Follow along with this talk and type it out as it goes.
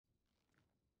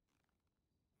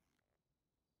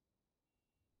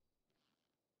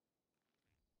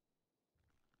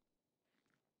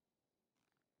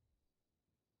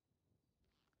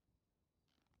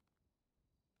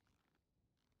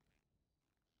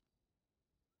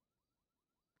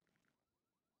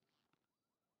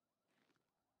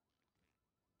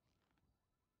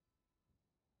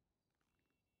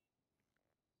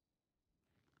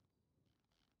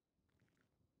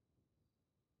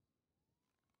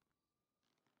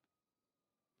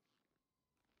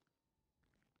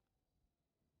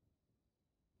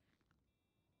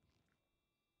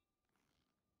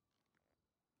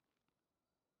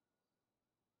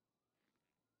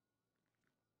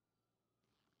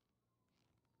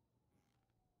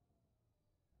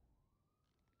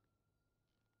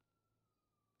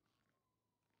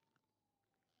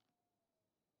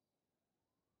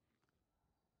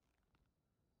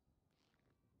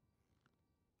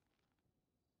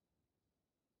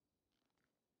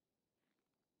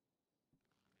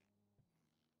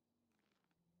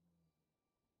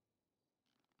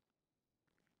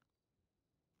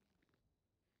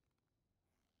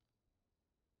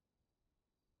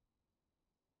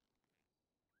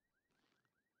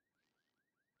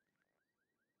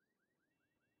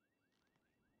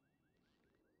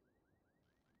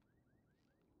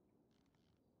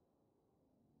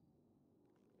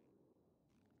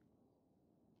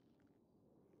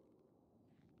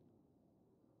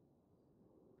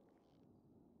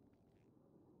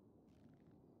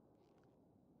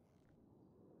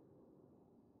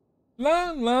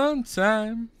Long, long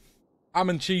time.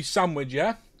 Ham and cheese sandwich,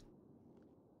 yeah?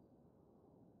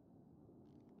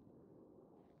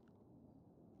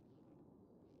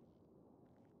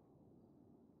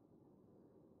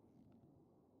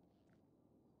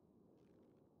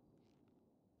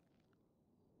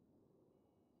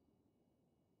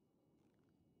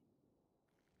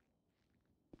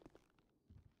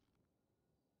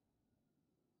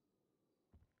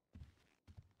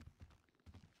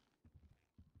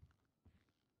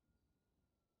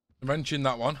 Mention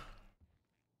that one.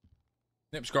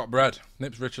 Nip's got bread.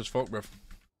 Nip's rich as fuck, bruv.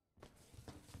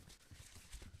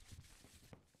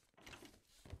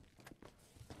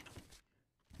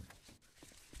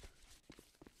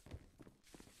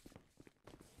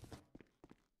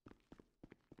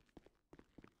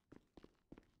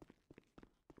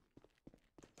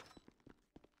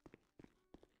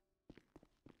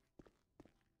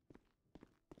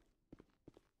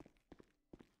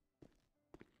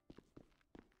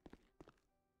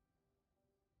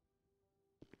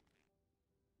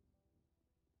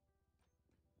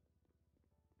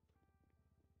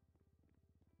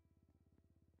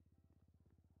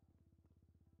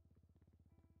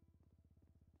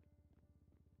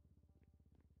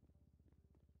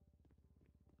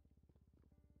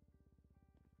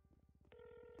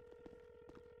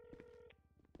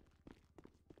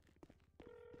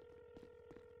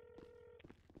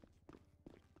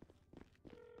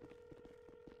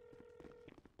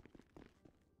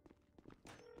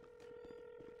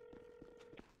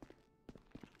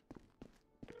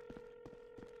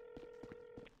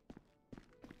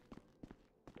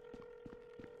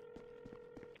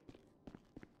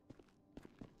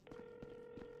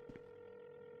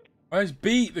 Where's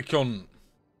Beat the cunt?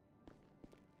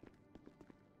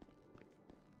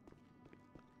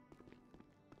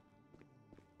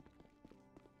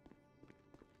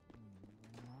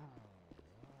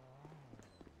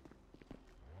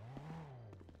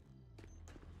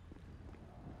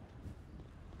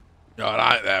 You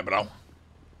alright there, bro?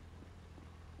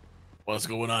 What's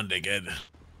going on, dickhead?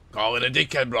 Call it a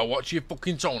dickhead, bro. Watch your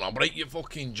fucking tone. I'll break your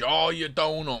fucking jaw, you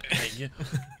donut.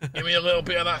 Give me a little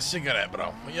bit of that cigarette, bro.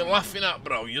 What you laughing at,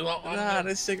 bro? You lot like Nah,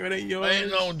 this cigarette ain't yours.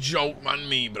 Ain't no joke, man,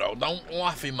 me, bro. Don't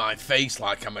laugh in my face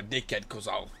like I'm a dickhead, because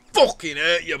I'll fucking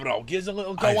hurt you, bro. Give us a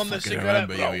little go on the cigarette,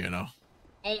 bro. You know.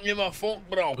 Don't give a fuck,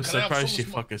 bro. I'm surprised you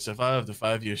fucking survived the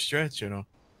 5-year stretch, you know.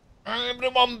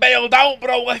 Everyone bailed out,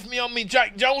 bro. Left me on me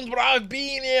Jack Jones, but I've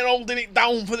been here holding it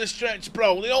down for the stretch,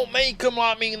 bro. They don't make them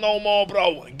like me no more,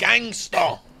 bro.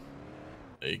 Gangster.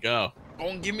 There you go. Go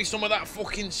and give me some of that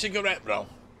fucking cigarette, bro.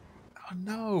 Oh,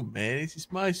 no, man. This is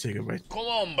my cigarette. Come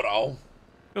on, bro.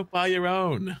 Go buy your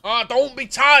own. Ah, don't be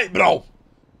tight, bro.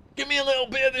 Give me a little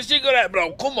bit of the cigarette,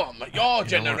 bro. Come on, man. Your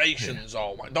generation's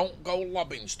all right. Don't go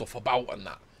lobbing stuff about and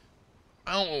that.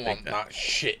 I don't want that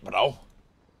shit, bro.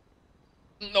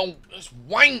 No, it's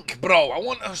wank, bro. I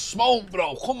want a smoke,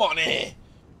 bro. Come on here.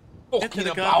 Get to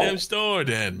the goddamn store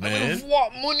then, man. With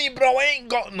what money, bro? I ain't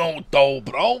got no dough,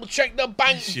 bro. Check the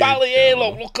bank balance here,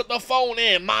 look. Look at the phone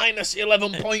here. Minus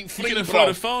 11.3, You can afford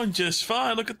a phone just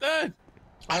fine. Look at that.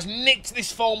 I nicked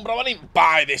this phone, bro. I didn't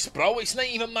buy this, bro. It's not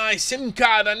even my SIM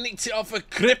card. I nicked it off a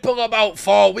cripple about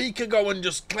 4 weeks ago and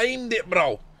just claimed it,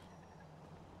 bro.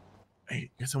 Hey, you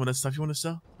got some of that stuff you want to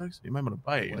sell? You might want to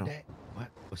buy it, you know.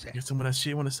 What's that? You got some of that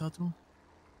shit you want to sell to him?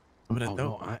 Some of that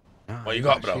dope? What you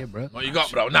got, bro? What you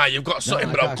got, bro? Nah, you've got something,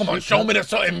 bro. Come on, show me the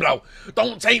something, bro.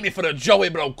 Don't take me for the Joey,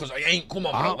 bro, because I ain't. Come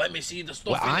on, bro. Let me see the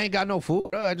stuff. Well, I ain't got no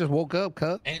food, bro. I just woke up,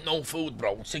 cuz. Ain't no food,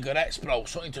 bro. Cigarettes, bro.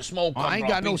 Something to smoke on, I ain't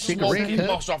got no cigarettes.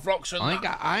 cigarettes. Off rocks and I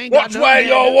ain't got Watch where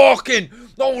you're walking.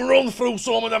 Don't run through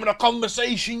someone having a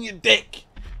conversation, you dick.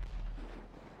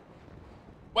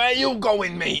 Where you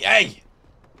going, mate? Hey.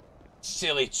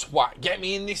 Silly twat. Get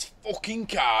me in this fucking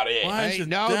car here. Why is it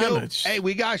damaged? Hey,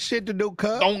 we got shit to do,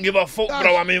 cuz. Don't give a fuck,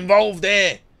 bro. I'm involved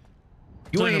here.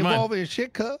 You ain't involved in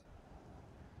shit, cuz.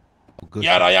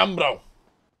 Yeah, I am, bro.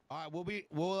 All right,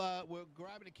 we're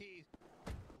grabbing the keys.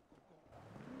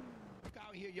 Look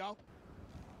out here, y'all.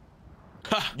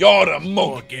 You're a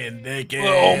muck. Fucking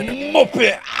dickhead. Little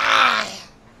muppet. Ah.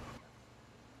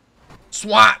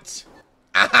 Swat.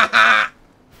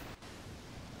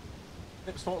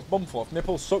 Nip smokes bum fluff.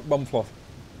 Nipples suck bum fluff.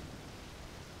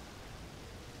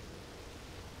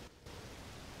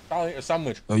 I'll eat a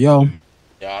sandwich. Oh, yo.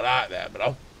 You alright there,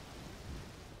 bro?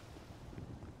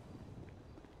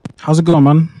 How's it going,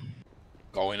 man?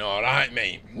 Going alright,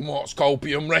 mate. What's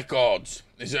Copium Records?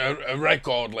 Is it a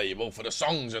record label for the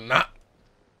songs and that?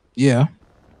 Yeah.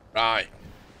 Right.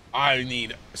 I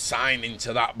need signing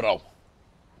to that, bro.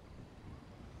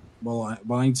 Well,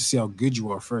 I need to see how good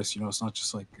you are first. You know, it's not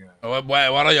just like. Where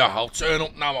are you? I'll turn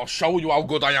up now. I'll show you how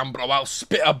good I am, bro. I'll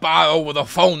spit a bar over the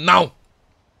phone now.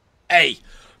 Hey,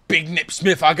 Big Nip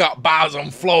Smith, I got bars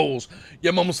and flows.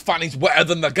 Your mum's fanny's wetter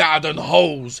than the garden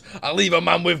hose. I leave a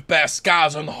man with bare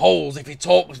scars and holes. If he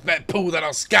talks about poo, then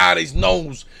I'll scar his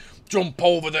nose. Jump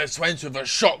over the fence with a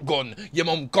shotgun. Your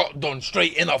mum got done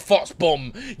straight in a fox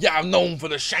bum. Yeah, I'm known for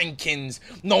the shankings,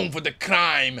 known for the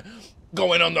crime.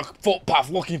 Going on the footpath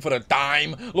looking for a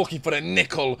dime, looking for a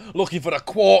nickel, looking for a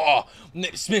quarter.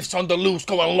 Nip Smith's on the loose,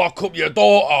 go and lock up your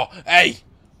daughter. Hey,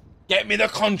 get me the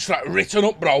contract written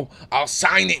up, bro. I'll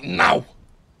sign it now.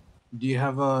 Do you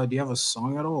have a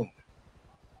song at all?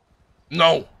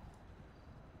 No.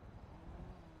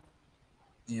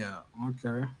 Yeah.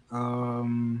 Okay.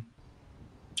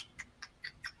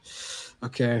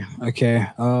 Okay.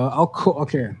 I'll call.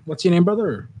 Okay. What's your name,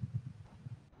 brother?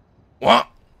 What?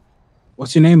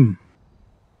 What's your name?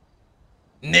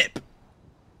 Nip.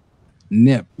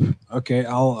 Nip. Okay.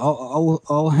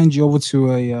 I'll hand you over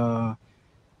to an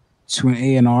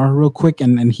A&R real quick,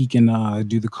 and he can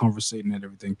do the conversating and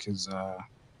everything, because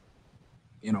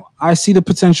you know, I see the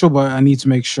potential, but I need to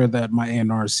make sure that my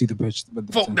A&R see the pitch.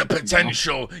 Fuck the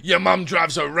potential. You know? Your mum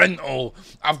drives a rental.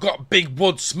 I've got big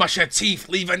wood, smash her teeth,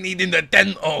 leave her needing the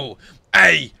dental.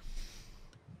 Hey,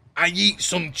 I eat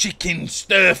some chicken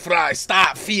stir fry,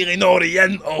 start feeling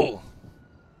oriental.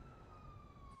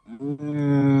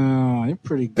 You're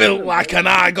pretty good. Built like an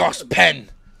Argos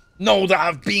pen. Know that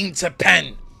I've been to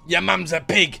pen. Your mum's a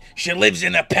pig, she lives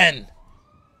in a pen.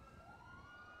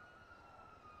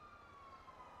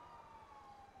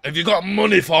 Have you got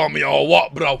money for me or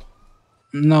what, bro?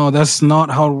 No, that's not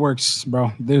how it works,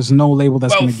 bro. There's no label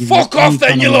that's gonna give you. Fuck off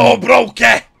then, you little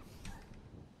broker!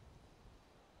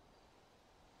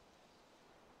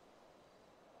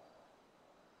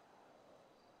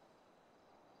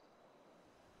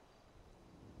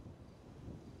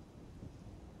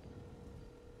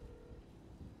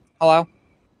 Hello?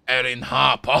 Erin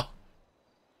Harper.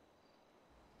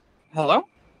 Hello?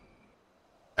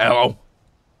 Hello.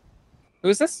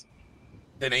 Who's this?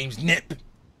 The name's Nip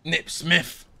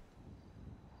Smith.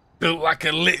 Built like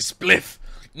a lit spliff.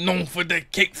 Known for the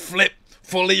kick flip.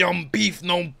 Fully on beef,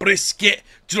 no brisket.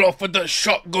 Draw for the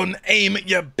shotgun, aim at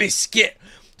your biscuit.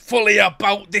 Fully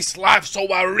about this life, so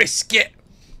I risk it.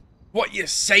 What you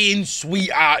saying,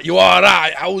 sweetheart? You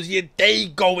alright? How's your day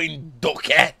going,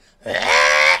 ducky?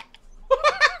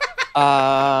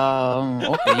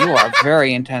 Okay, you are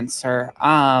very intense, sir.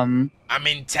 I'm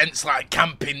intense like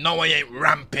camping. No, I ain't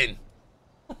ramping.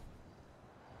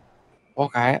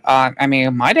 Okay. I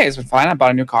mean, my day's been fine. I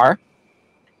bought a new car.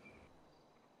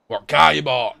 What car you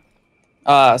bought?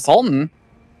 Sultan.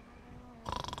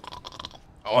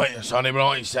 Oh, wait, sorry, bro,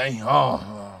 what you say?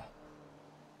 Oh.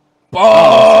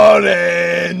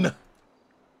 Boring!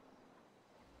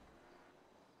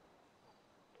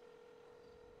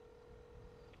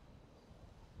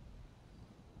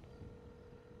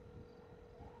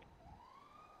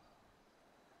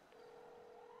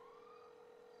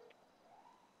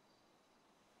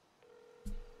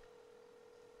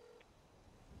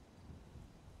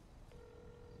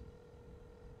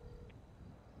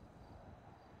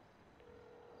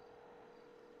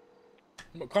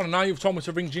 But Connor, now you've told me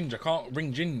to ring Ginger, I can't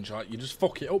ring Ginger. Like, you just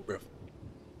fuck it up, bruv.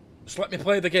 Just let me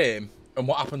play the game, and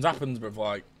what happens, happens, bruv.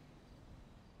 Like,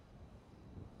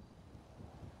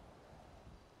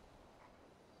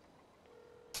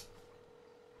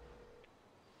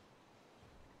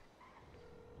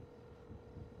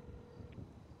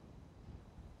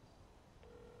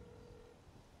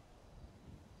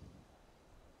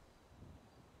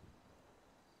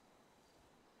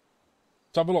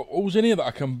 let's have a look. Who's in here that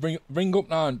I can ring up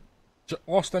now?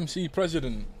 Lost MC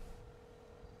President.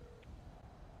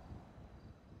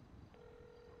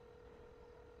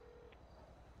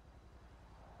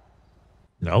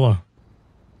 Hello.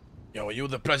 Yo, are you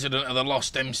the president of the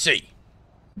Lost MC?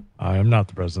 I am not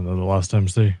the president of the Lost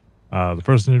MC. The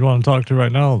person you'd want to talk to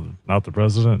right now, not the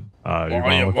president. What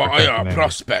are you, a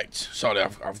prospect? Sorry,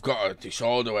 I've got a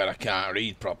disorder where I can't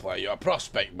read properly. You're a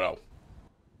prospect, bro.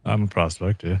 I'm a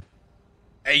prospect, yeah.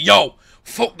 Hey, yo,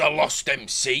 fuck the Lost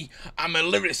MC. I'm a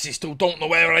lyricist who don't know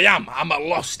where I am. I'm a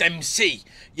Lost MC.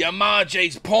 Your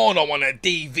Marjay's porno on a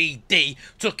DVD.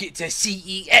 Took it to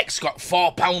CEX, got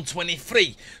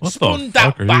 £4.23. What Spun the that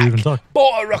fuck are back, you even talking?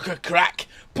 bought a rock of crack.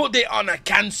 Put it on a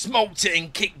can, smoked it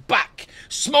and kicked back.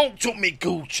 Smoked up me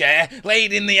cool chair,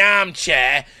 laid in the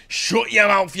armchair. Shut your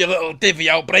mouth, you little divvy,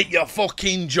 I'll break your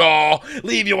fucking jaw.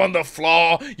 Leave you on the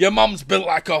floor. Your mum's built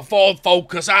like a Ford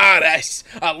Focus RS.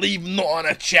 I'll leave nut on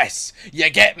her chest. You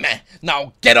get me?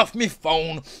 Now get off me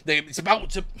phone. It's about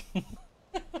to...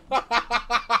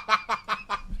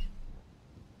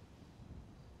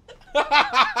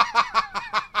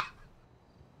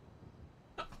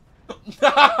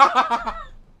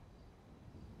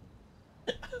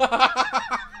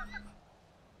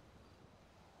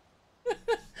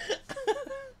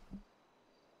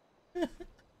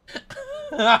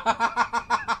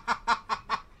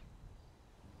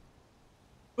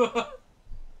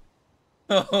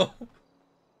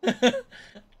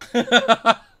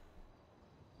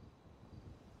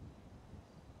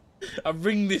 I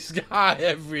ring this guy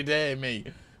every day, mate.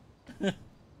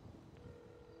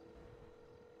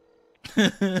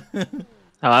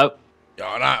 Hello? You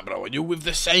alright, bro? Are you with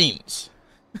the Saints?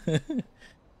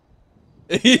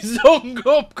 He's hung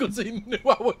up because he knew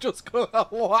I was just going to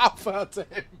laugh at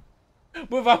him.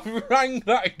 But I rang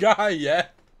that guy, yeah?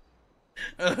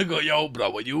 And I go, yo,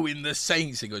 bro, are you in the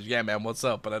Saints? He goes, yeah, man, what's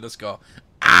up? And I just go,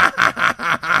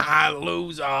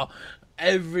 loser.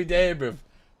 Every day, bruv.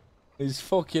 He's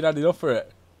fucking had enough for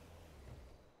it.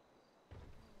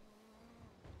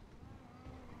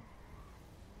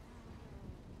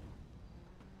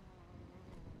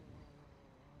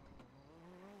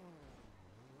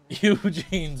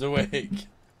 Eugene's awake.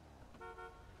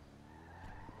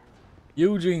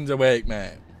 Eugene's awake,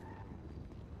 man.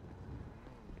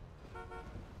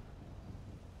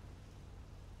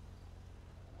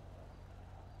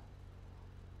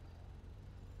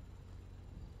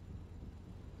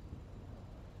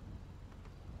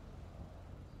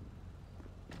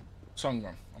 Song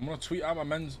on. I'm gonna tweet out my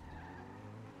men's.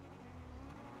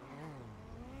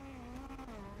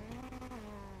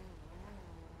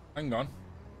 Hang on.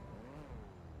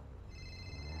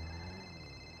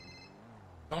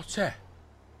 Daughter.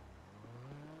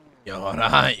 You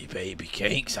alright, baby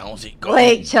cakes? How's it going?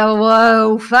 Wait a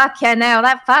whoa, fucking hell,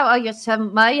 that photo you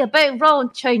sent me, a bit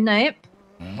raunchy, Nip.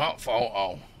 What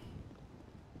photo?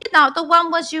 You know, the one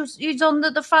was you on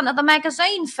the front of the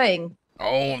magazine thing.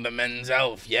 Oh, the Men's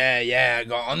Health. Yeah, I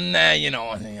got on there, you know.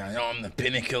 I think I'm the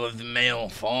pinnacle of the male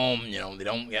form, you know. They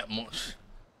don't get much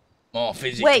more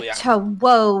physically. Wait a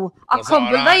whoa, I couldn't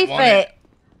believe it.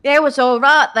 Yeah, it was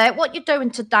alright there. What you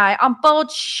doing today? I'm bored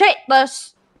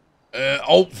shitless.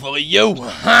 Hopefully you.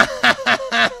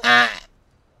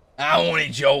 I'm only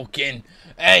joking.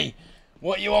 Hey,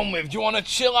 what you on with? Do you want to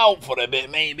chill out for a bit?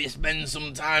 Maybe spend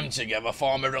some time together,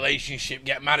 form a relationship,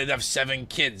 get married, have 7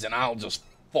 kids, and I'll just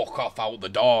fuck off out the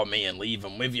door, me, and leave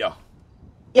them with you.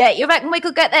 Yeah, you reckon we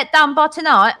could get that done by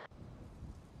tonight?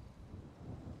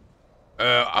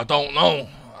 I don't know.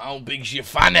 How big's your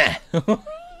fanny? Fuck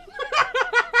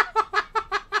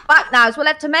knows, we'll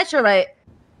have to measure it.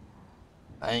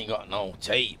 I ain't got no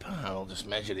tape. I'll just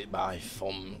measure it by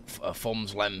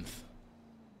thumb's length.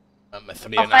 At my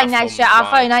 3.5 thumbs I think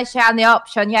that's the only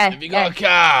option, yeah. Have you got a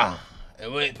car?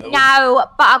 No,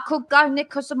 but I could go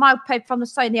nick us a moped from the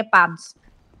senior bands.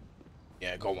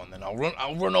 Yeah, go on then.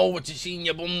 I'll run over to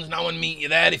Senior Buns now and meet you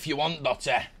there if you want,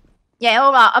 Dottie. Yeah,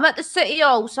 alright. I'm at the City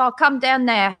Hall, so I'll come down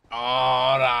there.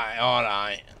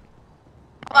 Alright.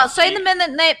 I'll see you in a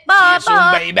minute, Nick. Bye, see you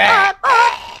soon, baby. Bye.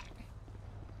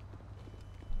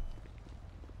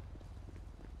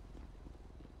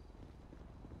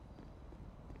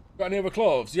 Got any other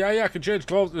clothes? Yeah, I can change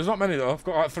clothes. There's not many though. I've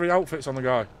got like 3 outfits on the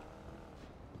guy.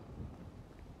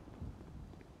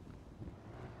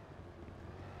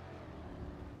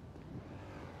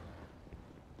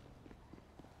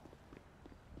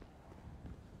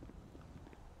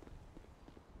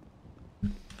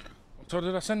 So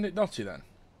did I send it Dotty then?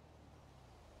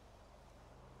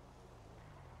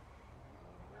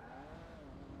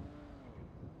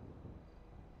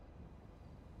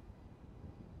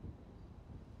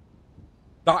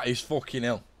 That is fucking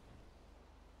ill.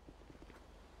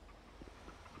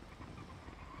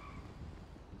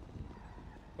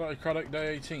 Craddock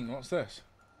Day 18, what's this?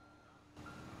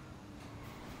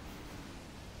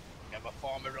 Ever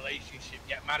form a relationship,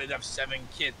 get married, have 7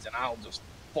 kids, and I'll just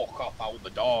fuck off out the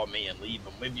door, me, and leave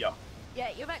them with you. Yeah,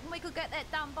 you reckon we could get that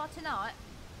done by tonight?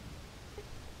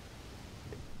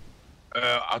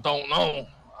 I don't know.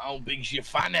 How big's your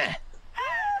fanny?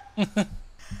 Fuck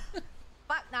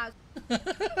knows.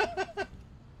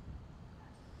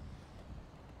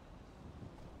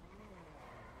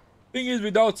 Thing is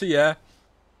with Dotty, yeah,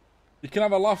 you can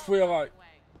have a laugh with her, like,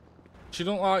 she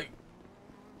don't like,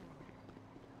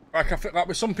 Like I feel like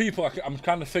with some people, I'm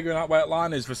kind of figuring out where the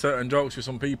line is for certain jokes with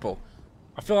some people.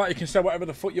 I feel like you can say whatever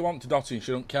the fuck you want to Dottie and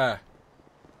she don't care.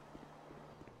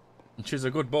 And she's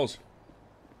a good buzz.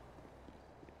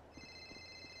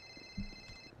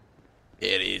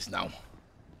 Here he is now.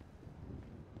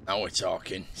 Now we're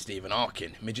talking. Stephen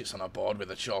Hawking. Midgets on a board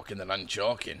with a chalk in the land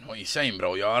chalking. What are you saying,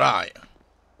 bro? You alright?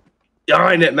 You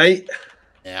alright, it, mate?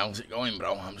 Yeah, how's it going,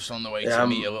 bro? I'm just on the way to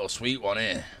meet a little sweet one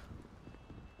here.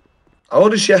 How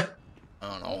old is she? I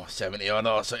don't know, 70 odd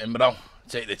or something, bro.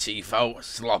 Take the teeth out,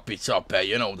 sloppy top hair,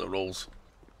 you know the rules.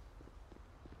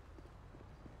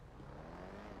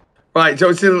 Right, do you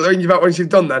want to ring you back when she's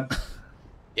done then?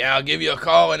 Yeah, I'll give you a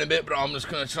call in a bit, bro. I'm just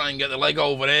gonna try and get the leg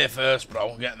over here first,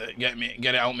 bro. Get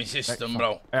it out my system,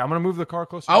 bro. Hey, I'm gonna move the car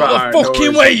closer. Out the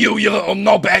fucking way, you little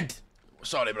knobhead!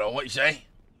 Sorry, bro. What you say?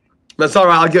 That's all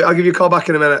right. I'll give you a call back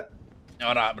in a minute.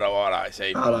 All right, bro. All right.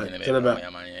 Say all right. In a bit, bro. Yeah,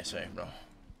 man. Yeah, safe, bro.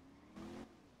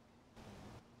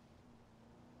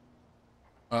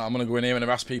 I'm gonna go in here and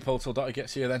harass people till Dottie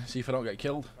gets here. Then see if I don't get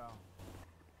killed. Have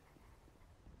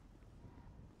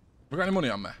we got any money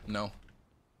on me? No.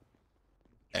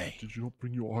 Hey. Did you not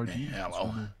bring your ID? Hey,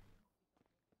 hello.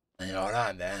 Are you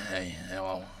alright there? Hey,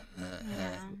 hello.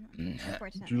 Do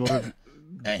you not have,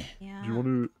 hey.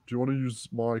 Do you want to use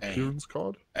my clearance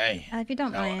card? Hey. If you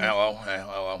don't mind. Hello. Hey,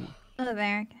 hello. Hello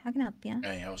there. How can I help you?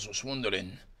 Hey, I was just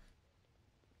wondering.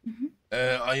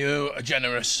 Are you a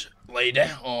generous lady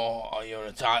or are you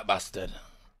a tight bastard?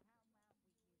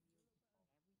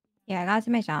 Yeah, I got to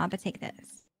my job, but take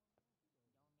this.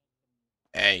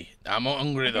 Hey, I'm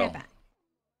hungry though.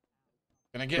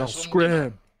 Can I get some?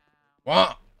 Scram.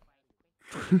 What?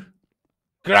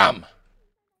 Graham.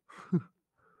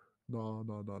 No.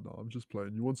 I'm just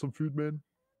playing. You want some food, man?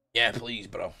 Yeah, please,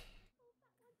 bro.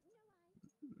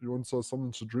 You want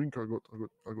something to drink? I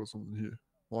got something here.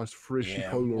 Nice fresh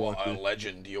yeah, cola what right a there.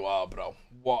 legend you are, bro.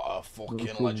 What a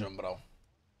fucking legend, bro.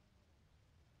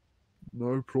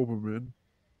 No problem, man.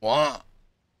 What?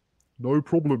 No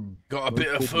problem. Got a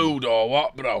bit of food or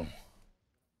what, bro?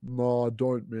 No, I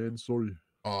don't, man. Sorry.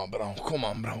 Oh, bro, come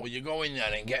on, bro. Will you go in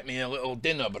there and get me a little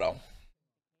dinner, bro?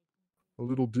 A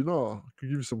little dinner? I could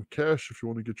give you some cash if you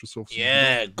want to get yourself some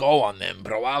Yeah, dinner. go on then,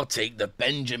 bro. I'll take the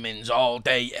Benjamins all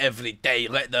day, every day.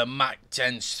 Let the Mac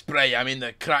 10 spray. I'm in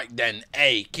the crack den.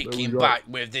 Hey, kicking back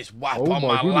with this whap Oh on my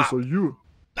my goodness, lap.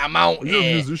 I'm out are you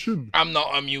here. a musician? I'm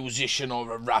not a musician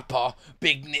or a rapper.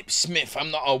 Big Nip Smith,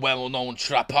 I'm not a well-known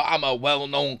trapper. I'm a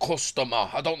well-known customer.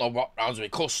 I don't know what rhymes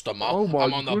with customer. Oh my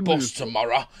I'm on the goodness. bus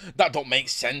tomorrow. That don't make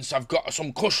sense. I've got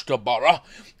some cush to borrow.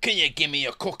 Can you give me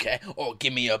a cookie or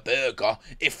give me a burger?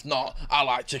 If not, I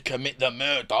like to commit the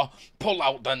murder. Pull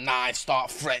out the knife,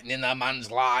 start threatening a man's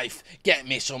life. Get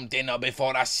me some dinner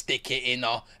before I stick it in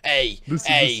her. Hey,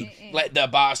 Listen. let the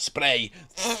bar spray.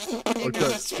 Okay.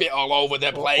 Spit all over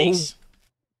the place.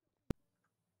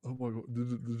 Oh my god,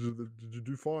 did you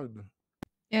do fine?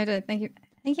 Yeah, I did. Thank you.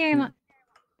 Thank you very much.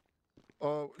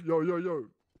 Yo.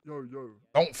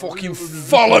 Don't fucking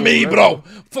follow me, bro.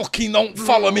 Fucking don't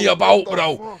follow me about,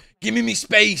 bro. Give me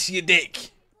space, you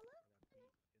dick.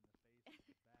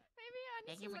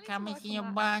 Thank you for coming to your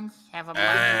buns. Have a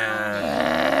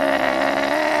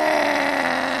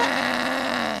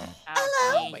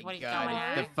Hello. Oh my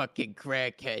god, the fucking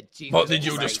crackhead. Jesus What did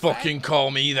you just fucking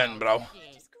call me then, bro?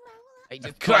 A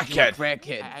crackhead.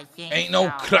 Ain't no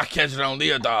crackheads around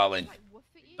here, darling.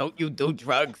 Don't you do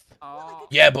drugs?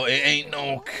 Yeah, but it ain't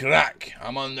no crack.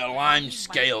 I'm on the lime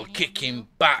scale, kicking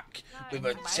back with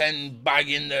a 10 bag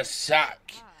in the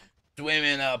sack,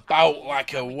 swimming about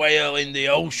like a whale in the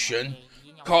ocean,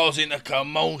 causing a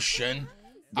commotion.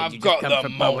 I've got the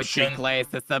motion. Poetry class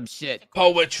or some shit.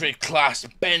 Poetry class,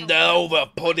 bend her over,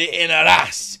 put it in her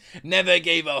ass. Never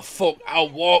gave a fuck. I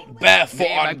walk barefoot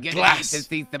Man, on I'm gonna glass. need to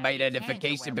see some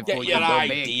identification before Get you your go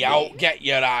ID out. Get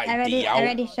your ID I out.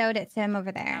 already showed it to him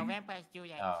over there.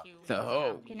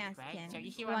 So You can ask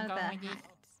him. One of the hats.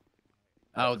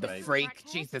 oh, the freak.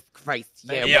 Jesus Christ.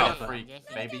 Yeah. Yeah. whatever.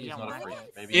 Maybe he's not a freak.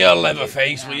 Maybe Here,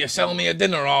 Leatherface, will you sell me a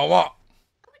dinner or what?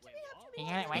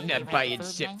 I'm not buying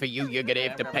shit for you. You're gonna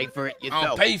have to pay for it yourself.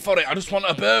 I'll pay for it. I just want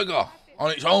a burger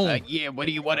on its own. Yeah, what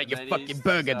do you want on your fucking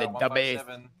burger, then, dumbass?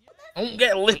 Don't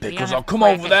get lippy, because I'll come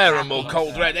over there and we'll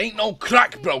cold red. Ain't no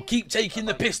crack, bro. Keep taking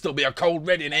the pistol, be a cold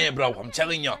red in here, bro. I'm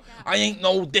telling you. I ain't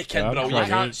no dickhead, bro. You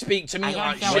can't speak to me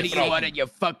like What do shit, you bro. want on your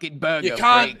fucking burger, You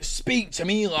can't freak? speak to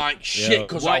me like shit,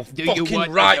 because I'll What do you fucking want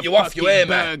on write your you off, you hear me?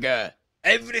 burger?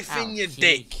 Everything you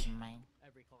dick.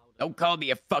 Don't call me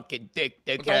a fucking dick,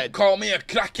 Don't dickhead. call me a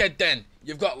crackhead then.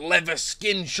 You've got leather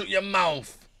skin, shut your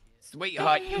mouth.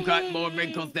 Sweetheart, you got more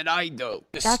wrinkles than I do.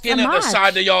 The skin at the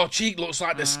side of your cheek looks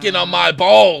like the skin on my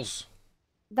balls.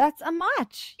 That's a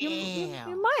match.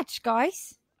 You match,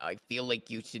 guys. I feel like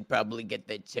you should probably get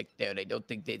that checked out. I don't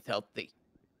think that's healthy.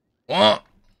 What?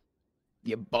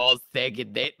 Your balls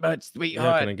sagging that much,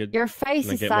 sweetheart. Your face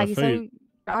is saggy, so you're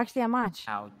actually a match.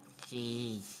 Oh,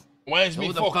 jeez. Where's me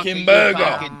Who the fuck fucking are you burger?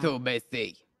 talking to,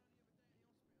 Missy?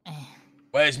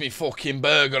 Where's me fucking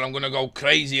burger? I'm gonna go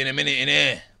crazy in a minute in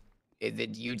here. Is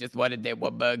it you just wanted that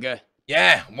one burger?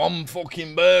 Yeah, one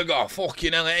fucking burger.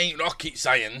 Fucking hell, it ain't rocket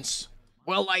science.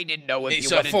 Well, I didn't know if It's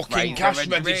you a wanted fucking fries cash or a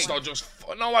drink.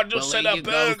 register. No, I just Well, said there a you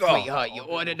go, burger. sweetheart. You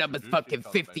ordered number fucking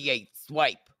 58.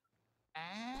 Swipe.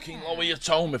 Fucking lower your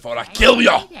tone before I kill you.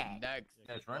 Yeah,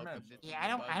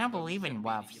 I don't believe in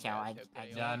love, so I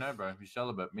Yeah, I know, bro. You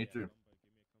celibate. Me too.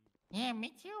 Yeah,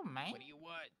 me too, man. What do you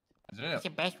want? That's It's the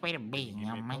it. best way to be, you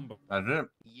know, man. That's it.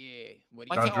 Yeah. What do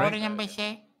What's Don't your order drink. number,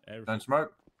 say? Don't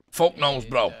smoke. Fuck knows,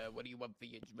 bro. What do you want for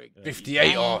your drink?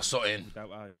 58 or something.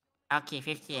 Okay,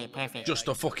 58, perfect. Just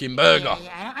a fucking burger.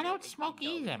 Yeah, I don't smoke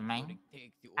either, man. Do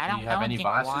you have any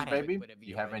vices, baby? Do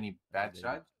you have any bad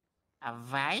sides? A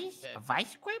vice? A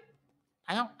vice grip?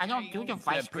 I don't do the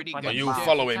vice grip. on Are the you bar.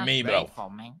 following Sounds me, bro? painful,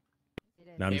 man.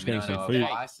 Now I'm just No, getting some no, food.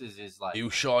 vices is like You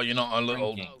sure you're not a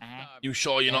little... drinking. You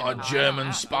sure you're not a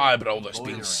German spy, bro, that's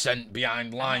been sent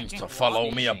behind lines to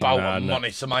follow me about Nah, and nah.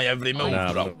 monitor my every move,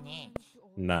 Nah, bro?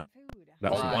 Nah.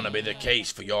 Don't want to be the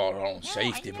case for your own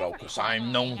safety, bro, because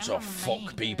I'm known to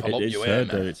fuck people up, It's you her, hear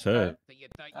dude. me? It's her. Yeah,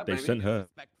 They baby. sent her.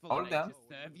 Hold it down.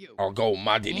 I'll go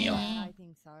mad in here. I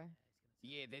think so.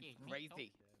 Yeah, that's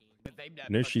crazy.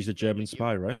 No, she's a German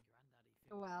spy, right?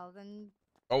 Well, then.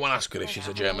 Go and ask her if she's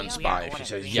a German spy. If she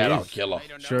says yeah, I'll kill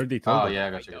her. Sure, they told Oh, her. yeah, I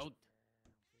got you.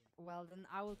 Well, then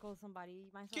I will call somebody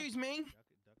myself. Excuse me.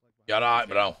 You alright,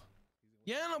 bro?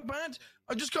 Yeah, not bad.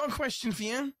 I just got a question for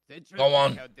you. Go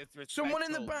on. Someone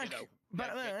in the back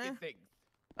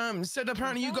there, said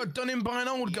apparently you got done in by an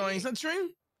old guy. Is that true?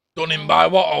 Done him by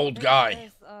what old guy?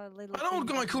 An old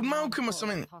guy called Malcolm or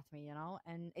something. Taught me, you know,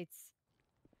 and it's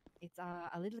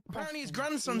a little. Apparently his question.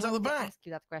 grandson's Do you at the want me to back. Ask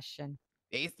you that question.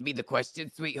 It used to be the question,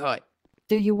 sweetheart.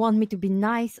 Do you want me to be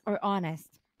nice or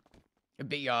honest?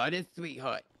 Be honest,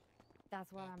 sweetheart.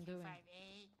 That's what I'm doing.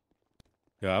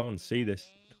 Yeah, I want to see this.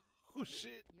 Oh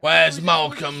shit. Where's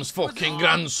Malcolm's fucking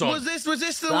grandson? Was this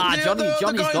the Nah, Johnny's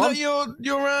guy gone. that your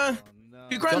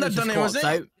granddad done it, was it?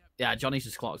 out. Yeah, Johnny's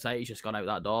just clocked out. He's just gone out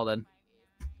that door then.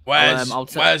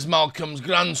 Where's Malcolm's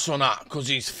grandson at? Because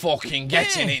he's fucking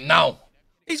getting it now.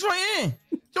 He's right here.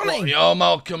 Johnny. What, you're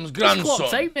Malcolm's He's clocked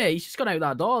grandson? out, mate. He's just gone out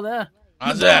that door there.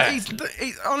 Has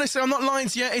Honestly, I'm not lying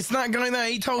to you. It's that guy there.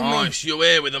 He told Oh, me. it's you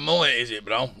here with the mullet, is it,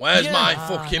 bro? Where's Yeah. my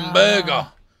fucking burger?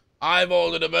 I've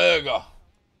ordered a burger.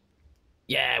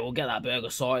 Yeah, we'll get that burger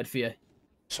sorted for you.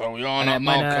 So you're And not then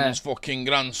when, Malcolm's fucking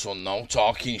grandson, though,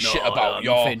 talking shit no, about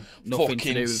your nothing to do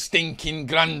fucking with- stinking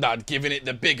granddad giving it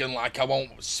the big un like I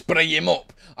won't spray him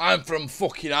up. I'm from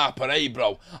fucking Harper,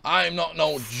 bro. I'm not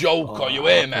no joker, you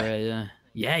hear me?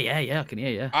 Yeah, I can hear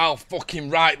you. I'll fucking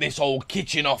write this whole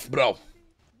kitchen off, bro.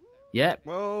 Yeah.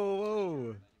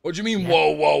 Whoa. What do you mean,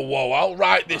 whoa? I'll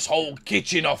write this whole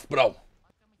kitchen off, bro.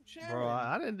 Bro,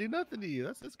 I didn't do nothing to you.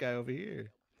 That's this guy over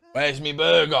here. Where's me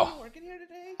burger?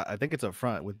 I think it's up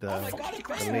front with the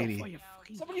lady.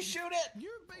 Somebody shoot it.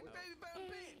 You're a big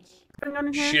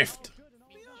baby bitch. Shift.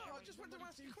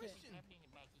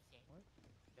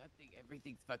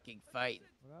 Everything's fucking fine.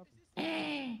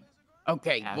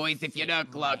 Okay, boys, if you're not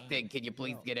clocked in, can you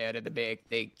please get out of the bag?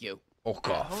 Thank you. Fuck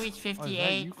off. Who is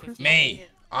 58? Me.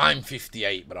 I'm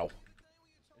 58, bro.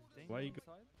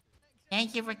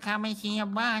 Thank you for coming to your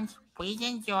buns. Please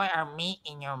enjoy our meat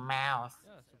in your mouth.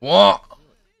 What?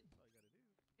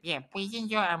 Yeah, please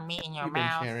enjoy our meat in your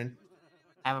mouth.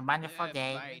 Have a wonderful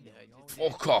day.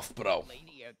 Fuck off, bro.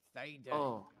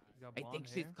 Oh. I think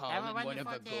she's calling one of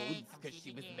her goons because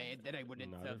she was mad that I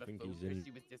wouldn't serve her food because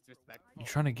she was disrespectful. You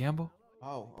trying to gamble?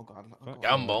 Oh God.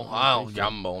 Gamble? I'll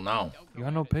gamble now. You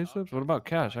got no pay slips? What about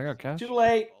cash? I got cash. Too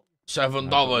late.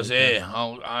 $7 here.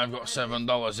 I've got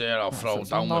 $7 here. I'll throw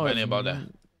down with anybody.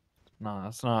 Nah,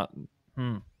 that's not.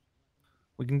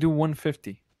 We can do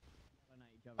 150.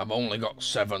 I've only got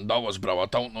 $7, bro. I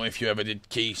don't know if you ever did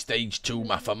Key Stage 2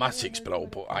 mathematics, bro,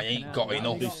 but I ain't got enough.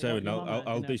 I'll do 7.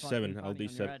 I'll do 7. I'll do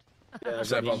 7.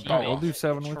 I'll do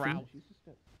 7 with you.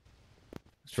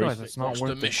 That's right, that's not What's worth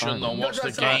the mission, though? You're What's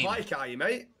not the trying to game? sell a bike, are you,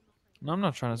 mate? No, I'm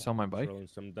not trying to sell my bike.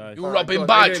 You robbing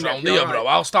bikes round here, bro?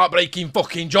 I'll start breaking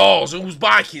fucking jaws. Whose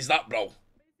bike is that, bro?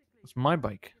 It's my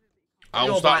bike.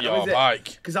 How's that your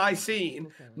bike? Because I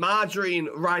seen Margarine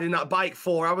riding that bike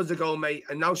 4 hours ago, mate,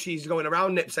 and now she's going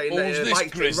around Nip saying that Who's her this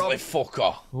bike's been grizzly robbed.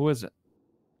 fucker? Who is it?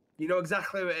 You know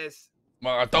exactly who it is.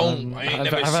 Well, I don't. I ain't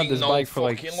never I've had seen this no bike for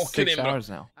fucking like look at 6 him, bro. hours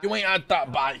now. You ain't had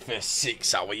that bike for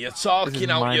 6 hours. You're talking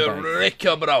out my your bike.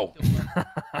 ricker, bro.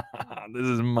 This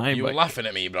is my You were bike. laughing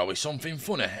at me, bro. Is something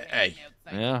funny? Hey.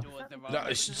 Yeah.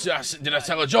 Did I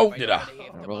tell a joke, did I?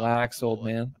 Relax, old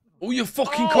man. Who you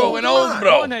fucking calling old,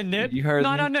 bro? You heard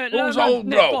me. Who's old,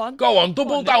 bro? Go on,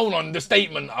 double down on the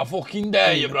statement. I fucking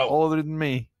dare you, bro. Older than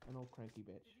me.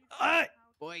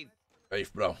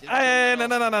 Beef, bro. Hey,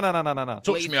 no.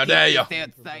 Touch me, I dare you.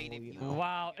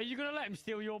 Wow, are you gonna let him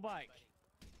steal your bike?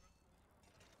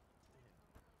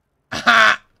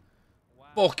 Ha!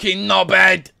 Fucking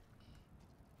knobhead.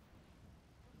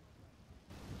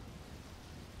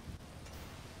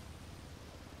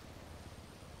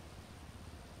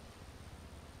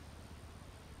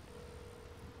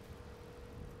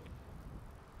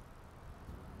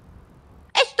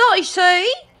 It's Dotty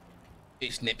C.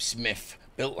 It's Nip Smith,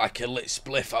 built like a lit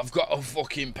spliff. I've got a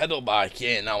fucking pedal bike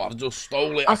here now. I've just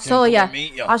stole it. I saw you.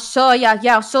 I saw you.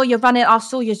 Yeah, I saw you running. I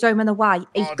saw you zooming away.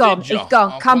 He's gone. did ya? He's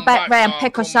gone. I'll Come come back back round, now,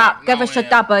 pick come us up. back Give now, us a yeah.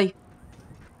 dubby.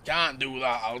 Can't do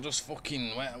that. I'll just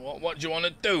fucking... What do you want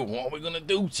to do? What are we going to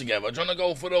do together? Do you want to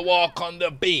go for a walk on the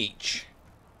beach?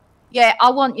 Yeah, I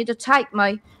want you to take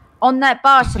me on that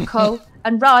bicycle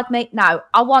and ride me. No,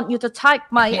 I want you to take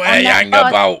me Where on you that hang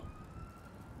about?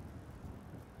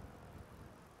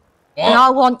 And I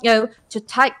want you to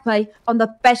take me on the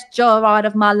best joyride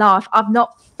of my life. I've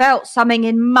not felt something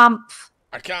in months.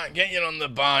 I can't get you on the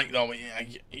bike, though.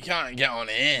 You can't get on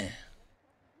here.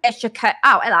 Yes, you can.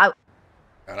 Oh, hello.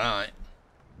 All right.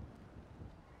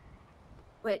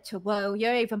 Which, well,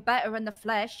 you're even better in the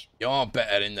flesh. You're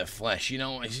better in the flesh. You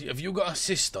know, have you got a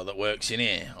sister that works in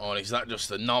here? Or is that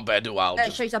just a knobhead who I'll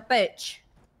just... She's a bitch.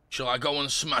 Shall I go and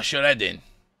smash her head in?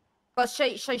 But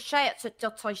she shouts at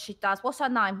Dotty, she does. What's her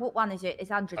name? What one is it? There's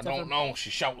hundreds I of don't them. know. She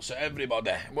shouts at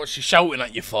everybody. What's she shouting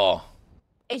at you for?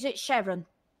 Is it Sharon?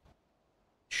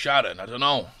 Sharon, I don't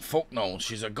know. Fuck no,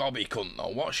 she's a gobby cunt though.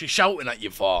 What's she shouting at you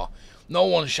for? No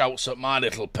one shouts at my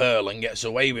little pearl and gets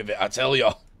away with it, I tell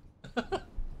you.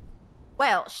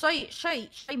 Well, she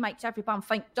makes everyone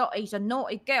think Dotty's a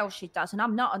naughty girl, she does, and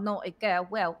I'm not a naughty girl.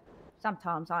 Well,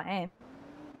 sometimes I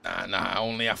am. Nah,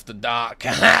 only after dark.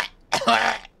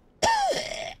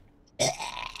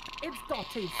 It's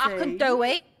Dotty C. I can do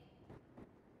it.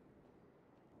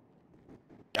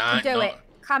 I can do it.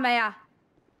 Come here.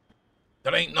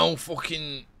 There ain't no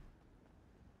fucking...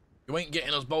 You ain't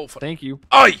getting us both. Thank you.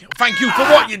 Oi! Thank you for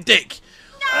what, you dick? Did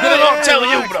I not tell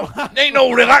you, bro? There ain't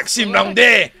no relaxing round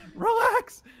here.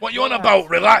 Relax. What you on about?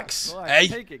 Relax, Relax. eh?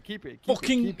 Take it, keep it.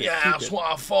 Fucking yeah, that's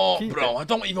what I thought, bro. I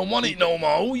don't even want it no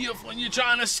more. Who you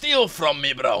trying to steal from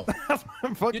me, bro?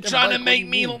 You're trying to make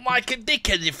me look like a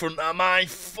dickhead in front of my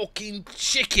fucking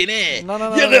chicken here. No,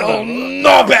 you little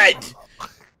knobhead!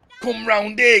 Come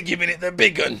round here giving it the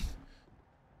big un.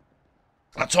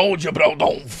 I told you, bro,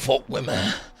 don't fuck with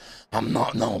me. I'm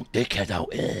not no dickhead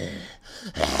out here.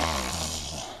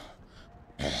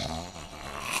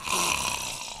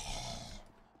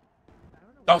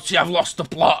 Dotty, I've lost the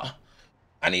plot.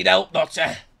 I need help, Dotty.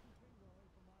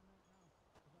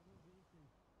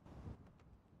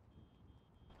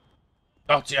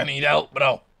 Dotty, I need help,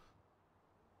 bro.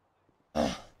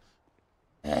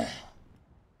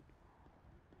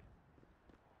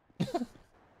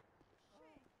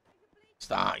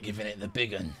 Start giving it the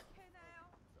big un.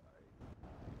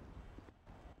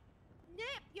 Nip,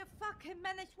 you fucking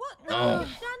menace. What Oh. have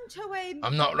you done to him?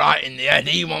 I'm not right in the head.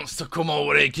 He wants to come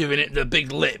over here giving it the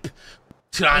big lip.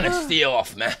 Trying to steal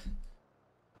off me.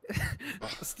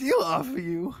 Steal off of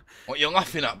you? What you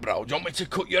laughing at, bro? Do you want me to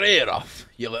cut your ear off,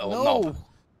 you little No. knob?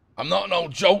 I'm not no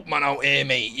joke man out here,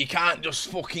 mate. You can't just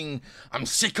fucking... I'm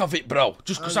sick of it, bro.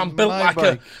 Just because I'm built like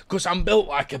a... Because I'm built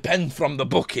like a pen from the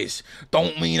bookies,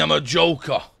 don't mean I'm a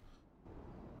joker.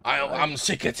 I'm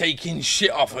sick of taking shit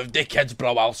off of dickheads,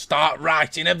 bro. I'll start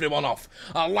writing everyone off.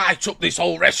 I'll light up this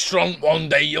whole restaurant one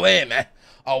day, you hear me?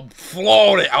 I'll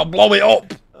floor it. I'll blow it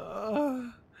up.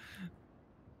 I'm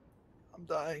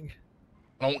dying.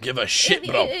 I don't give a shit,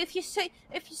 bro. If you see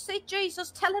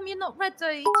Jesus, tell him you're not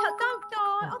ready. Don't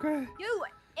die. Okay. You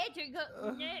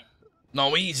idiot.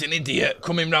 No, he's an idiot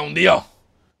coming round here.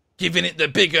 Giving it the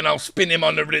big and I'll spin him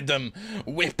on the rhythm.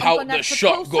 Whip out the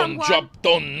shotgun. Job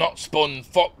done, not spun.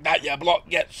 Fuck that, your block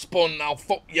gets spun. I'll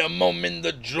fuck your mum in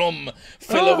the drum.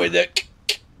 Fill her with a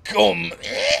cum.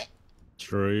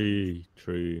 True.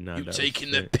 No, You taking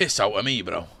the piss out of me,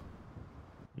 bro?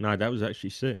 No, that was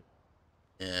actually sick.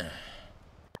 Yeah.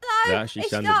 That actually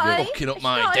sounded good. Fucking up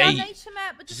my date.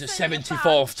 This is the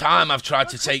 74th time I've tried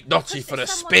to take Dotty for a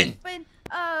spin.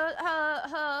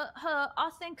 I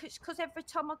think it's because every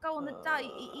time I go on a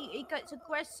date, he gets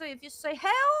aggressive. You say,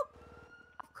 help!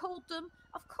 I've called them.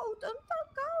 Don't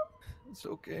go. It's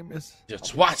okay, miss. You're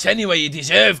twat anyway, you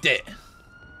deserved it.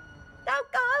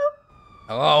 Don't go.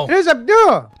 Hello? Who's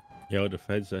Abdul? Yo, the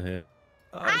feds are here.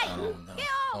 Oh, no.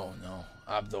 Oh, no.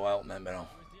 Abdul, help me, bro.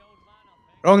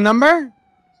 Wrong number?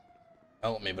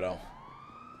 Help me, bro.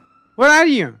 Where are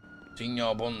you?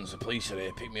 Senior Buns, the police are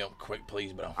here. Pick me up quick,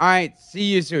 please, bro. Alright,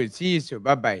 see you soon.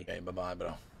 Bye-bye. Okay, bye-bye,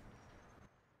 bro.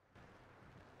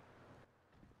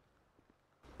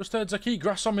 Just heard Zaki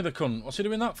grass on me, the cunt. What's he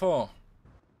doing that for?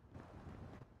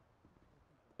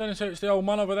 Then say it's the old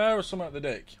man over there or something at the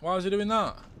dick. Why is he doing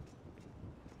that?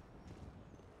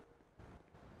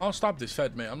 I'll stab this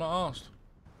fed, mate. I'm not arsed.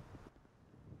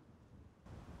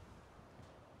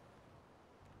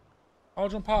 I'll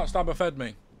jump out, stab a fed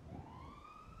me.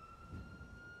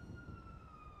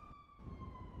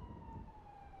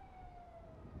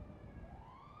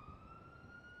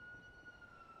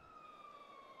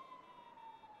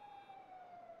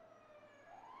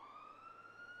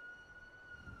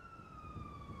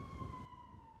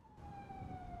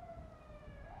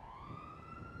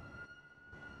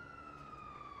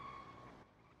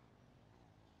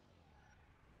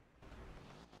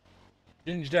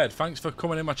 Ginger's dead. Thanks for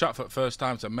coming in my chat for the first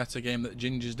time to meta game that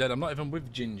Ginger's dead. I'm not even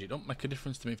with Ginger. It don't make a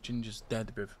difference to me if Ginger's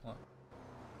dead, bruv. Like,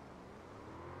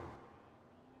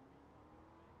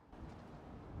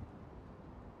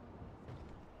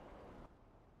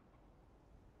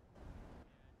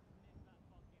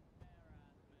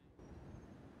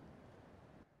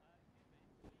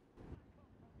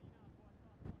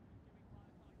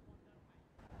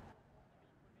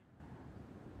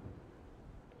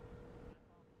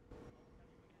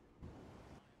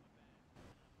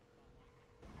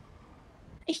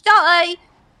 It's Dotty.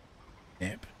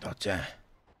 Yep, Dodger.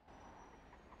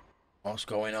 What's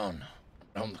going on?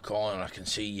 Around the corner, I can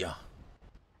see you.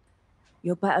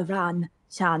 You better run,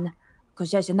 son,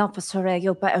 because there's an officer here.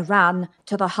 You better run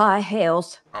to the high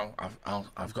hills.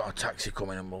 I've got a taxi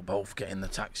coming and we'll both get in the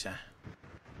taxi.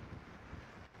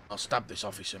 I'll stab this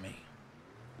officer, me.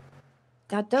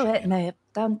 Don't do it, Nip.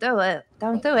 Don't do it.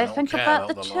 Don't do it. Think care about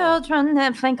the about the law. children,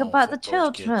 Nip. Think about the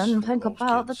children. Think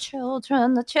about the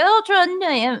children. The children,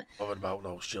 Nip. What about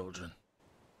those children?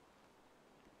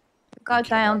 Go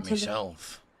down to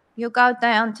myself. You go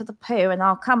down to the pier and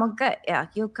I'll come and get you.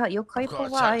 You I've creep got a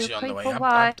away. taxi You on the creep way.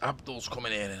 away. Abdul's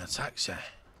coming in a taxi.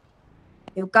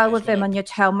 You go with him and you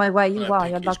tell me where you are,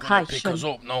 your He's gonna pick location. us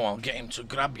up. No, I'll get him to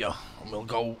grab you and we'll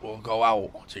go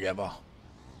out together.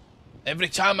 Every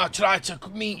time I try to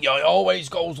meet you, it always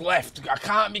goes left. I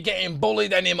can't be getting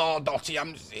bullied anymore, Dotty.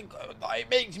 It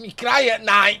makes me cry at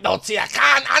night, Dotty. I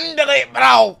can't handle it,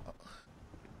 bro.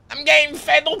 I'm getting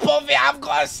fed up of it. I've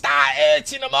got to start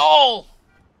hurting them all.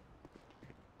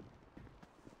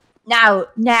 Now,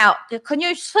 can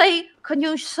you see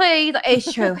the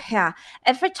issue here?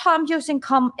 Every time you're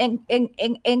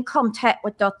in contact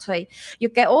with Dotty, you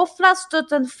get all flustered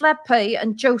and flappy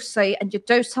and juicy, and you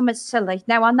do something silly.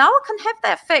 Now, I know I can have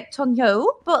that effect on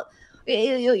you, but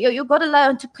you've got to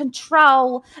learn to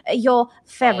control your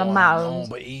pheromones. No,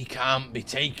 but he can't be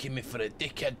taking me for a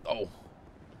dickhead, though.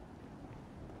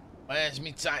 Where's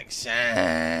me taxi?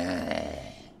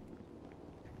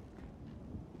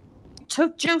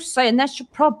 Too juicy, and that's your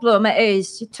problem. It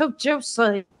is. You're too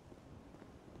juicy.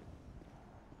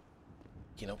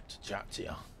 Up to chat to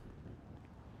you.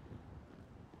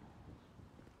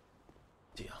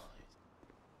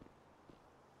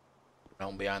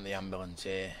 Round behind the ambulance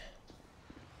here.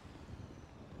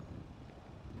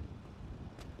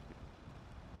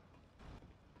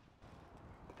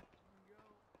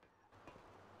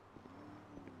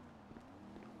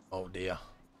 Oh dear.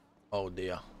 Oh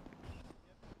dear.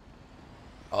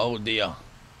 Oh dear.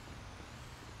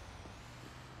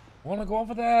 I want to go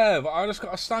over there, but I just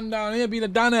got to stand down here being a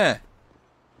Danny.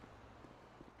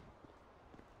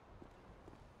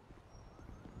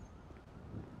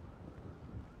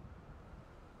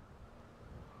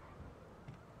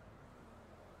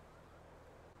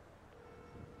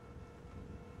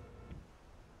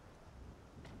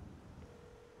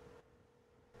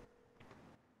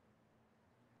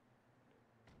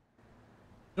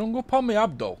 Don't go upon me,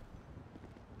 Abdul.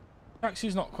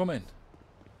 Taxi's not coming.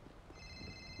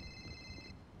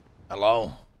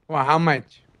 Hello? Well, how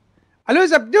much? Hello,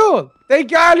 Abdul. Thank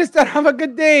you, Alistair. Have a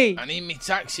good day. I need me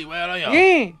taxi. Where are you?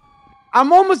 Yeah.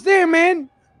 I'm almost there,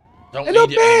 man. Don't Hello,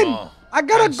 need it Ben. anymore. I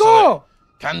gotta Cancel go. It.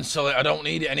 Cancel it. I don't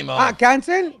need it anymore.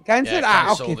 Cancel? Cancel? Yeah, cancel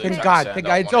cancel okay. the Thank taxi. God. I Thank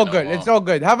don't God. It's want all it good. no It's more. all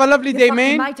good. Have a lovely day,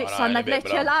 man. Made it, son. They've left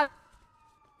you alone.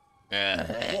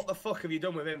 Yeah. What the fuck have you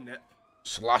done with him, Nip?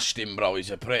 Slashed him, bro. He's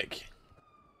a prick.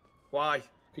 Why?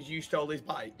 Because you stole his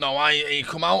bike? No, he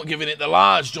come out giving it the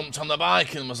large, jumped on the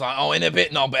bike and was like, oh, in a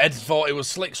bit, no bed. Thought he was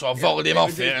slick, so I volleyed him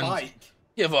off it. And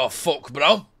give a fuck,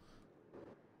 bro.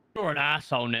 You're an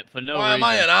asshole, Nip, for no reason. Why am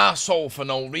I an asshole for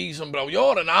no reason, bro?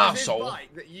 You're an asshole. His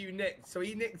bike that you nicked, so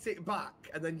he nicked it back,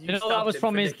 and then you know that was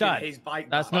from his dad.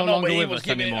 That's no longer with us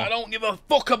anymore. I don't give a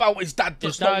fuck about his dad.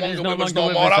 His dad is no longer with us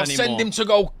anymore. I'll send him to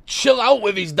go chill out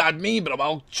with his dad, me, bro.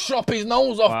 I'll chop his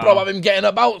nose off, bro. Have him getting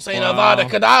about saying Avada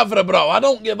Kedavra, bro. I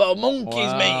don't give a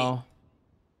monkey's, mate.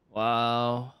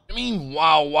 Wow. I mean,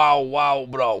 wow,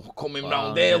 bro. Coming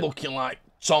round there looking like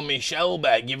Tommy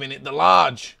Shelby, giving it the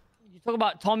large. Talk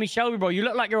about Tommy Shelby, bro. You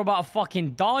look like you're about to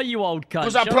fucking die, you old cunt.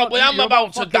 Because I probably am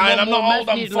about to die, and I'm not old.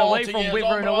 I'm 40 years old,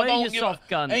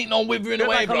 bro. Ain't no withering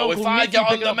away, bro. If I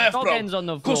get on the meth,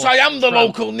 bro. Because I am the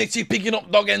local nitty picking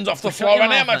up dog ends off the floor,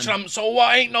 and I'm a tramp. So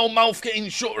what? Ain't no mouth getting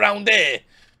shut round here.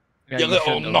 You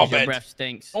little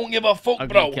knobhead. Don't give a fuck,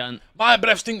 bro. My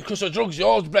breath stinks because of drugs.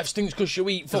 Yours breath stinks because you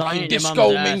eat fucking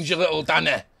disco minge, you little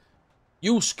Danny.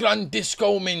 You scran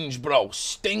disco minge, bro.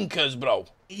 Stinkers, bro.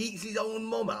 He eats his own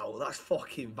mum out. That's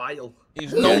fucking vile.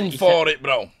 He's known for it,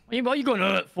 bro. What are you going to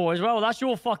hurt for as well? That's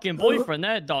your fucking boyfriend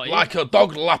there, Dotty. Like a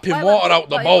dog lapping water out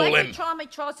the bowl, him. Every time he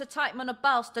tries to take him on a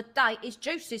bastard date, his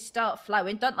juices start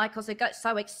flowing, don't they? Because he gets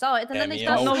so excited, and then he's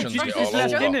got no juices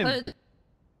left in him.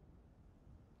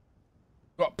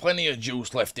 Got plenty of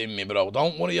juice left in me, bro.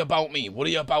 Don't worry about me.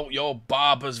 Worry about your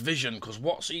barber's vision, because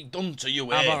what's he done to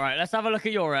you here? Alright, let's have a look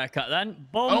at your haircut then.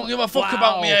 Boom. I don't give a fuck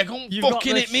about me hair. Don't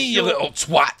fucking hit me, you little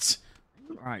twat.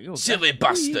 Right, silly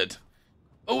bastard.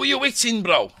 Who are you hitting,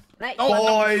 bro? Chill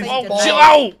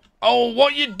out. Oh,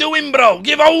 what you doing, bro?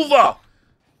 Give over.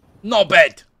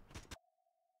 Knobhead.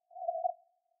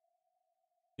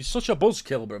 He's such a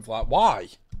buzzkill, bro. Like, why?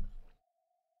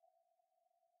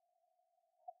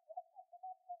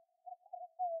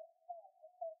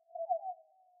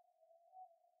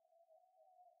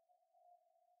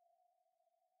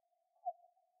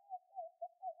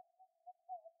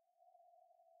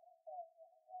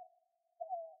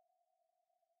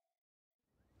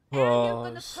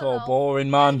 Oh, so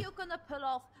boring, man. You're gonna pull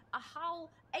off a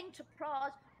whole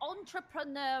enterprise,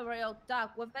 entrepreneurial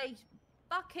dog with these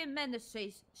fucking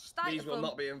menaces. These will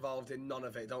not be involved in none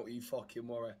of it. Don't you fucking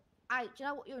worry. Hey, do you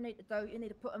know what you need to do? You need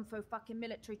to put them through fucking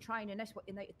military training. That's what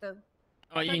you need to do.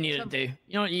 Oh, you need to do.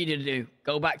 You know what you need to do?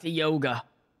 Go back to yoga.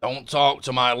 Don't talk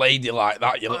to my lady like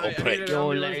that, you little prick.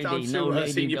 Your lady, no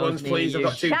lady goes near please. you. I've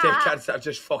got two dickheads that have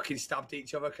just fucking stabbed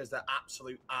each other because they're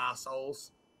absolute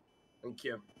arseholes. Thank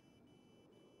you.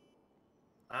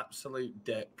 Absolute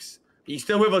dicks. Are you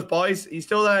still with us, boys? Are you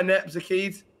still there, Nip,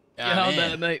 Zakid? Yeah, I'm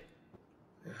there, mate.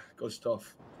 Good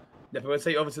stuff. Nip, I'm going to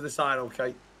take you over to the side,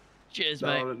 okay? Cheers,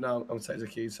 mate. No, I'm going to take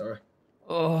Zakid, sorry.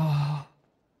 Oh.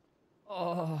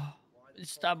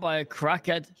 Stabbed by a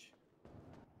crackhead.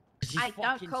 She's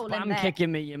don't call him spam that.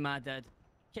 kicking me, you mad head.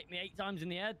 Kicked me 8 times in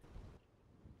the head.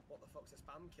 What the fuck's a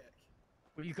spam kick?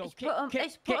 Will you go Let's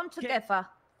kick, put them together.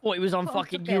 Thought he was on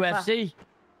fucking UFC.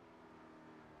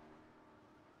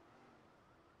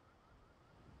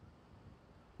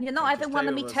 You're not having one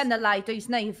of me tenor ladies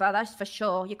neither, that's for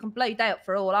sure. You can bleed out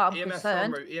for all I'm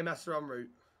concerned. EMS are en route.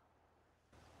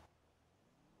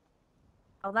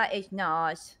 Oh, that is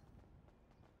nice.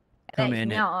 Come here,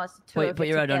 Nick. Nice. Put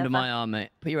your head under my arm, mate.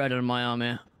 Put your head under my arm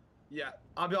here. Yeah,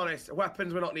 I'll be honest.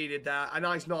 Weapons were not needed there. A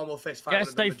nice normal fist fight. Yeah,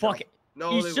 stay fucking.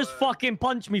 No, he's just fucking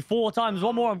punched me 4 times.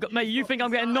 One more. Mate, you think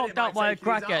I'm getting knocked out by a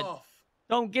crackhead?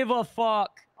 Don't give a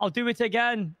fuck. I'll do it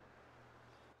again.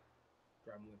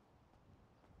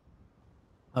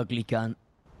 Ugly cunt.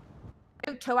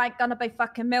 You two ain't gonna be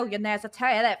fucking millionaires, I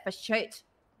tell you that for shit.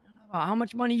 How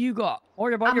much money you got?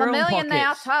 Or about I'm your a own millionaire,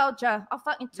 pockets? I told you. I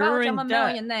fucking told you I'm a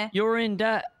millionaire. You're in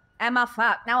debt. Am I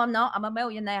fuck? No, I'm not. I'm a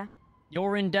millionaire.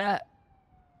 You're in debt.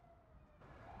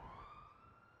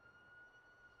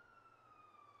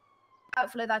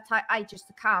 Hopefully they take ages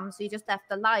to come, so you just have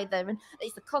to lie there, and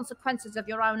it's the consequences of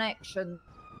your own action.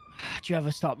 Do you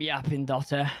ever stop yapping,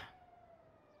 Dotter?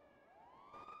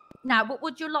 Now, but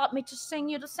would you like me to sing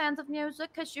you the sound of music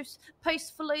as you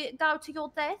peacefully go to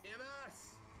your death?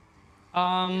 No,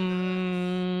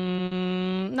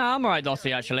 I'm alright,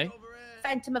 Dottie, actually.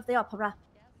 Phantom of the Opera.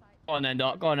 Go on then,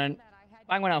 Dot. Go on then.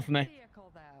 Bang one out for me.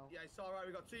 Yeah, it's alright.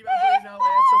 We've got 2 men out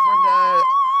here suffering.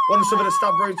 One suffered a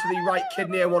stab wound to the right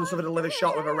kidney and one suffered a liver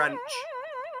shot with a wrench.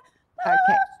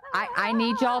 Okay. I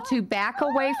need y'all to back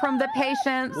away from the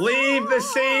patients. Leave the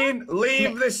scene.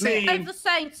 Leave the scene. Leave the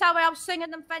scene. Sorry, I was singing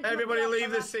them. Everybody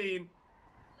leave the scene.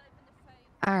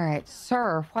 All right,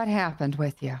 sir, what happened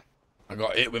with you? I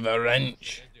got hit with a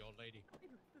wrench.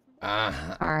 All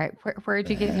right, where'd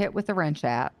you get hit with the wrench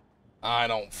at? I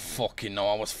don't fucking know.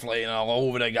 I was flaying all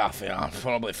over the gaffy. I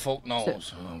probably fuck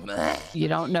knows. You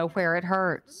don't know where it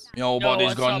hurts. Your body's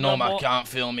what's gone up, numb. I Bob? can't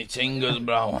feel me tingers,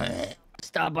 bro.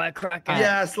 Stabbed by a crackhead.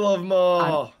 Yes, love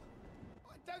more.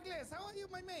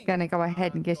 Gonna go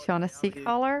ahead and get you on a seat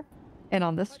collar and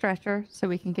on the stretcher so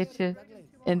we can get you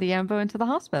in the ambo into the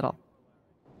hospital.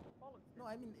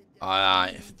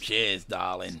 Alright, cheers,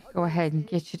 darling. Go ahead and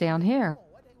get you down here.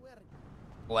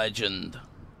 Legend.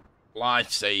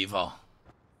 Lifesaver.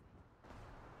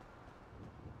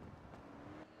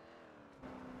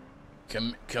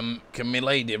 Can me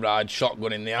lady ride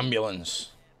shotgun in the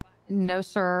ambulance? No,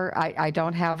 sir. I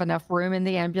don't have enough room in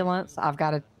the ambulance. I've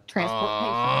got to transport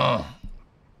patients.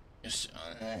 Yes,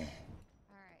 Alright,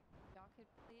 y'all could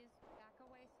please back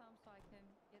away some so I can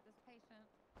get this patient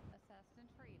assessed and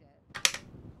treated.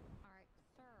 Alright,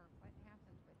 sir, what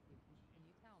happened with you? Can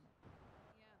you tell me?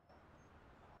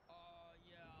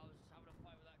 Yeah, I was having a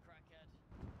fight with that crackhead.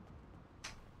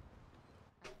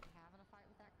 Having a fight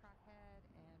with that crackhead,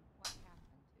 and what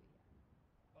happened to you?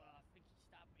 I think he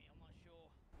stabbed me, I'm not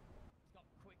sure. He's got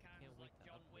quick hands like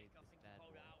John Wick. I think he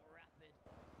pulled it out rapid.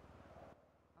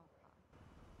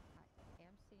 I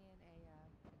am seeing a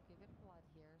good bit of blood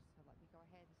here, so let me go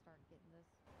ahead and start getting this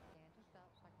bandaged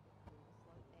up so I can get the fluid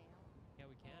slowed down. Yeah,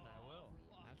 we can. I will.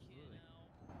 Absolutely.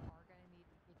 We are going to need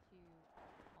to get you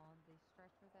on the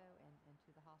stretcher, though, and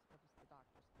to the hospital so the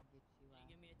doctors can get you. Can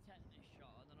you give me a tetanus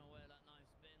shot? I don't know where that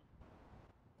knife's been.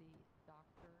 The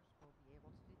doctors will be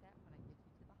able to do that when I get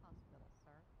you to the hospital,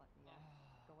 sir. Let me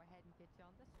go ahead and get you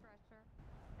on the stretcher.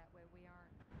 That way we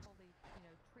aren't fully,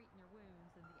 treating your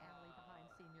wounds in the alley behind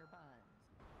Senior Buns.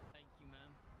 Thank you,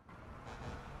 ma'am.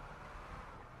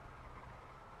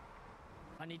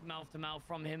 I need mouth-to-mouth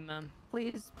from him, ma'am.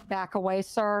 Please back away,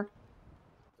 sir.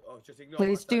 Oh, just ignore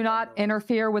Please do not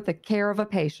interfere with the care of a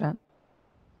patient.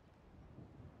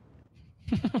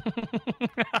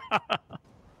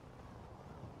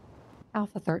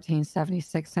 Alpha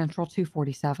 1376 Central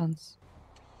 247s.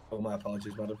 Oh, my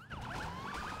apologies, madam.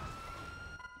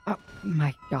 Oh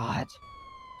my God.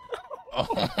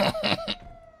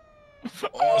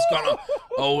 it's gonna.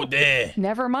 Oh dear.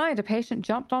 Never mind. A patient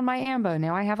jumped on my ambo.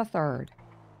 Now I have a third.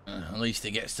 At least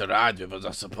he gets to ride with us,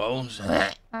 I suppose. All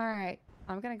right.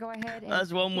 I'm gonna go ahead and.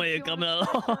 That's one way of coming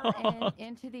along.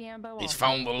 Into the ambo. He's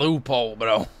found the loophole,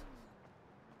 bro.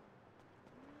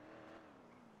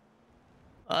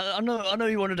 I know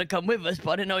he wanted to come with us,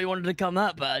 but I didn't know he wanted to come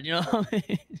that bad. You know what I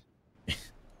mean?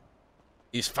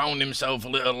 He's found himself a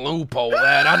little loophole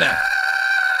there, hasn't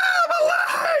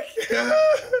he?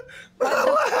 What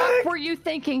the fuck were you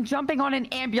thinking jumping on an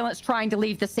ambulance trying to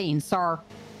leave the scene, sir?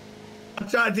 I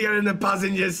tried to get in the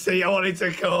passenger seat. I wanted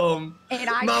to come. And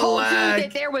I told you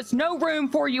that there was no room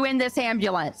for you in this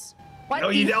ambulance. What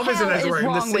the hell is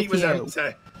wrong with you? Empty.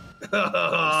 Sir,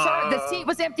 the seat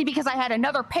was empty because I had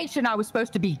another patient I was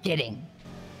supposed to be getting.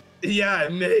 Yeah,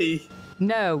 me.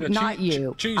 No, not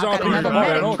you. Cheese I've got another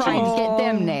medic trying to get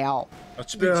them now. I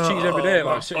speak to cheese every day,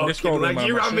 like sitting in this room. Like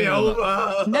you ran me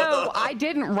over. No, I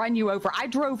didn't run you over. I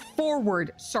drove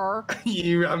forward, sir.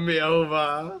 You ran me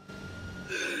over.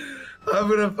 I'm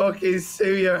gonna fucking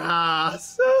sue your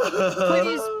ass.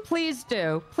 Please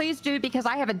do, because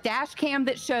I have a dash cam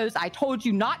that shows I told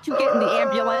you not to get in the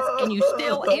ambulance, and you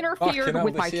still interfered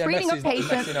with my treating a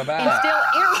patient, and still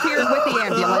interfered with the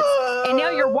ambulance, and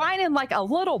now you're whining like a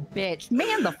little bitch.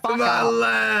 Man, the fuck My up.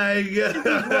 leg.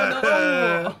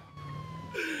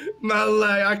 My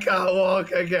leg. I can't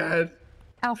walk again.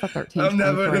 Alpha 13. I'm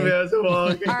never gonna be able to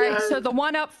walk again. All right, so the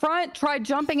one up front tried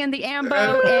jumping in the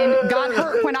ambo and got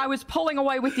hurt when I was pulling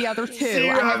away with the other two. She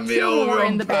I ran have me two more over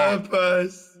in on the back.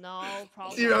 purpose. No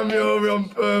problem. She ran me over on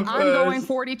purpose. I'm going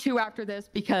 42 after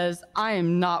this because I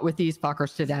am not with these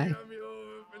fuckers today.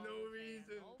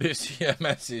 This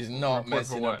EMS is not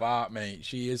messing about, mate.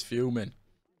 She is fuming.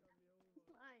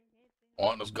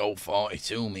 What does go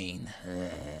 42 mean?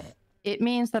 It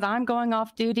means that I'm going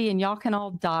off duty and y'all can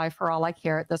all die for all I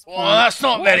care at this point. Well, that's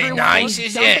not very Everyone nice, was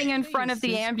is jumping it? in front of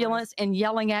the ambulance and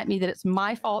yelling at me that it's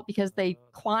my fault because they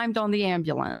climbed on the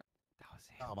ambulance.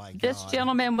 Oh my God. This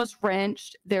gentleman was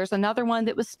wrenched. There's another one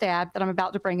that was stabbed that I'm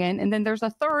about to bring in. And then there's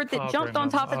a third that I'll jumped bring on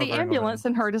him. top of I'll the bring him ambulance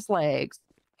and hurt his legs.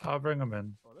 I'll bring him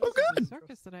in. Oh, good.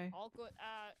 Circus today. All good.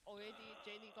 Already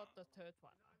Jenny got the third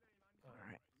one. All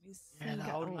right.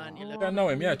 Yeah, old man, you I know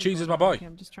him. Yeah, cheese is my boy. Okay,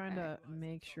 I'm just trying to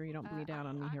make sure you don't bleed out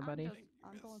on me here, buddy.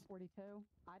 I'm going 42.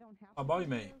 I don't have My boy,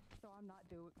 mate. so I'm not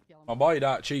doing My boy,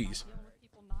 that cheese.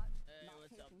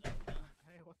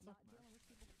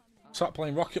 Sat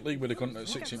playing Rocket League with a cunt at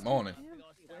 6 in the morning.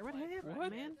 What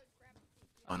happened, man?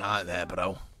 All right there,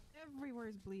 bro.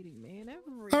 Everywhere's bleeding, man.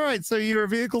 Everywhere. All right, so you were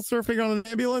vehicle surfing on an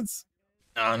ambulance?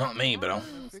 Nah, not me, bro.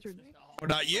 Oh,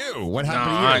 not you. What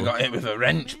happened No, to you? I got hit with a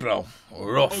wrench, bro.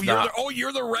 Rough.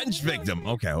 You're the wrench victim.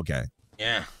 Okay.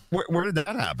 Yeah. Where did that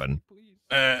happen?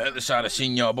 At the side of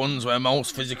Senior Buns, where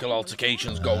most physical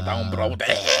altercations go down, bro.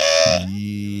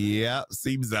 Yeah,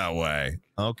 seems that way.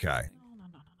 Okay.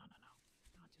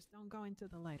 Just don't go into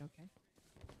the light, okay?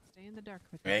 Stay in the dark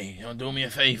with me. Hey, you do me a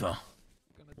favour?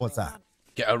 What's that?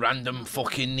 Get a random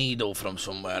fucking needle from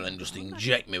somewhere and just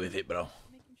inject me with it, bro.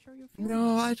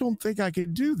 No, I don't think I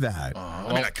can do that.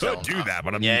 I mean, I could do that,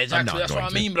 but I'm exactly. I'm not That's going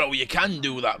what I mean, bro. You can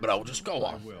do that, bro. Just go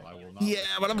on. Yeah,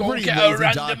 but I'm a Go pretty get a lazy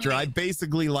random doctor. I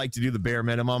basically like to do the bare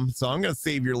minimum, so I'm gonna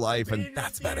save your life, and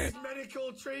that's about it.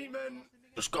 Medical treatment.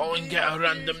 Just go and get a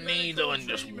random needle and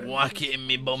just whack it in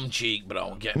me bum cheek,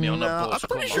 bro. Get me on a bus. I'm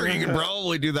pretty sure you can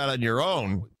probably do that on your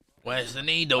own. Where's the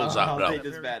needles at, bro? I'll take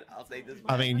this bet. I'll take this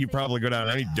bet. I mean, you probably go down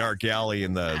any dark alley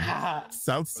in the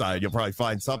south side, you'll probably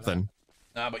find something.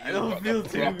 Nah, but you've got the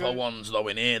proper ones, though,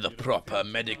 in here. The proper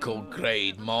medical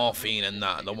grade morphine and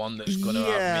that. The one that's going to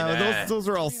have me there. Those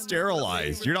are all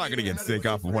sterilized. You're not going to get sick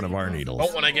off of one of our needles. I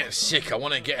don't want to get sick. I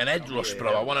want to get an head rush,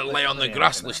 bro. I want to lay on the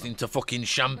grass listening to fucking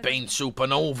Champagne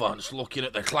Supernova, just looking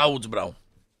at the clouds, bro.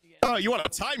 Oh, you want a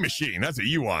time machine? That's what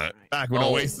you want. Back when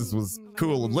Oasis was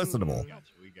cool and listenable.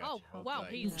 Oh, wow.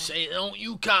 Say,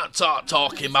 you can't start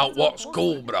talking about what's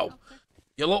cool, bro.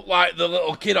 You look like the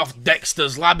little kid off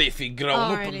Dexter's Lab if he'd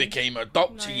grown up and became a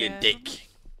doctor, you dick.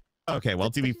 Okay,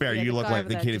 well, to be fair, you look like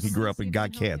the kid if he grew up and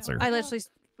got cancer. I literally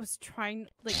was trying,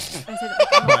 like, I said,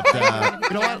 But,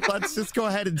 you know what? Let's just go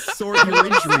ahead and sort your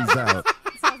injuries out.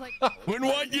 Wouldn't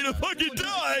want you to fucking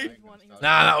die.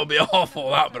 Nah, that would be awful,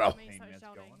 that, bro.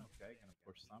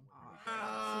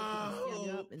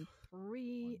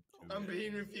 I'm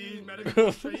being refused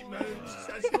medical treatment.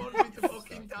 She says she wants me to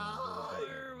fucking die.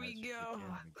 There we go.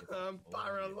 I'm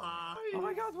paralyzed. Oh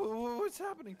my god, what's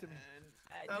happening to me?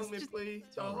 Help me, please.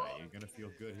 It's alright, you're gonna feel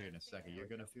good here in a second. You're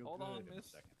gonna feel good in a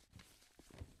second.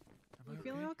 You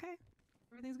feeling okay?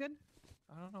 Everything's good?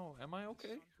 I don't know. Am I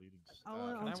okay?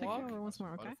 I'll check you over once more,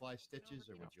 okay? Butterfly stitches,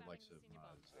 or would you like some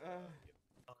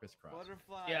crisscross?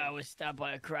 Butterfly. Yeah, I was stabbed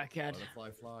by a crackhead. Butterfly,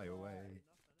 fly away.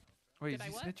 Wait, is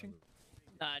he snitching?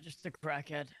 Nah, just a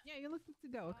crackhead. Yeah, you're looking to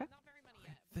go, okay?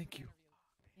 Thank you.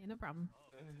 Yeah, no problem.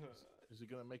 Is he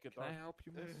gonna make it? Can I help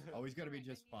you, miss? Oh, he's gonna be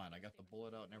just fine. I got the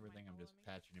bullet out and everything. I'm just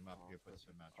patching him up here, put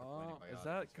some antibiotics. Is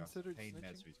that He's got some considered pain snitching?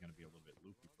 meds, so he's gonna be a little bit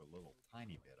loopy for a little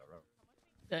tiny bit. All right.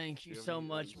 Thank you so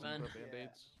much, man.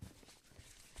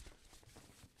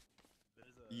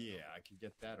 Yeah, I can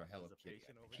get that or Hello Kitty.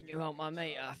 Can you help my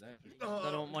mate out? I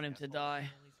don't want him to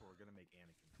die.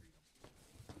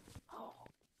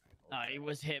 No, he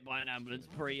was hit by an ambulance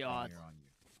pretty hard.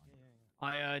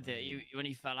 I heard it. When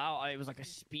he fell out, it was like a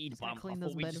speed bump. I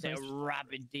thought we just hit a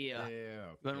rabid deer.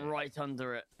 Yeah, Went right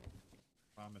under it.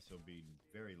 Promise it'll be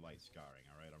very light scarring.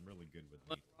 All right, I'm really good with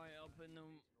needles.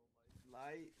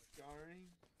 Light scarring.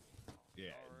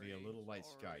 Yeah, it'd be a little light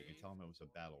scar. You can tell him it was a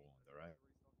battle wound. All right.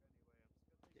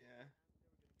 Yeah.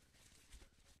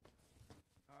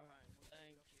 Alright,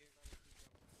 thank you.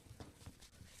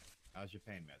 How's your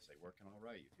pain meds? They working all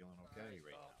right? You feeling okay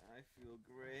right now? I feel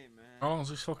great, man. How long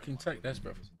does this fucking take, this,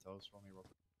 bro?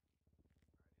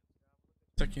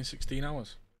 Taking 16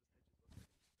 hours.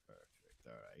 Perfect.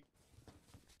 All right.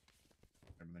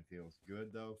 Everything feels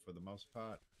good though, for the most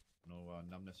part. No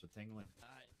numbness or tingling.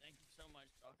 Alright, thank you so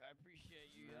much, Doc. I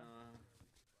appreciate you.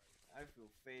 I feel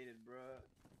faded, bro.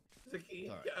 Zaki,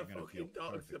 All right, get a you're gonna feel fucking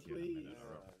doctor, perfect here in a please. minute,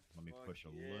 all right? Let me push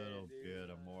a little bit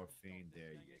of morphine.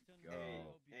 There you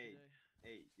go.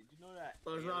 Hey, did you know that? I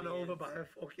was run over by a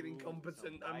fucking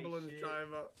incompetent ambulance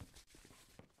driver.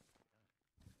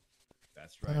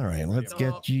 That's right. All right, let's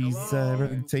get you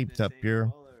everything taped up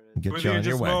here. Get you on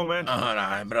your way.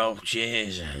 Alright, bro.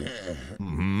 Cheers.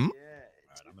 Mm-hmm. Alright,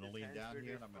 I'm gonna lean down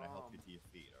here and I'm gonna help you to your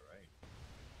feet, alright?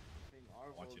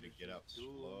 I want you to get up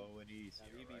slow and easy,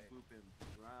 We be alright? pooping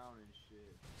brown and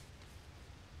shit.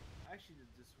 Actually,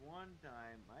 this one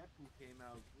time, my poop came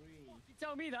out green. You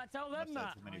tell me that, tell them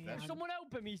that. Someone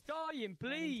help him, he's dying,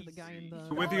 please.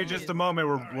 With you just a moment.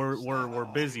 We're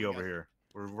busy over here.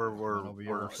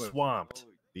 We're swamped.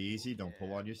 Be easy. Don't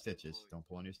pull on your stitches. Don't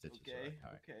pull on your stitches. Okay,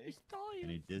 all right? okay. He's dying.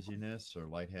 Any dizziness or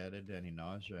lightheaded? Any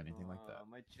nausea? Anything like that?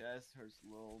 My chest hurts a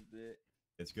little bit.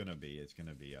 It's gonna be.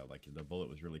 Like the bullet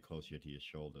was really close here to your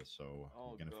shoulder, so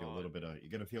you're gonna feel a little bit of.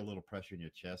 You're gonna feel a little pressure in your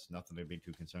chest. Nothing to be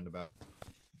too concerned about.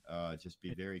 Just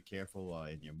be very careful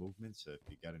in your movements. If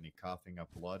you got any coughing up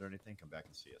blood or anything, come back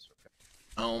and see us, okay?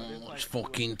 How much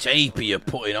fucking tape are you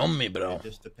putting on me, bro? It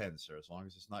just depends, sir. As long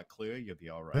as it's not clear, you'll be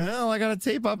all right. Well, I gotta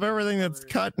tape up everything that's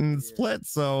cut and split,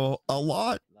 so a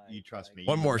lot. you trust me.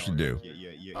 One you more know, should do.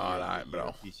 All right,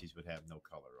 bro. PCs would have no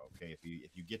color. Okay, if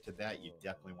you get to that, you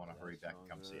definitely want to hurry back and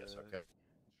come see us. Okay.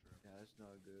 Yeah, that's not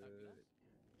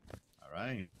good. All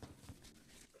right.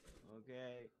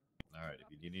 Okay. All right.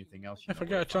 If you need anything else, If I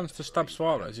get a chance to stab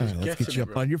Suarez, All he's right, let's get you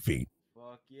up on your feet.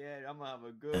 Fuck yeah, I'm gonna have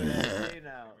a good ass day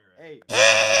now. Hey,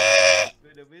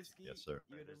 with the whiskey? Yes, sir.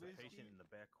 You with the whiskey? Patient in the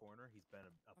back corner. He's been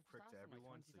a prick to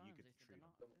everyone, so you could treat him.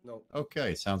 No.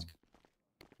 Okay, sounds good.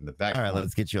 In the back. All right,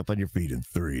 let's get you up on your feet in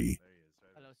 3,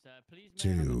 Hello, sir. Please,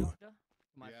 2,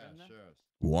 Yeah, sure.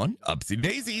 1. Upsy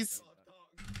daisies.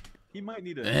 He might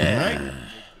need All a. right.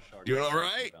 You all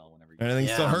right? Anything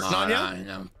still Yeah, hurting on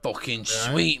you? I'm fucking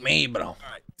sweet, me, bro. All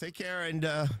right, take care and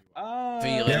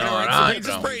Feeling yeah, all right, alright,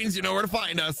 so bro. brains, you know where to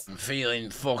find us. I'm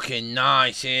feeling fucking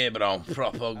nice here, bro.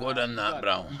 Proper good on that,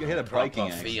 bro. You hit a biking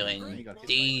Proper accident, feeling right?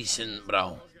 decent,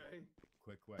 bro.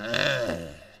 Quick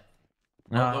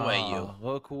Out the way, you.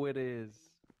 Look who it is.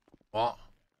 What?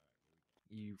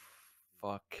 You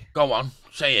fuck. Go on,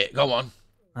 say it. Go on.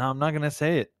 No, I'm not gonna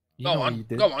say it. You know Go what you on.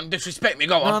 did. Go on. Disrespect me.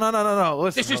 Go on. No.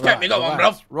 Listen, Disrespect me. Go on,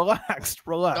 bro. Relax.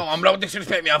 Go on, bro.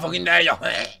 Disrespect me. I fucking dare you.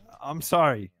 I'm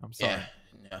sorry. Yeah,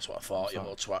 that's what I thought. You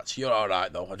little twat. You're all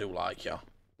right though. I do like you.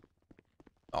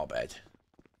 Not bad.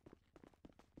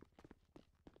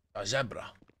 A zebra.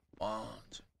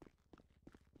 What?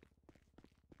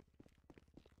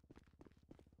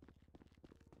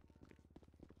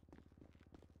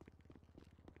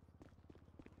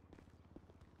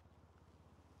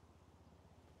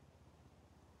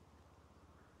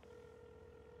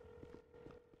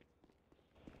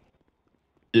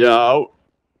 Yo.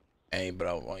 Hey,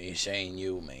 bro, what you saying,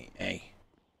 you, mate? Hey.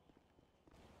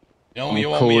 You know, I'm you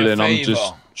owe me a calling. I'm favour.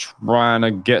 just trying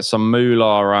to get some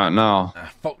moolah right now.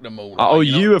 Fuck the moolah. I owe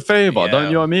you a favour. Yeah.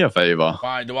 Don't you owe me a favour?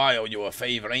 Why do I owe you a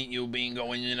favour? Ain't you been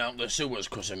going in and out the sewers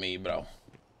because of me, bro?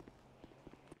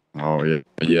 Oh, yeah.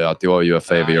 Yeah, I do owe you a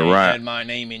favour. You're I ain't right. heard my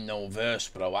name in no verse,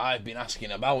 bro. I've been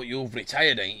asking about you. You've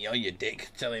retired, ain't you, you dick?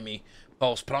 Telling me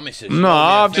false promises. You No, owe me a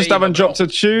I just favour, haven't bro. dropped a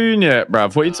tune yet,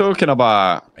 bruv. What are you talking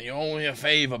about? You owe me a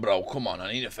favour, bro. Come on,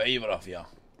 I need a favour off you.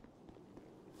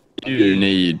 You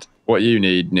need... What you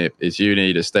need, Nip, is you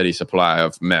need a steady supply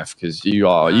of meth, because you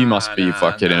must be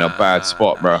fucking in a bad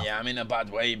spot, bro. Yeah, I'm in a bad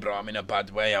way, bro. I'm in a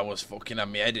bad way. I was fucking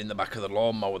had my head in the back of the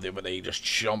lawnmower the other day, just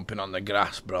chomping on the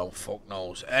grass, bro. Fuck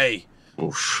knows. Hey.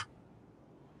 Oof.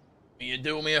 Will you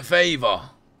do me a favour?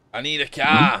 I need a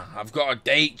car. I've got a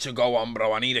date to go on,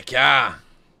 bro. I need a car.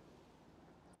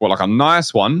 Well, like a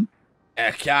nice one?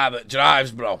 A car that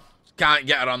drives, bro. Can't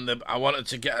get her on the... I wanted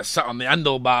to get her sat on the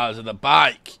handlebars of the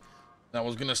bike. I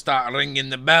was going to start ringing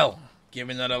the bell,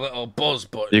 giving her a little buzz,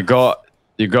 but... You got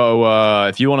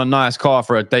if you want a nice car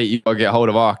for a date, you got to get hold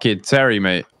of our kid, Terry,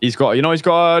 mate. He's got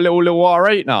a little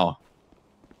R8 now.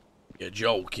 You're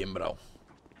joking, bro.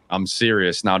 I'm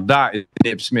serious. Now, that is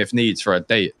Nip Smith needs for a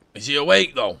date. Is he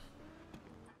awake, though?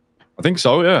 I think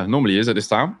so, yeah. Normally he is at this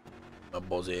time. A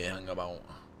buzz here, hang about.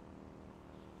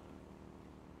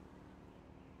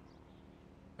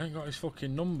 I ain't got his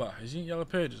fucking number. Is he in Yellow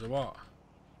Pages or what?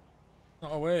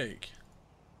 Not awake.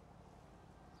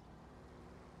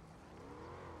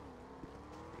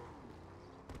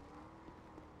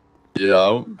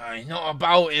 Yo. Aye, not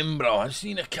about him, bro. I just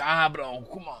need a car, bro.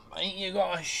 Come on, ain't you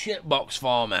got a shit box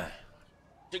for me?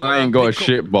 I ain't got a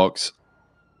shit box.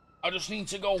 I just need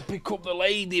to go pick up the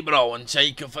lady, bro, and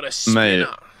take her for a spin. Mate,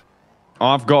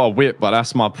 I've got a whip, but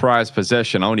that's my prized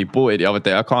possession. I only bought it the other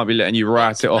day. I can't be letting you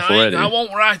write it off already. I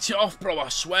won't write it off, bro. I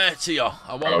swear to you.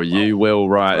 I won't. Oh, you will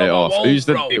write it off. Who's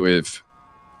the date with?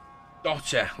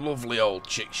 Daughter, lovely old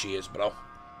chick she is, bro.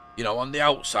 You know, on the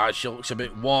outside she looks a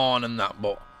bit worn and that,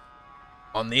 but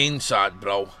on the inside,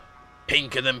 bro,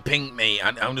 pinker than pink, mate.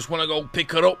 And I just want to go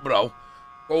pick her up, bro.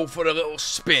 Go for a little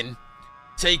spin,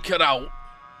 take her out,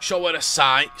 show her the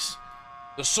sights.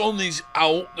 The sun is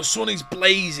out, the sun is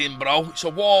blazing, bro. It's a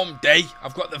warm day.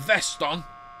 I've got the vest on.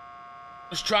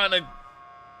 Just trying to...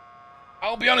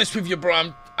 I'll be honest with you,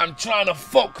 bro. I'm trying to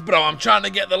fuck, bro. I'm trying to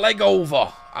get the leg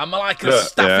over. I'm like a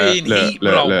staffy in heat,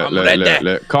 bro. I'm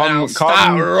ready. Come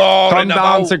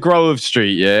down to Grove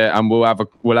Street, yeah, and we'll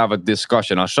have a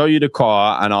discussion. I'll show you the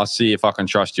car, and I'll see if I can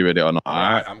trust you with it or not. All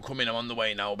right, I'm coming. I'm on the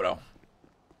way now, bro.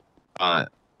 All right.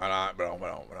 All right,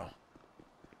 bro.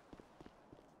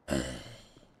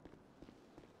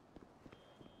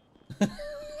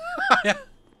 Yeah.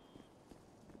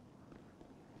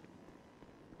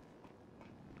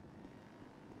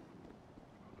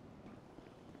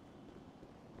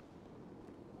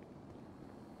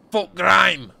 Fuck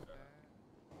grime.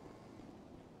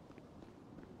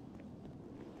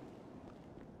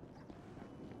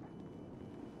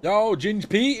 Yo, Ginge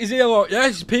Pete, is he a lot?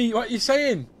 Yes, Pete, what are you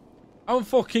saying? I'm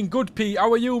fucking good, Pete.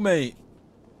 How are you, mate?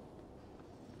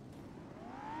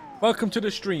 Welcome to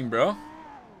the stream, bro.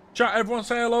 Chat, everyone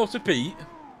say hello to Pete.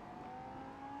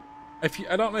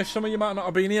 I don't know if some of you might not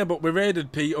have been here, but we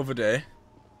raided Pete other day.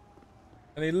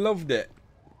 And he loved it.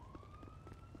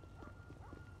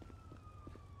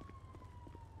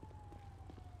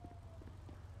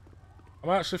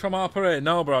 I'm actually from our parade.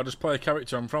 No, bro, I just play a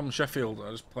character. I'm from Sheffield.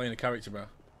 I'm just playing a character, bro.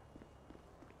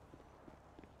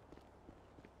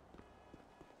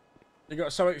 You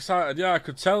got so excited. Yeah, I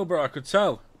could tell, bro. I could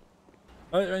tell.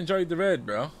 I hope you enjoyed the raid,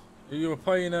 bro. You were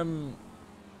playing,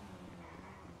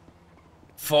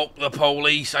 Fuck the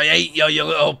police. I hate you, you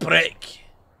little prick.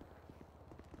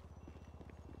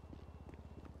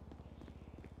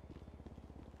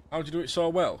 How'd you do it so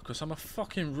well? Because I'm a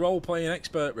fucking role-playing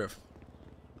expert, bruv.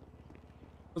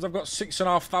 Because I've got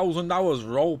 6,500 hours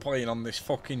role-playing on this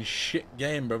fucking shit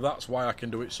game, bruv. That's why I can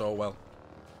do it so well.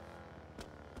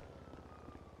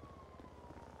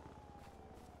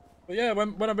 But yeah,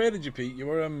 when I raided you, Pete, you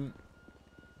were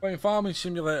playing Farming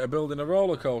Simulator, building a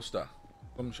roller coaster.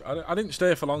 I didn't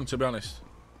stay for long, to be honest.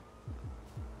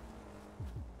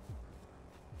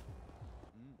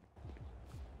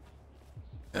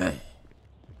 Here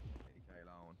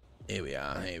we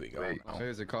are, here we go.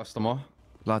 Here's a customer.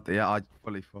 Bloody yeah, I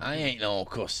fully fucking... I ain't no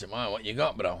customer. What you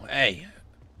got, bro? Hey.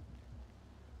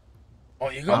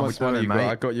 What you got? How much money you got?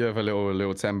 I got you a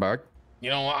little 10 bag. You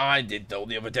know what I did, though,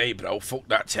 the other day, bro? Fuck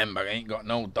that 10 bag. I ain't got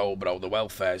no dough, bro. The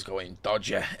welfare's going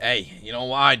dodgy. Hey, you know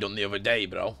what I done the other day,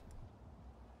 bro?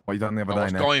 What you done the other day, I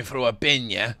was going through a bin,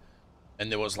 yeah?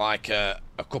 And there was like a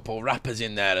couple wrappers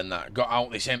in there and that. Got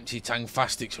out this empty Tang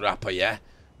Fastics wrapper, yeah?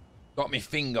 Got my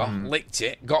finger, licked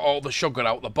it, got all the sugar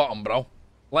out the bottom, bro.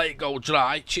 Let it go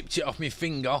dry, chipped it off my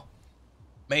finger.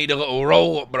 Made a little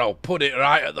roll-up, bro. Put it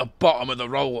right at the bottom of the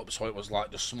roll-up, so it was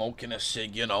like just smoking a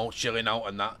cig, you know, chilling out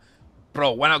and that.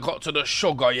 Bro, when I got to the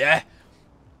sugar, yeah?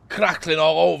 Crackling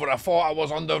all over. I thought I was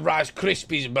on the Rice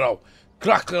Krispies, bro.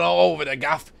 Crackling all over the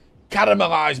gaff.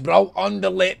 Caramelised, bro. On the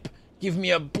lip. Give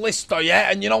me a blister,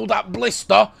 yeah? And you know that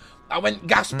blister? I went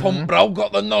gas pump, bro.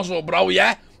 Got the nozzle, bro,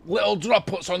 yeah? Little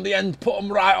droplets on the end. Put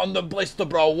them right on the blister,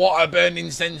 bro. What a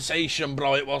burning sensation,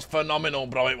 bro. It was phenomenal,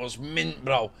 bro. It was mint,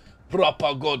 bro.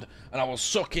 Proper good. And I was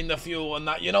sucking the fuel and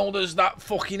that. You know, there's that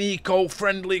fucking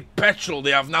eco-friendly petrol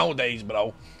they have nowadays,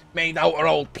 bro. Made out of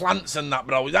old plants and that,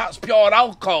 bro. That's pure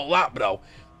alcohol, that, bro.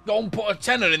 Go and put a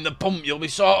tenner in the pump. You'll be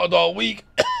sorted all week.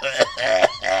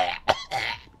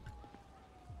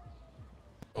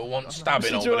 Who wants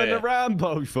stabbing over What there? you the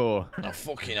Rambo for?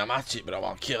 I'm at it, bro.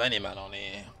 I'll kill any man on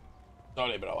here.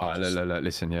 Sorry, bro. Look,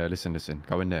 listen, yeah, listen.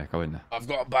 Go in there. I've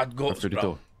got bad guts,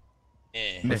 bro.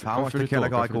 Yeah. Nick, how much to kill a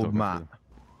guy called Matt?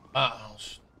 Matt,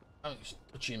 I'm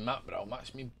touching Matt, bro.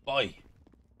 Matt's me boy.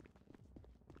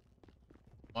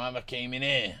 Why ever came in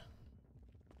here?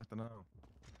 I don't know.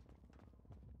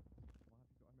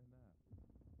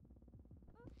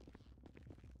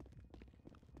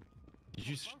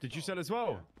 Did you sell as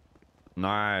well?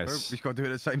 Nice. We got to do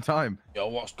it at the same time. Yo,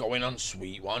 what's going on,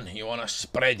 sweet one? You want to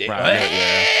spread it? Right,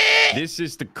 yeah. This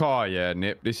is the car, yeah,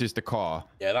 Nip. This is the car.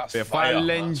 Yeah, that's if fire. I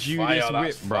lend you this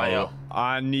whip, bro, fire.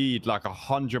 I need like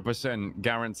 100%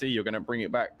 guarantee you're gonna bring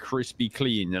it back crispy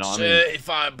clean. You know what I mean?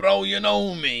 Certified, bro. You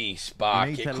know me,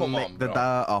 Sparky. Come on, bro. The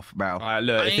dirt off, bro. Alright,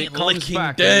 look, I if it ain't comes licking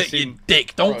back, dirt, you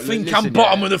dick. Don't bro, think listen, I'm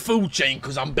bottom yeah. of the food chain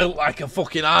because I'm built like a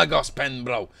fucking Argos pen,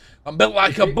 bro. I'm built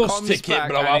like a bus ticket,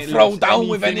 bro. I'll throw down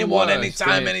with anyone,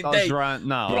 anytime, any day. Right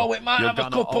now, bro, it might have a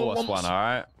couple months. One, all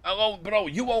right? Hello, bro.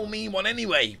 You owe me one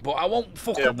anyway, but I won't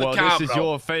fuck up the well, car, this is bro.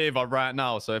 your favor right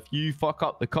now. So if you fuck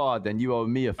up the car, then you owe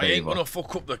me a favor. I ain't gonna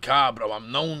fuck up the car, bro.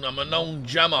 I'm a known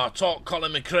jammer. I taught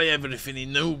Colin McRae everything he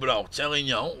knew, bro. Telling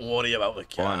you, don't worry about the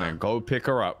car. Fine, then go pick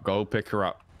her up.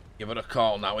 Give her a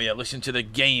call now. Here, listen to the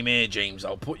game here, James.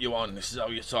 I'll put you on. This is how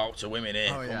you talk to women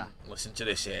here. Oh, yeah. Listen to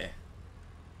this here.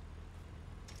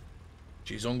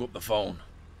 She's hung up the phone.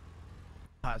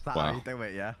 That's that Wow. how you do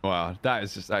it, yeah? Wow, that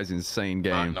is insane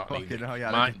game.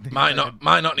 Might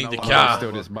not need the car.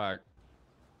 Steal this back.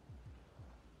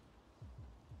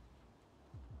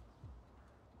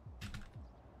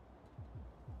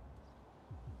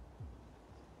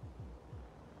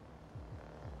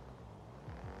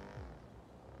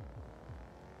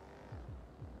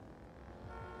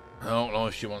 I don't know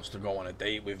if she wants to go on a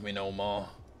date with me no more.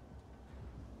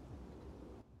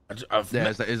 I've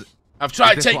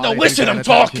tried to take... No, listen, I'm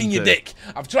talking, you dick.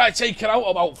 I've tried to take her out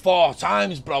about 4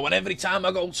 times, bro, and every time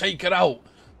I go take her out,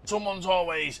 someone's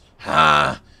always,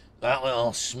 that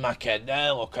little smackhead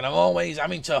there, look, and I'm always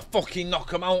having to fucking knock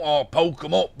them out or poke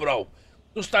them up, bro.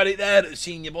 Just had it there at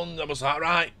Senior Buns. I was like,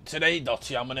 right, today,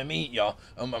 Dottie, I'm going to meet you.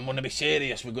 And I'm going to be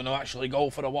serious. We're going to actually go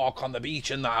for a walk on the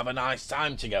beach and have a nice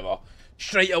time together.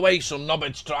 Straight away, some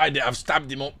knobheads tried it. I've stabbed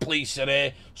him up, police are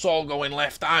here. It's all going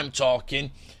left. I'm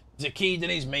talking. Zakid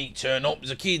and his mate turn up.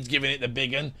 Zakid's giving it the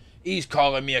big un. He's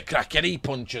calling me a cracker. He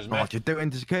punches me. What you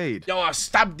doing to Zakid? Yo, I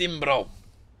stabbed him, bro.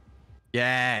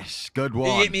 Yes, good one.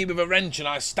 He hit me with a wrench and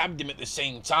I stabbed him at the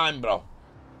same time, bro.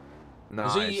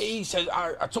 Nice. He said,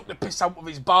 I took the piss out of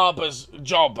his barber's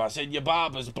job. I said, your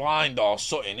barber's blind or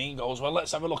something. He goes, well,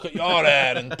 let's have a look at your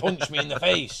hair, and punched me in the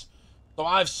face. So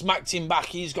I've smacked him back.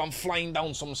 He's gone flying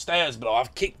down some stairs, bro.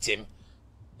 I've kicked him.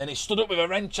 And he stood up with a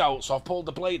wrench out, so I've pulled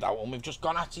the blade out and we've just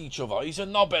gone at each other. He's a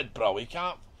knobhead, bro. He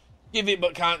can't give it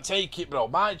but can't take it, bro.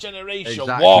 My generation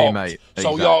walked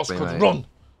so yours could run.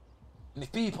 And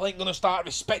if people ain't going to start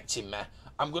respecting me,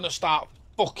 I'm going to start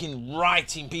fucking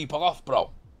writing people off,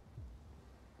 bro.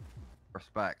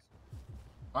 Respect.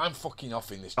 I'm fucking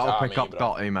off in this I'll car, pick up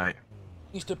Dottie, mate.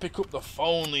 Needs to pick up the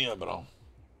phone here, bro.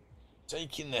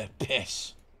 Taking their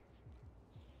piss.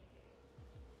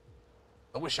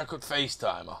 I wish I could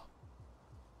FaceTime her.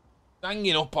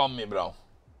 Hanging up on me, bro.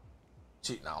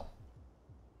 Sit now.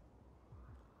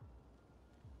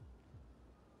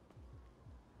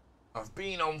 I've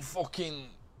been on fucking...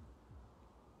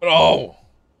 Bro!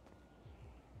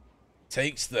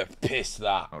 Takes the piss,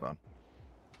 that. Hold on.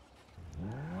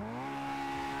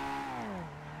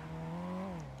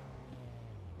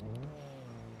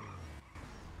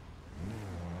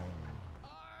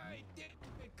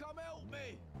 Come help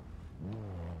me.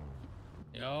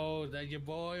 Yo, is that your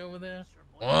boy over there?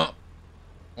 What?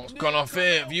 What's gone off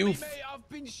here? Have you... Mate, I've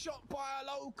been shot by a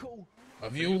local.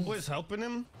 Have you... boys helping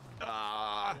him?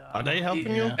 Are they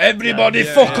helping you? Everybody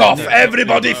fuck off!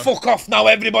 Everybody fuck off now!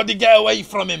 Everybody get away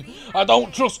from him! I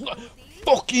don't trust...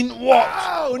 Fucking what?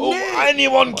 Oh,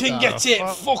 anyone can get it!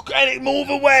 Fuck, move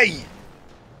away!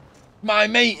 My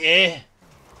mate here.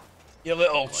 You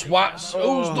little twats.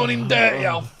 Who's done him dirty?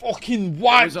 I'll fucking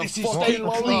wipe this estate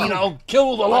clean. I'll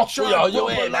kill the lot of you. You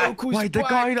hear that? Wait, the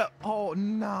guy that... Oh,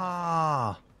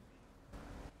 nah.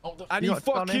 And he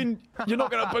fucking... You're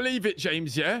not going to believe it,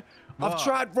 James, yeah? I've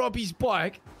tried Robbie's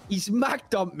bike. He's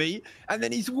Mac dumped me. And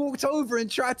then he's walked over and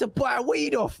tried to buy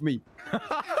weed off me.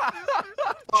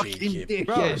 Fucking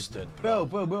dickhead.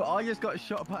 Bro, I just got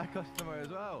shot by a customer as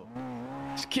well.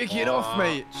 Just kick it off,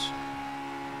 mate.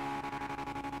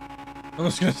 I'm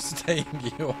just gonna sting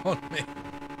you on me.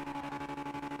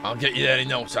 I'll get you there in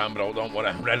no time, bro. Don't worry.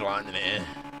 I'm redlining it here.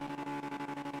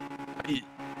 Hey,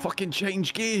 fucking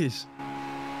change gears.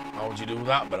 How'd you do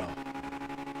that, bro?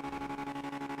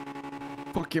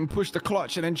 Fucking push the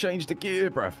clutch and then change the gear,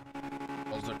 bruv.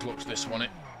 What's the clutch this one?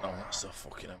 Oh, that's the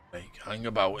fucking brake. Hang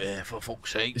about here, for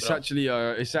fuck's sake, It's bro.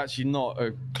 actually not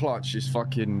a clutch. It's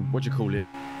fucking, what do you call it?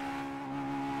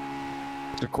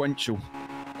 Sequential.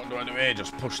 What do I do here?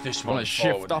 Just push this one Well,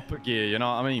 forward. shift up a gear, you know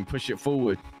what I mean? Push it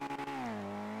forward.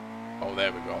 Oh,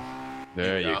 there we go.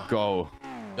 There you go.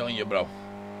 Telling you, bro.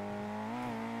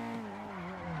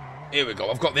 Here we go.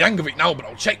 I've got the hang of it now,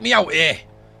 bro. Check me out here.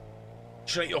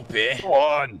 Straight up here. Go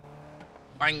on.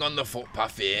 Bang on the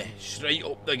footpath here. Straight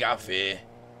up the gaff here.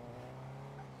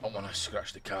 I don't want to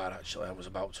scratch the car, actually. I was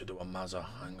about to do a Mazza.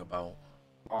 Hang about.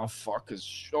 Oh, fuckers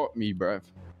shot me, bruv.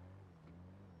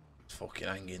 It's fucking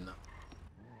hanging that.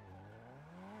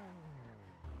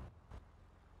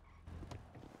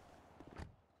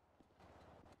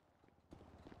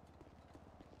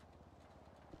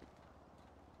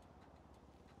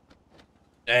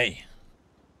 Hey.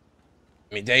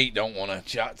 My date don't want to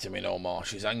chat to me no more.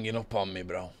 She's hanging up on me,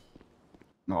 bro.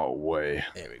 No way.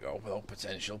 Here we go. Well,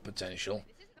 potential.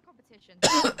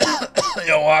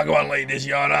 Yo, I go on, ladies.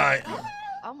 You alright?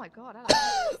 Oh my god,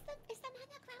 hello.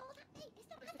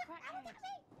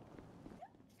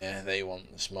 Yeah, they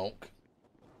want the smoke.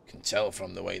 Can tell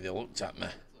from the way they looked at me.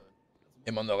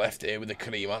 Him on the left here with the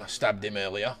cream on. I stabbed him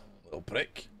earlier. Little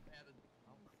prick.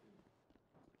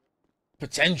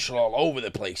 Potential all over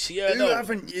the place. Yeah, Who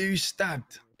haven't you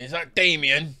stabbed? Is that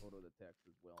Damien?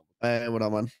 What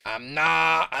on, man? I'm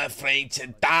not afraid to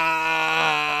die.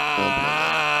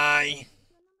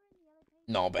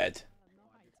 No bed.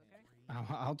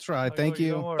 I'll try. Thank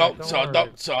you.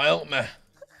 Doctor, help me.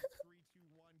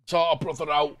 Sort our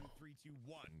brother out.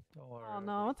 Oh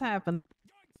no, what's happened?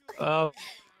 That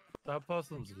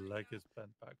person's leg is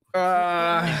bent back.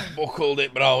 He's buckled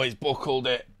it, bro. He's buckled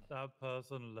it. That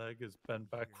person's leg is bent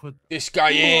backward. This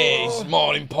guy here is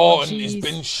more important. He's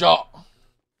been shot.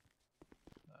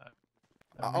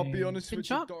 I'll be honest with you,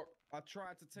 shot? Doc. I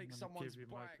tried to take someone's give you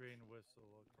my bike. green whistle.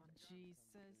 Jesus.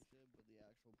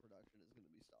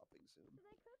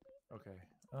 Okay.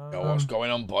 Yo, what's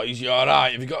going on, boys? You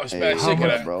alright? Have you got a spare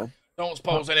cigarette? Bro. Don't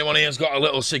suppose anyone here's got a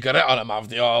little cigarette on them, have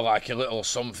they? Or like a little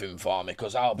something for me?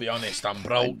 Because I'll be honest, I'm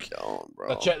broke.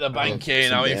 I check the bank here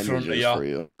now in front of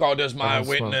you. God as my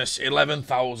witness,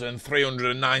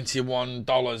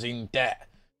 $11,391 in debt.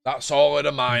 That's all at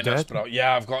a minus, bro.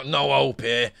 Yeah, I've got no hope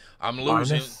here. I'm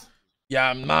losing. Minus?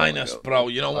 Yeah, I'm minus, bro.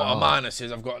 You know what a minus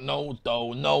is? I've got no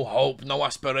dough, no hope, no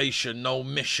aspiration, no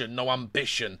mission, no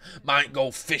ambition. Might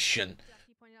go fishing.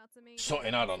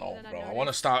 Something, I don't know, bro. I want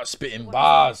to start spitting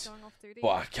bars, but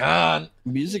I can't.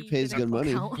 Music pays good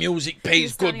money. Music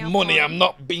pays good money. I'm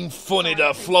not being funny.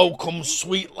 The flow comes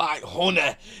sweet like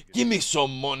honey. Give me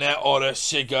some money or a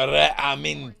cigarette. I'm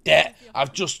in debt.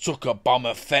 I've just took a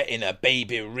bomber fet in a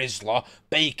baby Rizzler,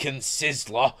 bacon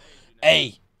sizzler.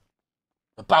 Hey,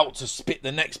 about to spit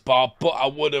the next bar, but I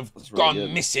would have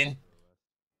gone missing.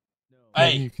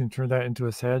 Maybe you can turn that into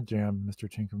a sad jam, Mr.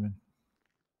 Tinkerman.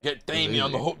 Get Damien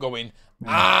on the hook going.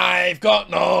 I've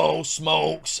got no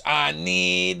smokes. I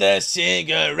need a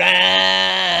cigarette.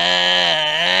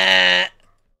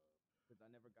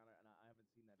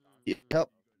 Yep.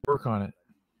 Work on it.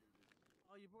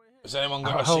 Has anyone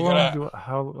got a cigarette?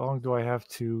 How long do I have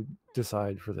to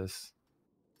decide for this?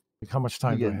 Like, how much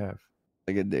time do I have?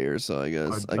 Like a day or so, I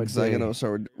guess. A Because I gotta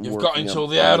start. You've got until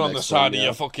the hair on the side of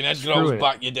your fucking head grows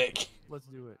back, you dick. Let's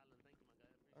do it.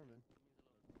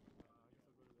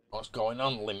 What's going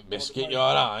on, Limp Biscuit? You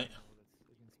alright?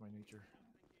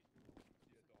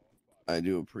 I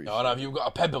do appreciate it. Have you got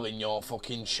a pebble in your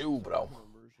fucking shoe, bro?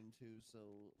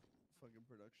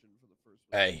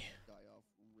 Hey.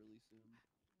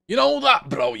 You know that,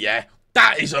 bro, yeah?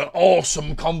 That is an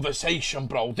awesome conversation,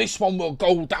 bro. This one will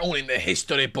go down in the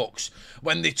history books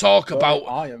when they talk about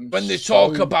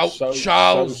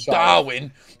Charles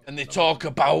Darwin and they talk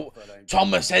about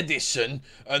Thomas Edison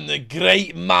and the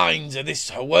great minds of this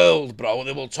world, bro.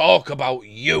 They will talk about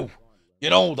you. You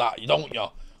know that, don't you?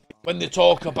 When they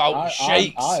talk about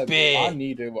Shakespeare. I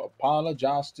need to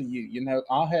apologize to you. You know,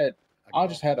 I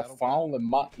just had a fall in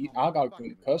my. I got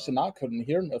concussed and I couldn't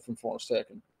hear nothing for a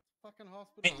second.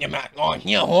 You might like,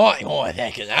 you know what, I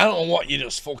don't know what you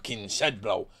just fucking said,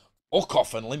 bro. Hook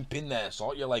off and limp in there,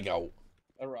 sort your leg out.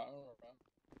 Alright.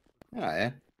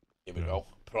 Yeah. Here we go.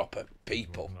 Proper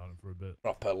people.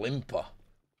 Proper limper.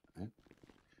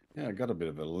 Yeah, I got a bit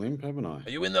of a limp, haven't I?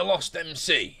 Are you in the Lost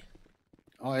MC?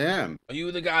 I am. Are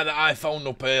you the guy that I phoned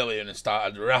up earlier and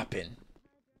started rapping?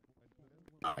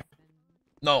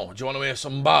 No. Do you want to hear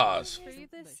some bars?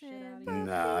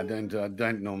 Nah, I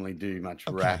don't normally do much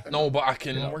rapping. No, but I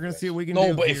can. We're gonna see what we can do. do.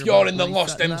 No, but if you're in the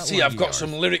Lost MC, I've got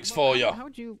some lyrics for you.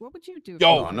 What would you do?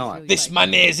 Yo, this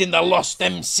man is in the Lost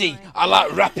MC. I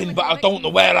like rapping, but I don't know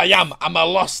where I am. I'm a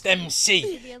Lost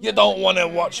MC. You don't want to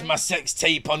watch my sex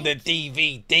tape on the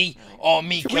DVD or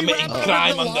me committing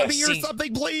crime on the scene. Or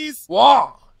something, please.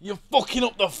 What? You're fucking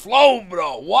up the flow,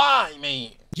 bro. Why,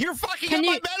 mate? You're fucking up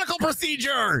my medical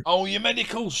procedure. Oh, your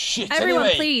medical shit. Everyone,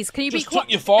 anyway, please, can you just be quiet?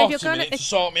 took you 40 minutes to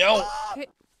sort me out.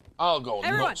 I'll go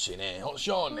Everyone, nuts in here. What's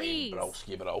your name,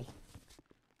 broski, bro?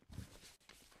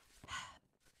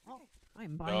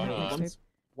 I'm buying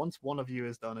Once one of you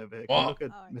is done over here, What? can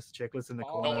you look at Mr. Chickless in the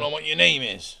corner? Don't know what your name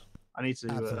is. I need to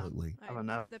Absolutely. have a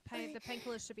nap. The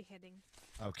painkillers should be hitting.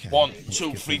 Okay. 1,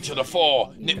 2, 3 to the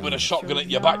 4. Nip with a shotgun at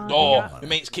your back door. My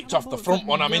mate's kicked off the front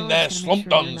one. I'm in there.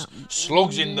 Slumped ons.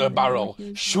 Slugs in the barrel.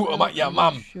 Shoot 'em at your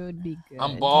mum.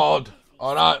 I'm bored.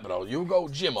 Alright, bro. You go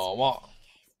gym or what?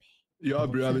 Yeah,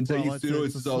 bro. I've been taking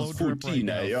steroids since I was 14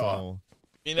 now, yeah.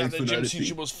 Been at the gym since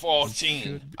you was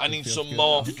 14. I need some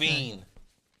morphine.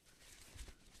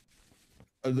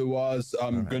 Otherwise,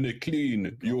 I'm gonna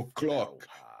clean your clock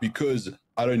because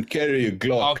I don't carry a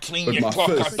Glock. I'll clean your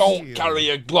clock. I don't carry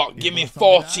a Glock. Give me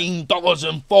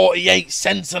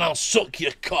 $14.48 and I'll suck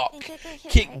your cock.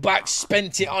 Kick back,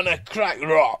 spent it on a crack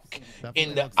rock.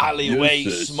 In the alleyway,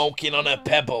 smoking on a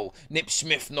pebble. Nip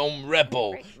Smith, known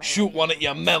rebel. Shoot one at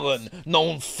your melon,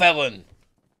 known felon.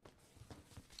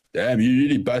 Damn, you're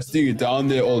really busting it down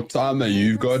there all the time, man.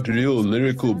 You've got real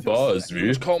lyrical bars, bro.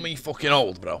 Just call me fucking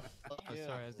old, bro.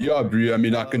 Yeah, bro. I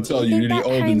mean, I can tell you're really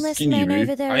old and skinny, bro.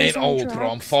 I ain't old, bro.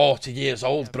 I'm 40 years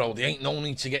old, bro. There ain't no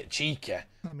need to get cheeky.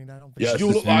 Yeah, you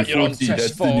look like you're on 40, test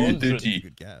that's the new 400.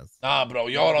 30. Nah, bro,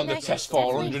 you're on the test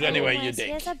 400 anyway, you dick.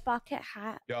 Here's a bucket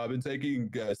hat. Yeah, I've been taking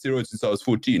steroids since I was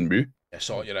 14, bro. Yeah,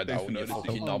 sort your head out, you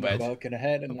fucking knobhead. Bucket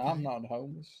ahead, and I'm not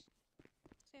homeless.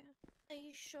 Are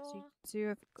you sure? So you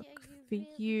have a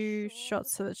few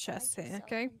shots to the chest here,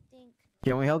 okay?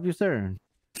 Can we help you, sir?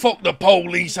 Fuck the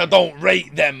police, I don't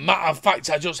rate them. Matter of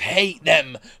fact, I just hate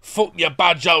them. Fuck your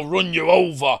badge, I'll run you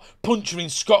over. Punch you in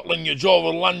Scotland, your jaw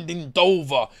will land in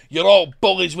Dover. You're all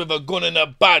bullies with a gun and a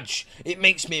badge. It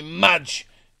makes me mad.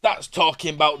 That's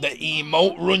talking about the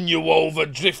emote. Run you over,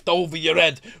 drift over your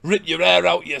head, rip your hair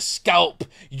out your scalp.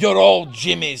 You're all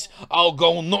jimmies. I'll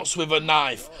go nuts with a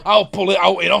knife. I'll pull it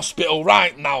out in hospital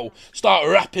right now. Start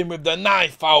rapping with the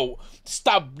knife out.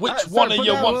 Stab which one of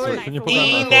you want?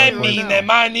 Eene, meene,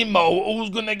 miny, mo. Who's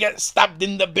gonna get stabbed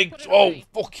in the big... Oh,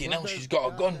 fucking hell, she's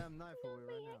got a gun.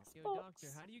 Doctor,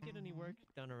 how do you get any work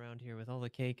done around here with all the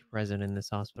cake present in this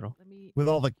hospital? With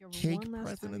all the cake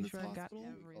present in this hospital?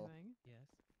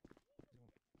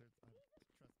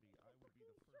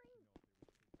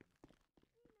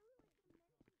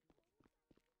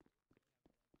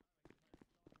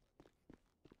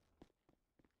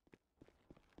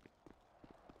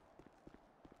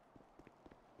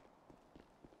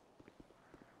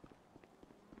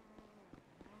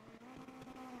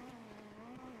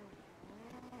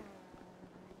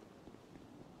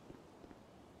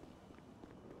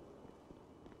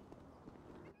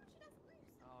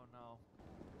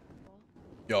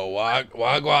 Yo, why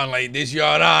go on like this? You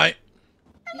alright?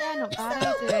 Yeah, not bad.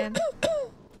 How you doing?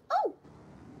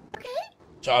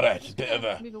 It's alright, it's a bit of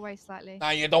a... Move away slightly. Now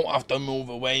you don't have to move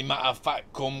away. Matter of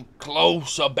fact, come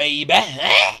closer, baby.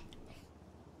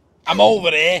 I'm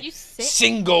over here,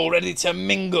 single, ready to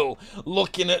mingle,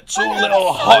 looking at two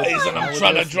little hotties, and I'm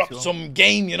trying to drop some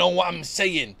game. You know what I'm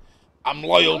saying? I'm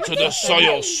loyal to the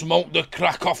soil, smoke the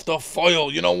crack off the foil.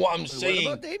 You know what I'm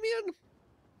saying?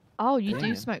 Oh, you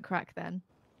do smoke crack then?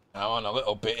 I want a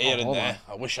little bit here and there.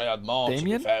 I wish I had more, to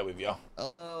be fair with you.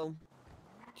 Do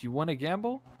you want to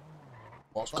gamble?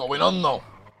 What's going on, though?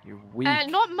 You're weak.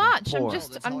 Not much. Poor.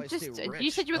 I'm just. You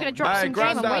said you were going to drop some game.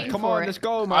 Granddad, I'm waiting come for on, it. let's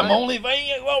go, man. I'm only...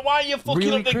 Well, why are you fucking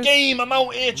Really, up the Chris? game? I'm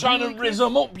out here trying to rizz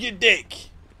them up, you dick.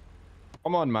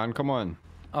 Come on, man, come on.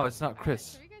 Oh, it's not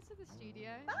Chris.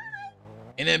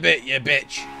 In a bit, you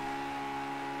bitch.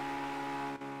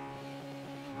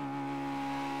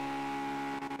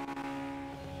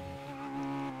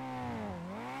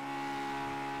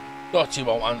 Dottie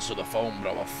won't answer the phone,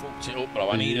 bro. I fucked it up,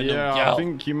 bro. I need a new Yeah, gal. I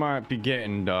think you might be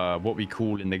getting what we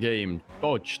call in the game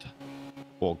dodged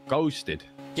or ghosted.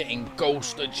 Getting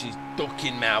ghosted. She's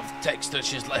ducking me. I've texted her.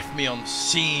 She's left me on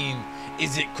scene.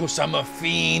 Is it 'cause I'm a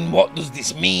fiend? What does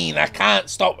this mean? I can't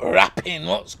stop rapping.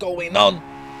 What's going on?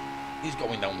 He's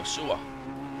going down the sewer.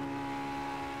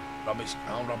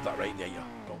 I'll rob that radiator.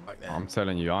 Go back there. I'm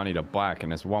telling you, I need a bike,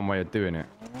 and there's one way of doing it.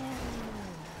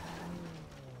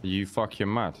 Are you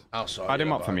fucking mad? I'll sort Bad you him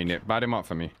the up for me, bike. Nick. Bad him up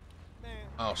for me.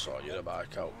 I'll sort you the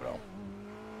bike out, bro.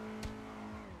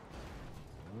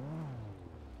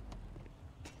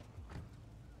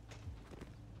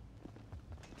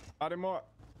 Bad him up.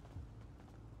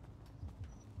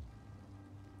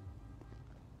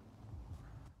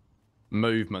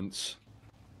 Movements.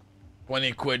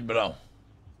 20 quid, bro.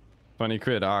 20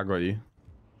 quid, I got you.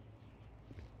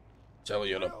 Tell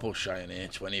you to push in here.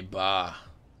 20 bar.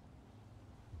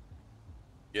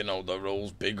 You know the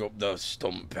rules. Big up the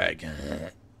stump peg. Yeah,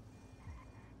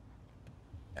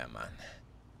 man.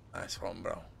 Nice one,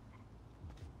 bro.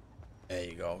 There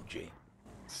you go, G.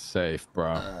 Safe,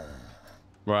 bro.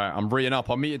 Right, I'm reading up.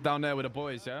 I'll meet you down there with the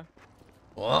boys, yeah?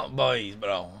 What boys,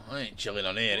 bro? I ain't chilling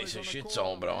on here. It's a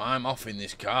shithole, bro. I'm off in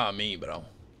this car, me, bro.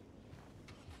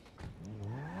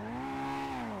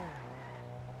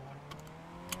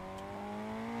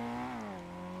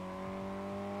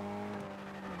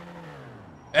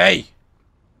 Hey!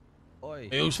 Oi.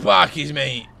 Who's Sparky's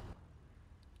mate?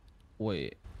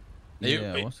 Wait. You,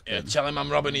 what's yeah, good? tell him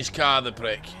I'm robbing his car, the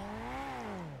prick.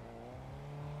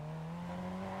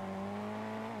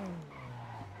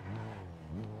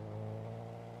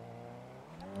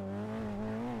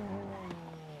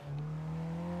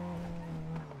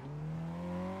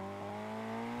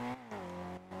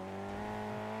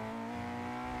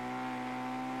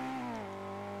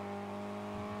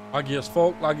 Laggy as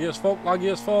fuck, laggy as fuck,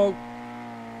 laggy as fuck.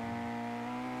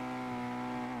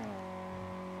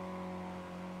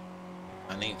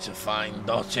 I need to find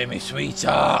Dottie, my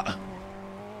sweetheart.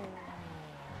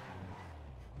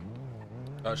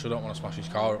 Actually, don't want to smash his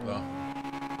car up though.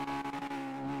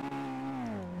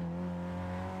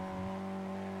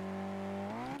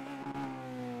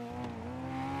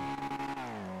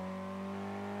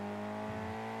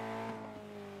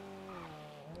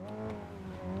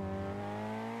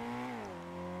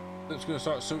 It's gonna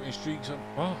start suiting streaks and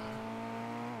what?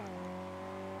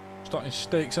 Starting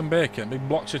steaks and bacon, big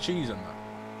blocks of cheese and that.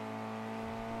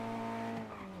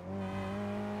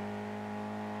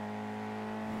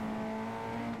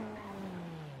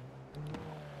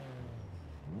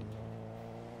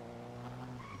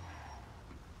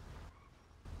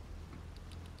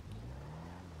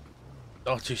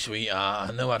 Dotty, sweetheart,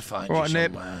 I knew I'd find All you right,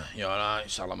 Nip. somewhere. You alright,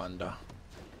 Salamander?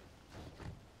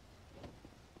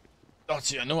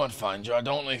 Dotty, I knew I'd find you. I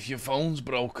don't know if your phone's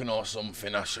broken or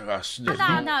something. No,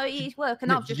 he's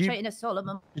working. I was just treating a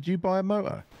Solomon. Did you buy a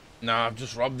motor? No, I've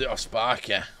just robbed it off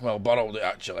Sparky. Well, borrowed it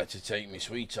actually to take me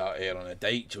sweetheart here on a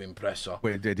date to impress her.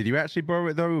 Wait, did you actually borrow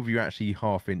it though, or have you actually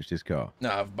half-inched his car?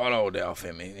 No, I've borrowed it off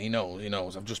him. He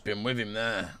knows. I've just been with him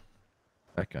there.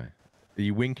 Okay. Are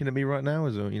you winking at me right now?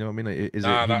 Is it, you know what I mean? Is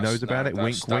Nah, it he knows about it?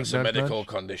 Wink, that's wink, a nudge, medical nudge?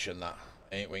 condition, that.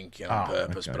 Ain't winking on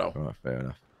purpose, okay. bro. All right, fair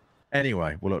enough.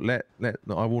 Anyway, well, look,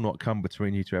 I will not come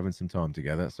between you two having some time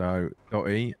together. So,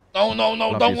 Dotty. No,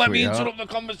 love don't you, let me sweetheart. interrupt the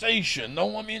conversation.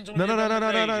 Don't let me interrupt No, the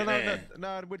conversation.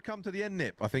 No, we'd come to the end,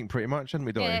 Nip. I think pretty much, hadn't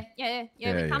we, Dotty? Yeah,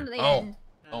 we come to the Oh. end.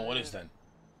 Oh, what is then?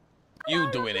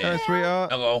 You doing it? Hello,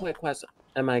 sweetheart. Hello. Quick question.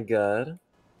 Am I good?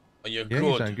 Are you Yeah, good?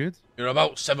 you sound good. You're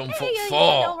about 7'4".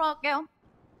 All right, girl.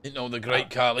 Didn't know the great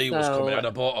Carly was so- coming. I'd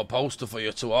have bought a poster for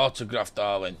you to autograph,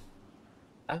 darling.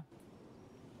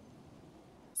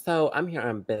 So I'm here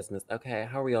on business. Okay,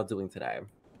 how are y'all doing today?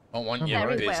 I want I'm your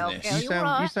alright. business.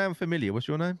 You sound familiar. What's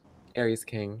your name? Aries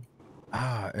King.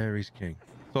 Ah, Aries King.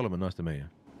 Solomon, nice to meet you.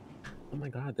 Oh my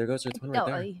God, there goes your twin right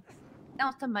there. Dotty.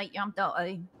 Nice to meet you. I'm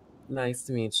Dotty. Nice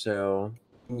to meet you.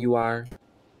 You are?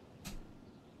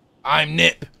 I'm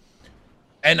Nip.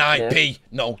 N.I.P.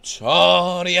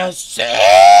 Notorious.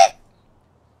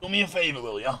 Do me a favour,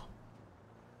 will ya?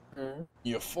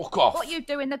 You fuck off. What you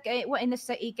doing in the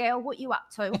city, girl? What you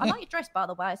up to? I like your dress, by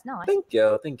the way. It's nice. Thank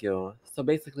you. So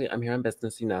basically, I'm here on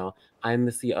business, you know. I'm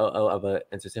the COO of an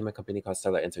entertainment company called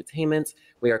Starlight Entertainment.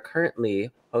 We are currently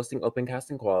hosting open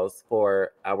casting calls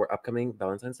for our upcoming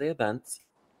Valentine's Day event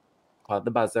called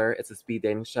The Buzzer. It's a speed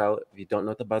dating show. If you don't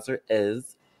know what The Buzzer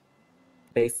is,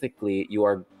 basically, you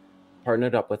are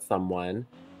partnered up with someone.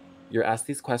 You're asked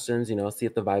these questions, you know, see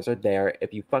if the vibes are there.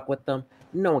 If you fuck with them,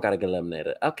 no one gotta get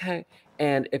eliminated, okay?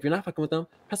 And if you're not fucking with them,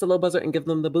 press the low buzzer and give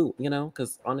them the boot, you know?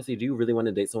 Because honestly, do you really want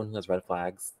to date someone who has red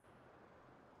flags?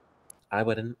 I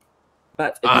wouldn't.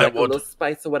 But if you like a little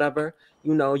spice or whatever,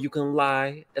 you know, you can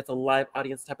lie. It's a live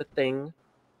audience type of thing.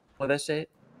 All that shit.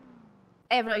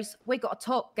 Aries, we got to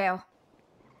talk, girl.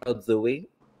 Oh, do we?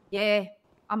 Yeah,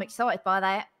 I'm excited by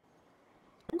that.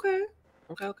 Okay,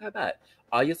 bet.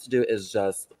 All you have to do is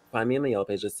just find me in the Yellow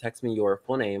Page, just text me your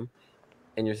full name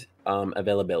and your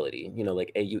availability, you know,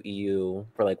 like AUEU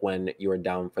for like when you are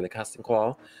down for the casting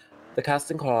call. The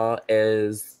casting call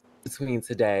is between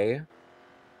today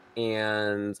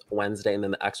and Wednesday, and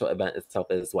then the actual event itself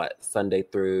is what, Sunday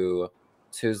through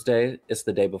Tuesday? It's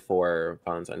the day before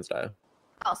Valentine's Day.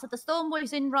 Oh, so the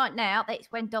Stormway's in right now. That's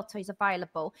when Dotty's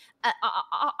available.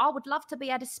 I would love to be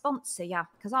able to sponsor you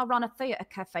because I run a theatre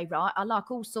cafe, right? I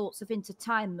like all sorts of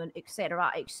entertainment,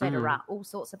 etc., etc. All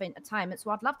sorts of entertainment.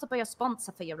 So I'd love to be a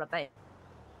sponsor for your event.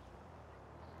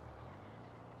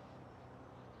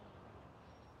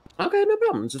 Okay, no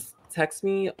problem. Just text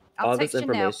me all this text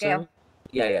you now, information. girl.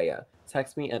 Yeah.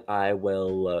 Text me and I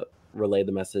will relay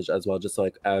the message as well, just so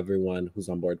like everyone who's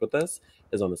on board with this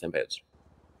is on the same page.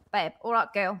 Babe, all right,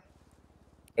 girl.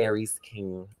 Aries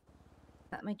King.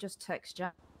 Let me just text you.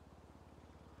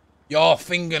 Your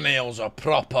fingernails are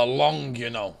proper long, you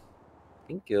know.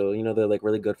 Thank you. You know, they're like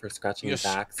really good for scratching your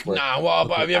backs. Nah, what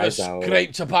about, have you ever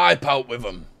scraped a pipe out with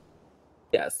them?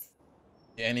 Yes.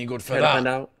 You any good for Trying that? to find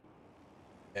out?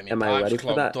 Yeah, my Am I pipe's ready for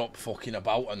clogged that? up fucking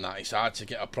about and that. It's hard to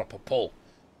get a proper pull.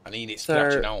 I need it Sir,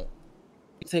 scratching out.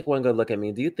 You take one good look at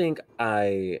me. Do you think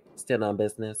I stand on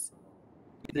business?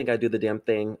 You think I do the damn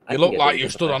thing? You look like you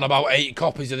stood on about 8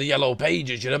 copies of the Yellow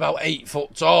Pages. You're about 8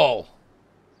 foot tall.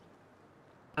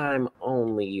 I'm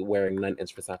only wearing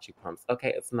 9-inch Versace pumps.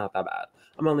 Okay, it's not that bad.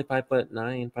 I'm only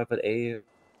 5'9", 5'8".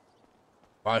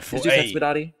 5 foot Did you text 8. me,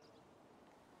 Dottie?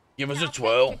 Give us a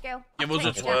twirl. Give us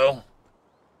a twirl.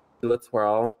 Do a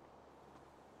twirl.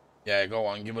 Yeah, go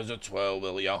on. Give us a twirl,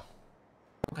 will ya?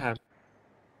 Okay.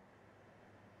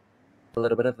 A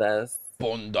little bit of this.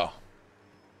 Bunda.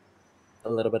 A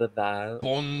little bit of that.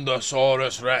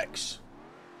 Bundasaurus Rex.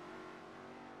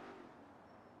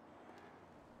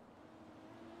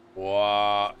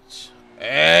 What?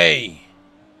 Hey!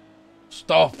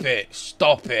 Stop it.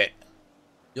 Stop it.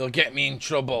 You'll get me in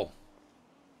trouble.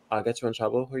 I'll get you in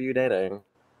trouble. Who are you dating?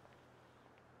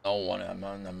 No one,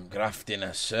 man. I'm grafting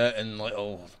a certain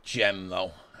little gem,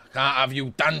 though. I can't have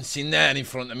you dancing there in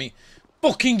front of me.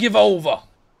 Fucking give over.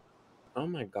 Oh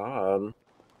my god.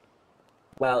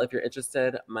 Well, if you're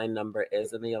interested, my number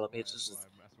is in the Yellow Pages. Just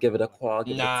give it a call,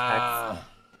 give it a text.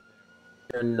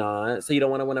 You're not? So you don't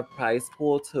want to win a prize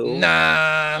pool, too?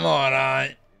 Nah, I'm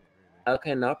alright.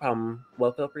 Okay, no problem.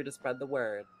 Well, feel free to spread the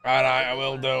word. Alright, I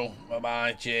will do.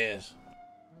 Bye-bye. Cheers.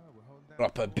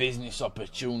 Proper business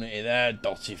opportunity there,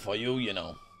 Dotty, for you, you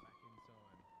know.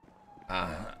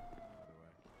 Am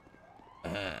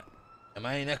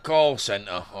I in a call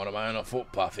centre or am I on a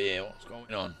footpath here? What's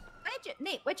going on?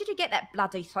 Nick, where did you get that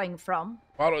bloody thing from?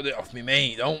 Borrowed it off me,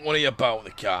 mate. Don't worry about the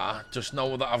car. Just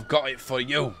know that I've got it for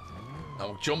you.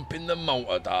 Now jump in the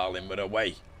motor, darling. We're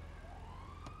away.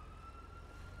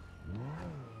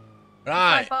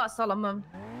 Right. Bye, Solomon.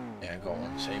 Yeah, go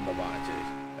on. Say bye-bye to this.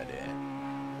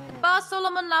 Bye,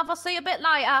 Solomon, love. I'll see you a bit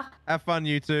later. Have fun,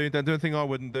 you two. Don't do anything I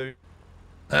wouldn't do.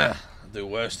 I do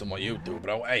worse than what you do,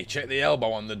 bro. Hey, check the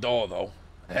elbow on the door, though.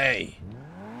 Hey.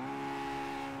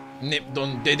 Nip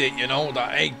done did it, you know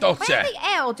that. Hey, Dotty. Where the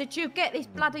hell did you get this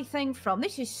bloody thing from?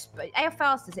 This is... How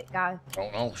fast does it go?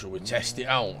 Don't know. Shall we test it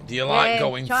out? Do you like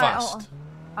going fast?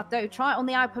 I do. Try it on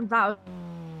the open road.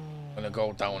 We're going to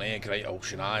go down here, Great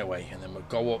Ocean Highway, and then we'll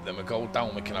go up, then we'll go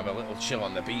down. We can have a little chill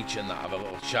on the beach and that, have a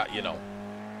little chat, you know.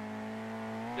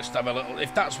 Just have a little...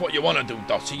 If that's what you want to do,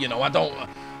 Dotty, you know, I don't...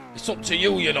 It's up to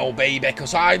you, you know, baby,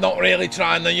 because I'm not really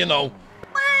trying to, you know...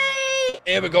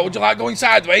 Here we go. Do you like going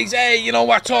sideways? Hey, you know,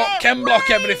 I talk Ken Block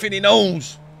everything he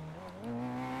knows.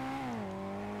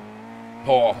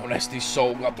 Poor, rest his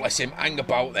soul, God bless him. Hang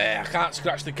about there. I can't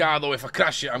scratch the car, though. If I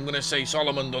crash it, I'm going to say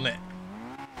Solomon done it.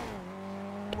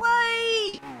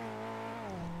 Wait!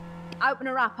 Open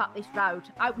her up this road.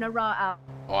 Open her right up.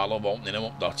 Oh, I love opening them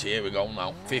up, Dotty. Here we go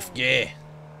now. 5th gear.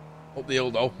 Up the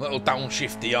hill, though. Little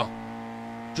downshift here.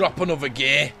 Drop another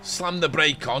gear. Slam the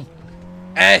brake on.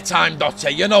 Airtime,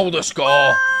 Dotty. You know the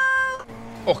score.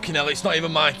 Fucking hell, it's not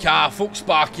even my car. Fuck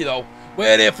Sparky, though.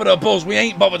 We're here for a buzz. We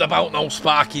ain't bothered about no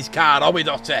Sparky's car, are we,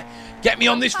 Dotty? Get me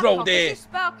on this road here. This is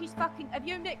Sparky's fucking... Have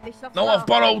you nicked this off? No, I've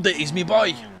borrowed it. He's me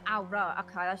boy. Oh, right.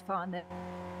 Okay, that's fine then.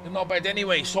 You're not bad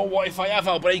anyway. So what if I have?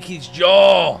 I'll break his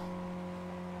jaw.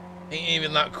 Ain't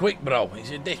even that quick, bro.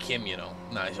 He's a dick, him, you know.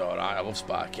 Nah, he's alright. I love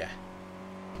Sparky.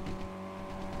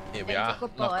 Here we are.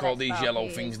 Knock all these yellow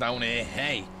things down here.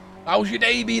 Hey, how's your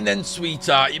day been then,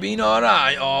 sweetheart? You been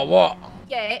alright or what?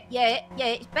 Yeah.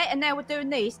 It's better now we're doing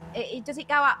this. Does it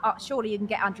go up? Oh, surely you can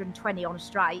get 120 on a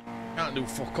straight. Can't do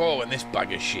fuck all in this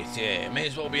bag of shit here. May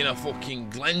as well be in a fucking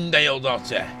Glendale,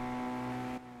 Dotty.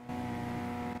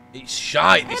 It's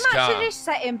shite, this car. How much is this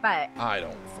setting back? I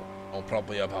don't know.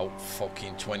 Probably about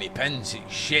fucking 20 pence.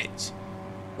 It's shit.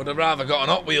 Would have rather got an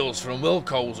Hot Wheels from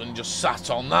Wilco's and just sat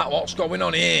on that. What's going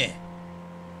on here?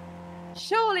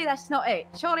 Surely that's not it.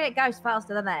 Surely it goes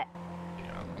faster than that.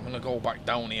 Yeah, I'm going to go back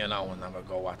down here now and have a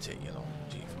go at it, you know.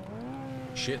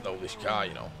 Shit, though, this car,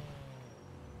 you know.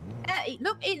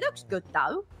 It looks good,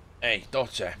 though. Hey,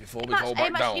 Dotty, before we go back down... How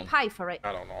much did you pay for it?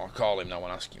 I don't know. I'll call him now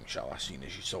and ask him, shall I? Seeing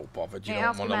as you're so bothered. You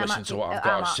Yeah, don't want to listen to what I've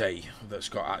got to much. say that's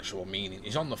got actual meaning.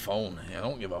 He's on the phone. I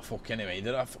don't give a fuck anyway.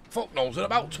 Did I? Fuck knows. They're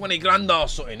about 20 grand or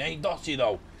something. Hey, Dotty,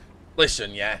 though.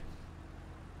 Listen, yeah?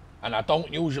 And I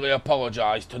don't usually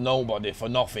apologise to nobody for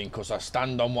nothing because I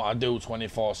stand on what I do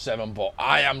 24/7, but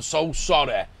I am so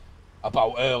sorry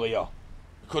about earlier.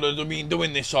 Could have been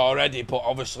doing this already, but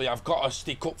obviously I've got to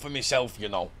stick up for myself, you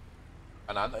know.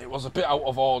 And it was a bit out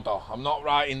of order. I'm not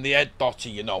right in the head,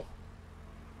 Dotty, you know.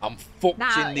 I'm fucked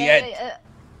in the head.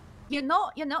 You're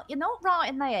not right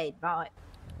in the head, right?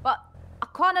 But I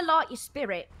kind of like your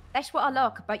spirit. That's what I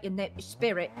like about your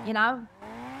spirit, you know.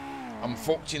 I'm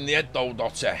fucked in the head, though,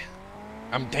 Dotty.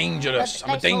 I'm dangerous. I'm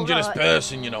a That's dangerous all right.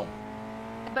 person, you know.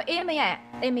 But hear me out,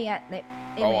 Nick.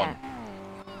 Go on.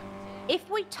 If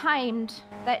we tamed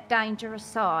that dangerous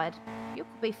side, you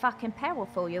could be fucking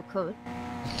powerful. You could.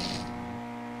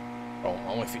 Don't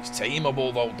know if it's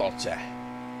tameable, though, Dotty.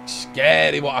 It's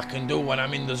scary what I can do when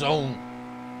I'm in the zone.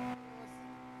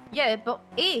 Yeah, but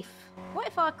what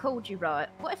if I called you right?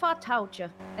 What if I told you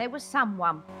there was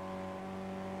someone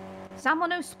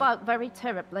who spoke very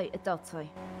terribly to Dotty,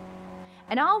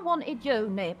 and I wanted you,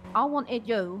 Nip. I wanted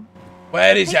you.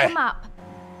 Where is pick he? him up.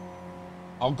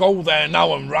 I'll go there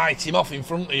now and write him off in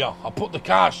front of you. I'll put the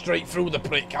car straight through the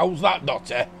prick. How's that,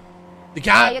 Dotty? You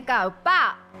can't... There you go.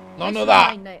 But None listen of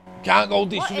that. to me, Nip. Can't go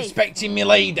What if- disrespecting me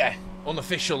lady.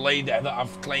 Unofficial lady that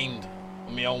I've claimed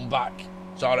on my own back.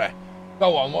 Sorry.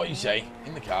 Go on, what you say?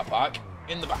 In the car park.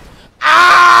 In the back.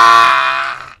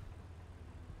 Ah!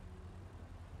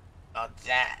 That's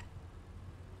it.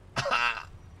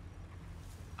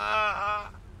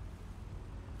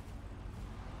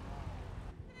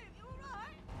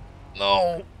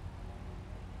 No.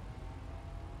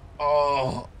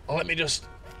 Oh, let me just...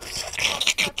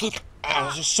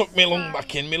 I just suck my lung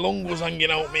back in. My lung was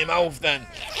hanging out my mouth then.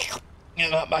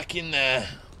 Get that back in there.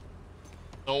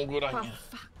 No good, ain't you?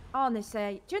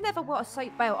 Honestly, do you never want a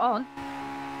seatbelt on?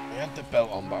 I had the belt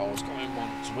on, but I was going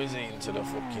once whizzing into the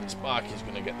fucking Sparky's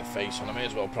gonna get the face on. I may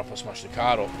as well proper smash the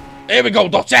car up. Here we go,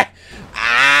 Dotty!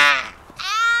 Ah!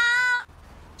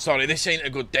 Sorry, this ain't a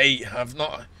good date. I've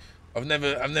never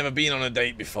been on a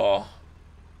date before.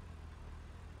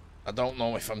 I don't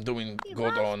know if I'm doing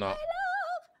good or not.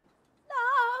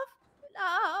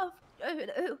 Love.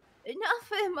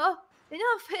 Nothing more.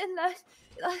 Nothing less.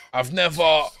 I've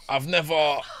never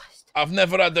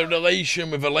had a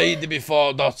relation with a lady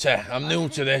before, Dotty. I'm new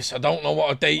to this. I don't know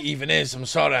what a date even is. I'm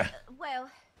sorry. Well,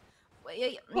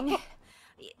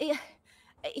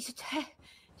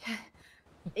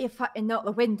 you fucking knocked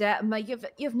the wind out of me.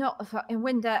 You've knocked the fucking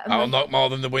wind out of me. I'll knock more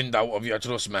than the wind out of you,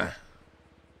 trust me.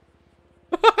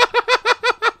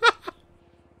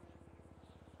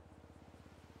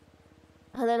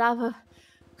 For the love of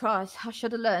Christ, I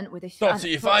should have learned with this.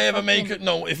 Dotty, if I ever make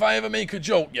a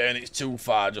joke, yeah, and it's too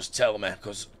far, just tell me,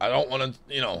 because I don't want to,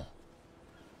 you know.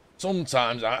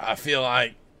 Sometimes I feel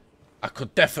like I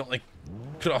could definitely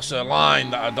cross a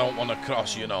line that I don't want to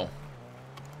cross, you know.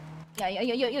 Yeah,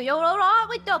 you're all right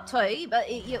with Dotty, but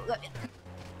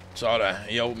Sorry,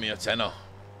 he owed me a tenner,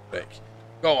 Rick.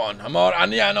 Go on, I'm all right.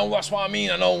 And yeah, I know, that's what I mean.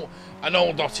 I know,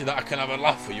 Dotty, that I can have a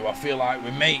laugh with you. I feel like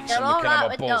we're mates and we can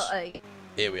have a buzz. Dotty.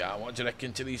 Here we are. What do you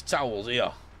reckon to these towels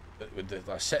here?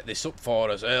 I set this up for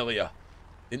us earlier.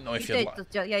 Didn't know if you'd like.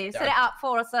 Yeah, you set it up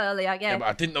for us earlier. Yeah. But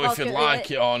I didn't know if you'd like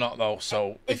it or not, though.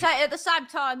 So. Is that at the same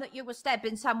time that you were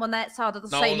stabbing someone outside of the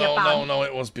senior band? No.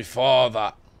 It was before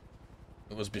that.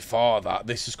 It was before that.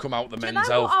 This has come out the men's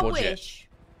health budget.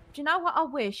 Do you know what I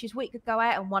wish? Is we could go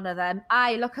out on one of them.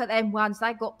 Hey, look at them ones.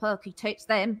 They got perky tits.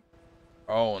 Them.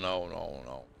 Oh no.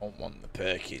 Don't want the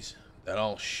perkies. They're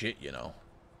all shit, you know.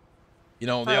 You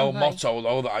know, the old motto,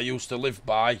 though, that I used to live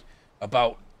by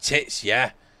about tits,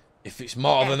 yeah? If it's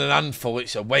more than an handful,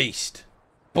 it's a waste.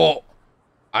 But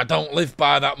I don't live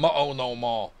by that motto no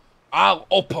more. I'll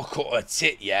uppercut a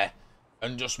tit, yeah?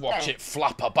 And just watch it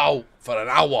flap about for an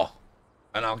hour.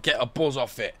 And I'll get a buzz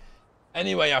off it.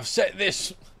 Anyway, I've set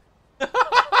this...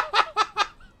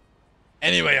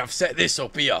 I've set this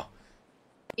up here.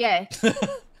 Yeah.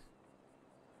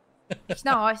 It's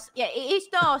nice. Yeah, it is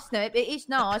nice, Snoop. It is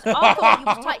nice. I thought you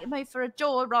was taking me for a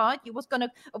joyride. You was going to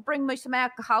bring me some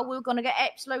alcohol. We were going to get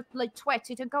absolutely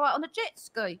twatted and go out on a jet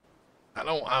ski. I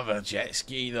don't have a jet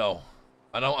ski, though.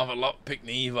 I don't have a lockpick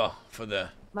neither for the...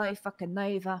 No fucking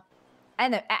neither.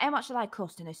 And how much do they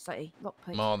cost in this city?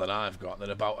 Lockpick? More than I've got.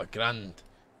 They're about $1,000.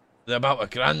 They're about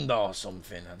 $1,000 or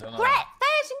something. I don't know.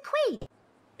 £1,000?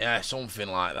 Yeah, something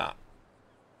like that.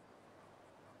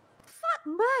 Fuck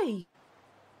me.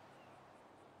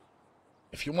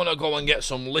 If you want to go and get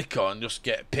some liquor and just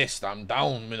get pissed, I'm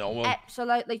down, you know. Well,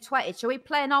 absolutely twatted. Shall we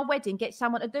plan our wedding, get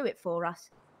someone to do it for us?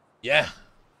 Yeah,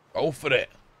 go for it.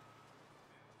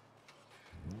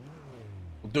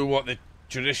 We'll do what they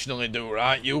traditionally do,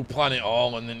 right? You plan it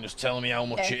all and then just tell me how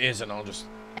much it is and I'll just...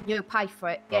 You pay for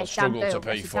it. I'll struggle to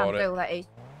pay for it. That is.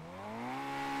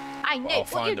 Hey,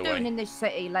 Nick, what are you doing in this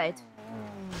city, lad?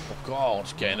 Of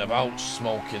course, getting about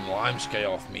smoking lime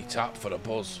scale off me tap for a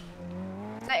buzz.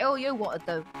 Is that all you want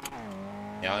to do?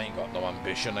 Yeah, I ain't got no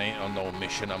ambition, I ain't on no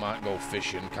mission. I might go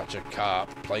fishing, catch a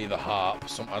carp, play the harp,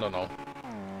 I don't know.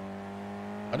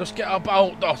 I just get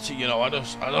about, Dotty, you know, I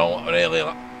don't really...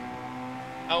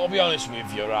 I'll be honest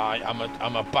with you, right,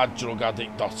 I'm a bad drug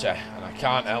addict, Dotty, and I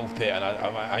can't help it, and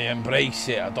I embrace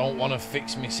it. I don't want to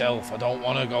fix myself, I don't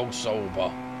want to go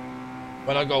sober.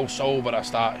 When I go sober, I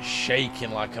start shaking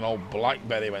like an old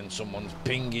blackberry when someone's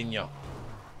pinging you.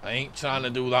 I ain't trying to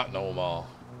do that no more.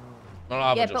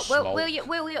 Yeah, but will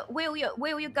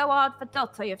you go hard for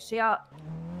Dotty if she are?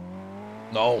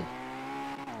 No.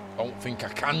 Don't think I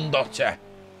can, Dotty.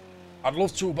 I'd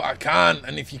love to, but I can't.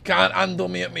 And if you can't handle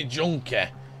me at me junkie,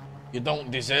 you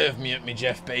don't deserve me at me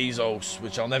Jeff Bezos,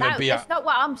 which I'll never be at. That's not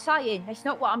what I'm saying. That's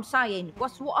not what I'm saying.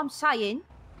 What I'm saying?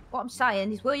 What I'm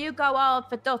saying is, will you go hard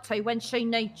for Dotty when she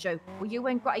needs you? Will you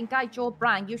engage your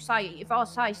brain? You say, if I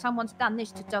say someone's done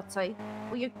this to Dotty,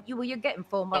 will you get him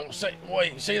for me?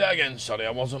 Wait, say that again. Sorry,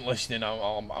 I wasn't listening.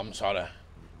 I'm sorry.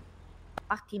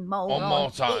 Fucking moron. One more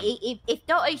time. If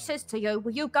Dotty says to you,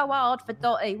 will you go hard for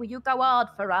Dotty? Will you go hard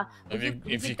for her?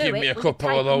 If you give me a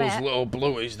couple of those little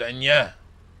blueies, then yeah.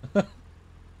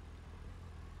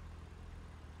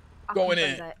 Go in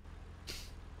here.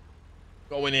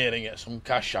 Go in here and get some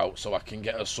cash out so I can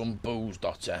get us some booze,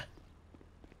 Dotty.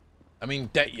 I mean,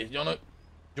 do you wanna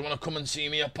come and see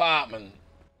me apartment?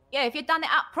 Yeah, if you'd done it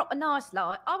up proper nice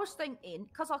like, I was thinking,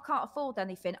 because I can't afford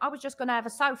anything, I was just going to have a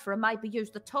sofa and maybe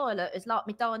use the toilet as like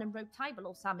my dining room table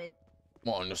or something.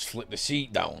 What, and just flip the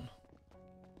seat down?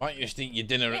 Why don't you just eat your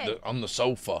dinner on the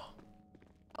sofa?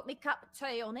 Got me cup of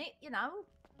tea on it, you know.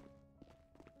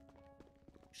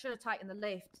 Should have taken the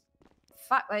lift.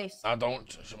 Fuck this. I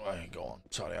don't. Go on.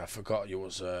 Sorry, I forgot you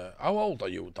was. How old are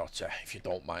you, daughter? If you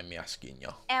don't mind me asking you.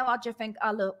 How do you think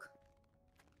I look?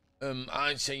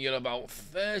 I'd say you're about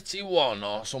 31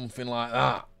 or something like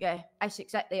that. Yeah, that's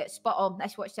exactly it. Spot on.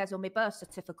 That's what it says on my birth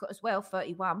certificate as well.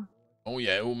 31. Oh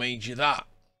yeah, who made you that?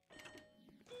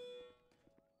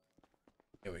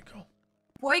 Here we go.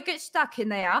 Boy, get stuck in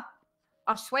there.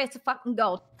 I swear to fucking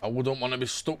God. I wouldn't want to be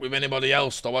stuck with anybody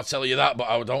else, though, I tell you that, but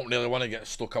I don't really want to get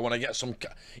stuck. I want to get some...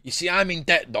 You see, I'm in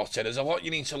debt, daughter. There's a lot you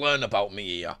need to learn about me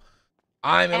here.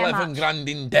 I'm 11 grand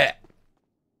in debt.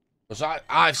 Because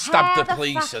I've stabbed the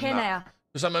police and that.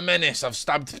 Because I'm a menace. I've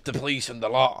stabbed the police and the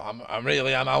lot. I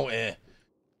really am out here.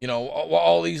 You know, what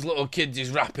all these little kids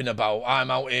is rapping about, I'm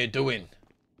out here doing.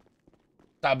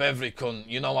 Stab every cunt.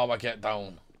 You know how I get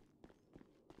down.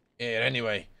 Here,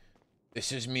 anyway.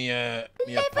 This is me,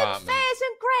 me apartment. 11,000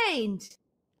 grand!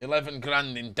 11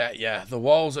 grand in debt, yeah. The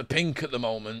walls are pink at the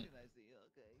moment.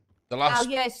 The last... Oh,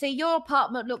 yeah, see, your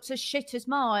apartment looks as shit as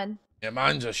mine. Yeah,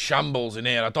 mine's a shambles in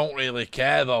here. I don't really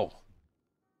care, though.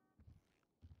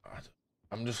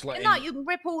 I'm just letting... You know, you can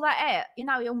rip all that out. You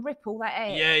know, you can rip all that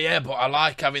out. Yeah, yeah, but I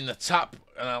like having the tap,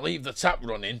 and I leave the tap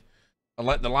running, and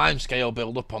let the lime scale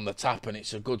build up on the tap, and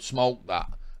it's a good smoke, that.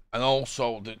 And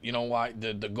also, the, you know, like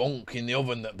the gunk in the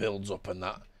oven that builds up and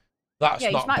that. That's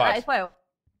yeah, not you smoke bad. that as well.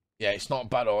 Yeah, it's not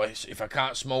bad. Or if I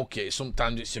can't smoke it,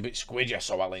 sometimes it's a bit squidgy,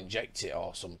 so I'll inject it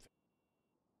or something.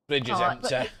 Fridge is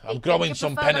empty. I'm growing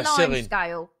some penicillin.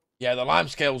 Scale? Yeah, the lime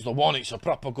scale's the one. It's a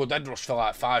proper good head rush for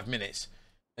like 5 minutes.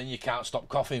 Then you can't stop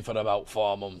coughing for about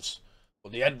 4 months.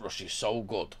 But the head rush is so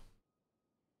good.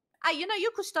 Hey, you know, you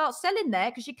could start selling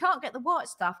there because you can't get the white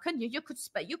stuff, couldn't you? You could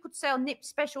sell Nip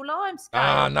Special Lime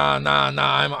Scale. Nah.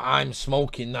 I'm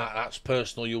smoking that. That's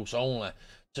personal use only.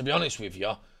 To be honest with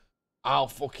you,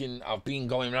 I've been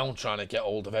going around trying to get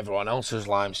hold of everyone else's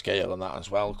lime scale and that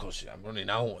as well because I'm running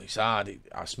out. It's hard.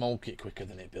 I smoke it quicker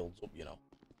than it builds up, you know.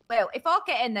 Well, if I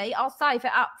get any, I'll save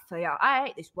it up for you. I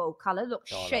hate this wall colour.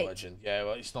 Looks shit. Legend. Yeah,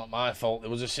 well, it's not my fault.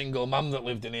 There was a single mum that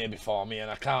lived in here before me,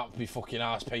 and I can't be fucking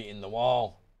arse painting the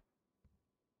wall.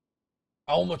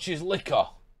 How much is liquor?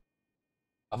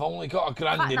 I've only got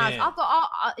 £1,000 in here. I've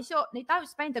got. Don't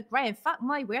spend £1,000. Fuck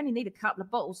me. We only need a couple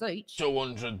of bottles each.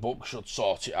 $200 should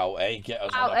sort it out, eh? Get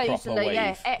us on a proper easily, wave.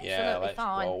 Yeah, absolutely let's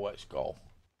fine. go. Let's go.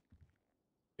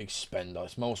 Big spender.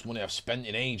 It's most money I've spent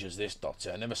in ages. This,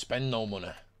 daughter. I never spend no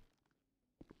money.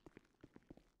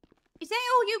 Is that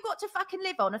all you got to fucking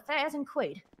live on?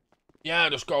 £1,000? Yeah, I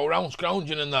just go around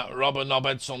scrounging and that, rob a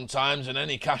knobhead sometimes, and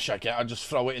any cash I get, I just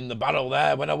throw it in the barrel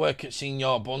there. When I work at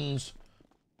Senior Buns,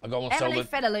 I go and How sell many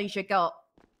felonies you got?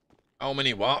 How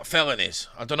many what? Felonies?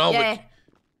 I don't know. Yeah.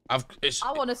 I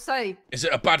want to see. Is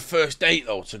it a bad first date,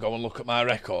 though, to go and look at my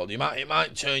record? It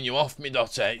might turn you off, me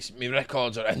daughter. My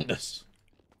records are horrendous.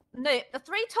 Nick, the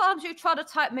 3 times you tried to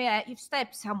take me out, you've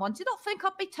stabbed someone. Do you not think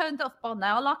I'd be turned off by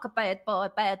now? I like a bad boy,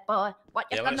 bad boy. What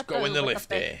you Yeah, gonna let's go in the with a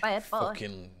lift here. bad boy?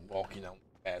 Fucking walking out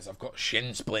stairs. I've got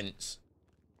shin splints.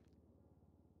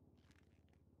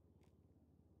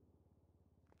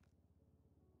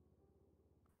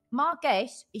 My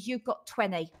guess is you've got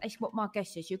 20. That's what my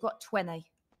guess is. You've got 20.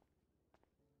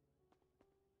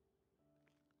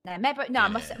 Now, maybe, no,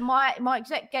 my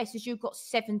exact guess is you've got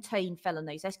 17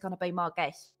 felonies. That's going to be my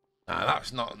guess. Nah,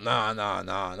 that's not. Nah.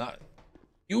 That,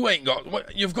 you ain't got.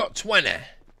 What, you've got 20.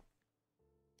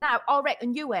 No, I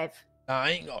reckon you have. Nah, I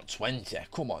ain't got 20.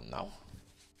 Come on now.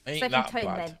 Ain't 17 that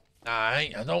bad. then.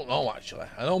 Nah, I don't know actually.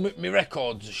 I know my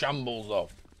records are shambles though.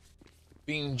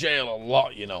 Been in jail a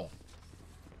lot, you know.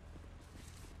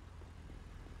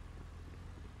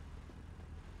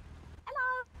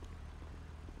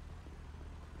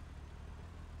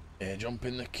 Yeah, jump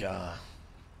in the car.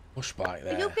 Push back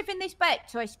there. Are you giving this back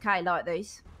to SK like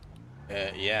this?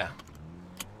 Yeah.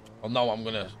 Well, no, I'm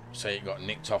going to say it got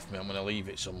nicked off me. I'm going to leave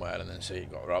it somewhere and then say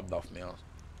it got robbed off me.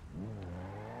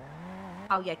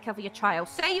 Oh, yeah, cover your trail.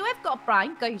 Say you have got a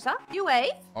brain, geezer. You have.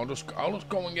 I'll just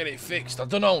go and get it fixed. I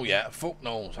don't know yet. Fuck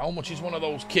knows. How much is one of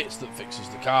those kits that fixes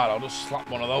the car? I'll just slap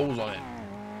one of those on it.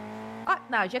 Fuck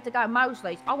no, you have to go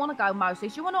Mosley's. I want to go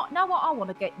Mosley's. You want to know what I want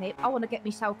to get, Nip? I want to get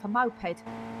myself a moped.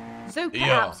 Zoop it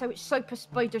up so it's super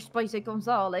speeder Speedy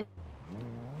Gonzales.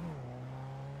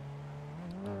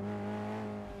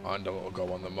 And a little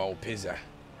go on the Mo Pizza.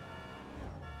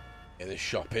 Yeah, this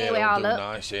shop here we will are, do look.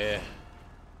 nice here.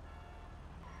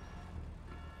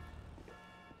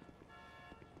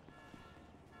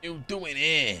 You doing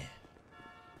here?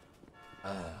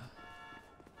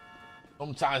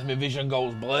 Sometimes my vision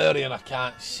goes blurry and I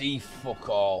can't see fuck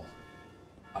all.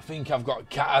 I think I've got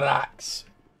cataracts.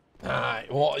 Right,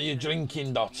 what are you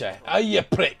drinking, Dotty? Hey, you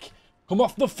prick. Come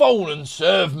off the phone and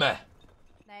serve me.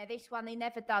 No, this one he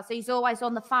never does. He's always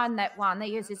on the phone, that one.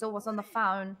 He is always on the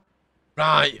phone.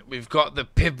 Right, we've got the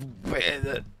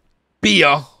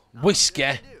beer,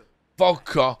 whiskey,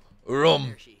 vodka,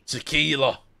 rum,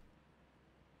 tequila.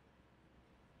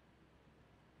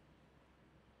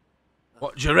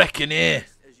 What do you reckon here?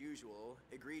 As usual,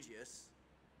 egregious.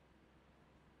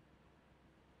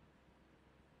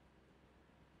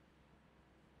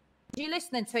 Are you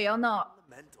listening to you or not?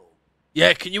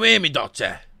 Yeah, can you hear me,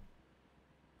 Doctor?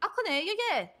 I can hear you,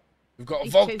 yeah. We've got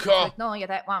He's choosing to vodka, ignore you,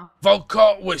 that one.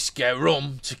 vodka, whiskey,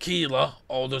 rum, tequila,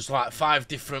 or there's like 5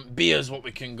 different beers what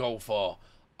we can go for.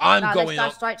 I'm no, going let's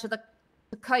up. go straight to the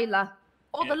tequila.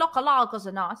 Or the local lagers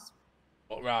are nice.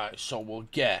 Right, so we'll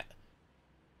get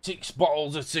 6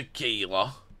 bottles of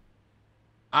tequila.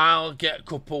 I'll get a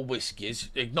couple whiskies.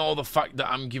 Ignore the fact that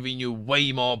I'm giving you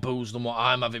way more booze than what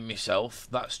I'm having myself.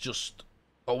 That's just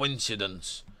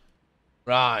coincidence.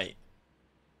 Right.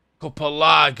 Couple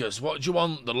lagers. What do you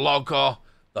want? The lager,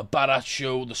 the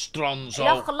barachu, the stronzo.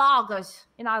 Local lagers.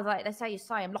 You know, that's how you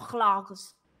say them. Local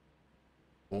lagers.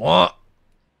 What?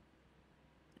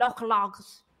 Local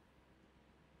lagers.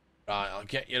 Right, I'll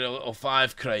get you a little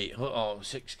 5 crate. Oh,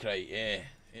 6 crate. Yeah,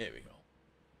 here we go.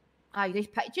 Oh, do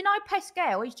you know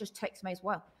Pascal? He's just texted me as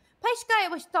well.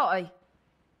 Pascal is Dotty.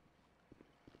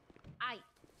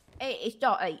 Hey, it's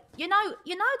Dotty. You know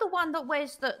the one that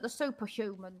wears the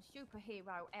superhero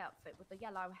outfit with the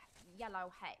yellow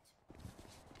hat.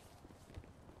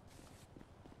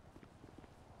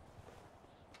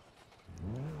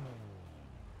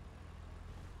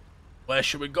 Where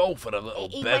should we go for a little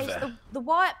He bevy? wears the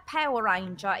white Power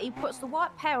Ranger. He puts the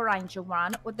white Power Ranger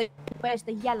one with wears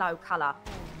the yellow colour.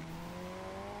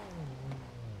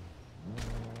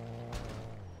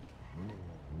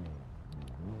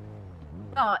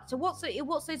 Right, so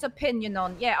what's his opinion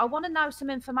on? Yeah, I want to know some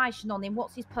information on him.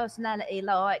 What's his personality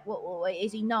like? What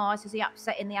is he nice? Is he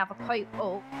upsetting the other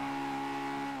people?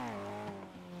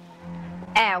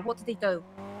 Ow, what did he do?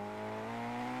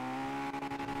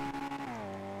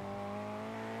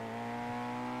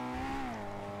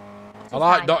 I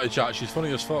like Dotty Chat. She's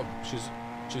funny as fuck.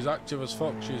 She's active as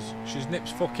fuck. She's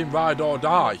Nip's fucking ride or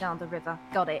die. Down the river.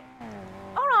 Got it.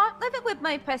 All right, leave it with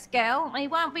me, Pascal. He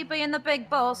won't be being the big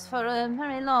boss for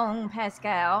very long,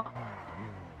 Pascal.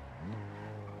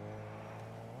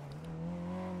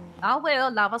 I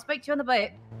will, love. I'll speak to you in a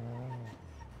bit.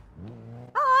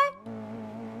 Bye.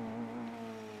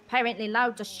 Apparently,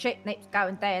 loads of shit Nip's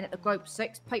going down at the Group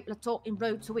 6. People are talking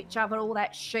rude to each other, all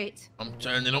that shit. I'm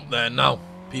turning up there now.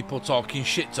 People talking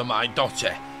shit to my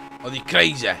daughter. Are they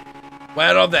crazy?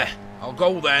 Where are they? I'll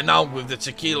go there now with the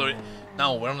tequila.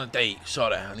 No, we're on a date.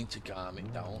 Sorry, I need to calm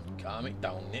it down. Calm it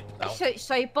down, Nip down.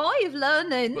 So boy, you're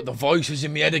learning. But the voices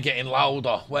in my head are getting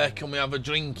louder. Where can we have a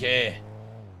drink here?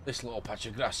 This little patch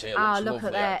of grass here looks look lovely,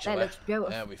 at that. actually. That looks beautiful.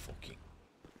 There we fucking...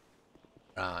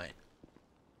 Right.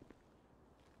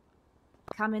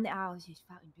 Come in the house. It's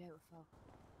fucking beautiful.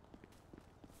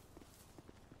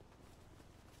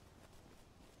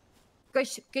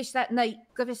 Gish that neat.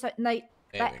 Give us that neat.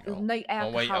 There we go. Neat Oh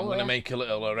wait, I'm going to alcohol. make a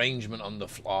little arrangement on the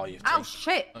floor. You Oh take.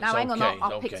 shit! It's Now hang on, okay,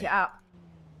 I'll it's pick okay. it up.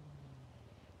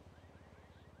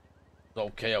 It's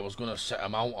okay, I was going to set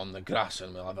them out on the grass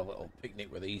and we'll have a little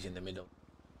picnic with these in the middle.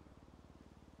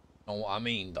 Know what I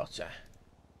mean, Dotty?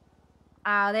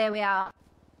 Ah, there we are.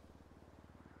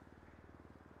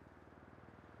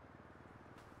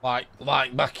 Like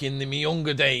back in my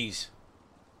younger days.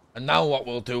 And now what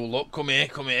we'll do, look, come here,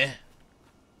 come here.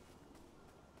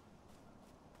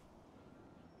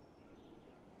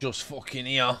 Just fucking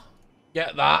here.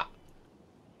 Get that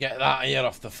here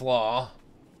off the floor.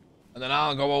 And then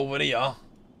I'll go over here.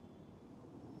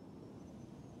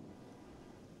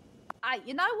 Hey,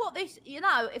 you know what this? You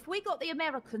know, if we got the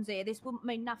Americans here, this wouldn't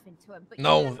mean nothing to them. But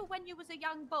No. you remember when you was a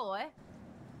young boy?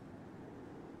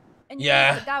 And you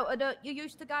Yeah.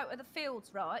 used to go to the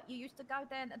fields, right? You used to go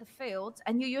down to the fields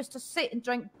and you used to sit and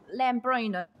drink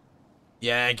Lambrina.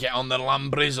 Yeah, get on the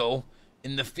lambrizzle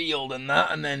in the field and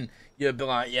that, and then you'd be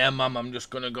like, yeah, Mum, I'm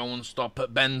just going to go and stop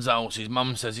at Ben's house. His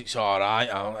mum says it's alright.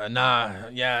 Nah,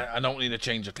 yeah, I don't need a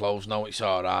change of clothes. No, it's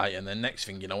alright. And then next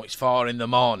thing you know, it's 4 in the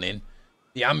morning.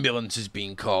 The ambulance is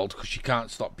being called because you can't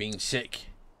stop being sick.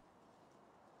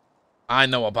 I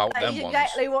know about them ones.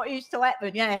 Exactly what used to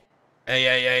happen, yeah.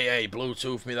 Hey,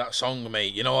 Bluetooth me that song,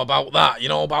 mate. You know about that? You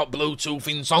know about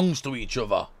Bluetoothing songs to each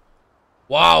other?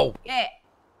 Wow. Yeah,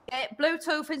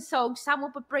 Bluetooth and songs.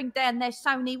 Someone would bring down their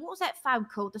Sony. What was that phone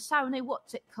called? The Sony.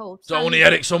 What's it called? Sony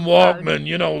Ericsson Walkman.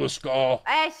 You know the score.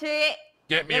 That's it.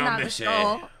 Get me You know on the this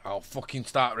score. here. I'll fucking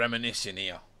start reminiscing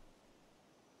here.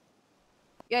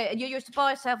 Yeah, and you used to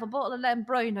buy yourself a bottle of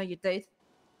Lambrino, you did.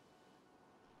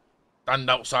 Stand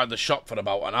outside the shop for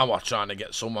about an hour trying to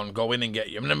get someone go in and get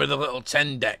you. Remember the little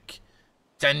 10-deck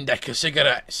of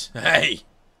cigarettes? Hey.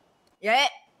 Yeah,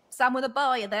 some would have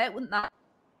buy you there, wouldn't they?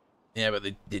 Yeah, but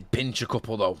they'd pinch a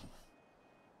couple though.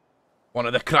 One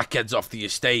of the crackheads off the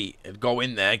estate would go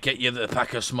in there, get you the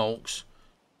pack of smokes,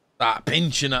 start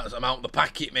pinching at them out the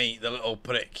packet, mate, the little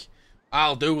prick.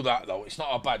 I'll do that though. It's not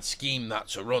a bad scheme that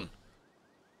to run.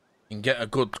 And get a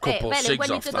good couple of cigs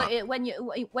off that. When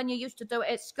you used to do it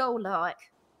at school, like.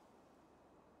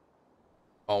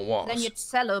 Oh, what? Then you'd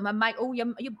sell them and make all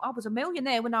your. I was a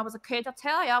millionaire when I was a kid. I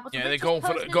tell you, I was. Yeah, they go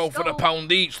for the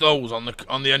pound each. Those on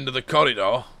the end of the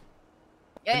corridor,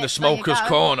 yeah, in the smokers'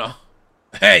 corner.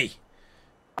 Hey,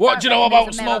 what do you know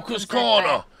about smokers'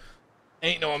 corner?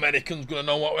 Ain't no Americans gonna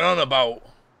know what we're on about.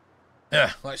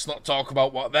 Yeah, let's not talk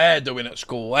about what they're doing at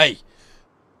school, hey.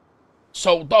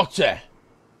 So, Dottie,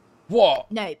 what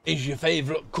is your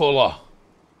favourite colour?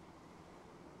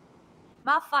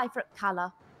 My favourite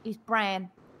colour is brown.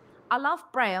 I love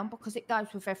brown because it goes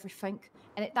with everything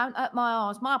and it don't hurt my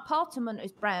eyes. My apartment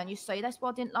is brown, you see. That's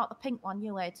why I didn't like the pink one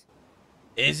you had.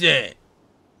 Is it?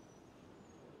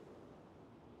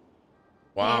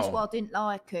 Wow. Yeah, that's why I didn't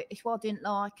like it. It's why I didn't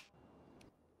like it.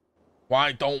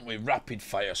 Why don't we rapid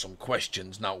fire some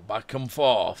questions now, back and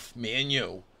forth, me and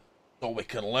you, so we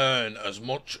can learn as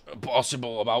much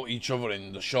possible about each other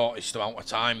in the shortest amount of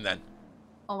time then?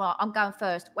 Alright, I'm going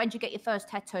first. When did you get your first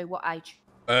tattoo? What age?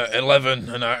 11,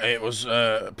 and it was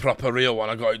a proper real one.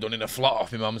 I got it done in a flat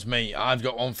off my mum's mate. I've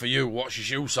got one for you. What's your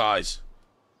shoe size?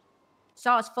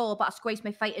 Size 4, but I squeezed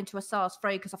my feet into a size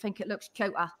 3 because I think it looks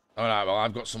cuter. Alright, well,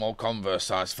 I've got some old Converse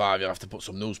size 5. You'll have to put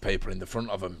some newspaper in the front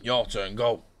of them. Your turn,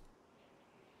 go.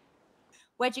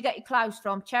 Where'd you get your clothes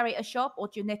from? Charity shop or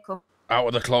do you nick them? Out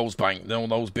of the clothes bank. You know,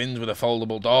 those bins with the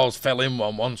foldable doors. Fell in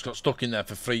one once, got stuck in there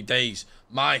for 3 days.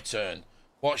 My turn.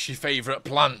 What's your favourite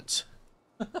plant?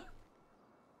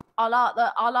 I like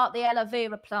the aloe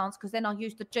vera plants because then I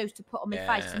use the juice to put on my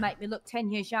face to make me look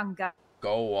 10 years younger.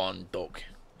 Go on, Duck.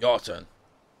 Your turn.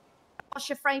 What's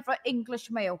your favourite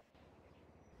English meal?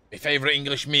 My favourite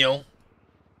English meal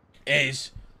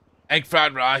is egg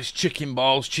fried rice, chicken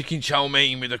balls, chicken chow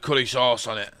mein with a curry sauce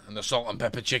on it, and the salt and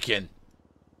pepper chicken.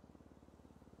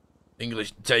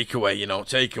 English takeaway, you know,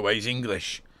 takeaway's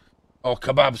English. Oh,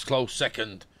 kebab's close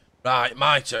second. Right,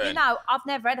 my turn. You know, I've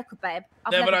never had a kebab.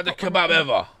 I've never had a kebab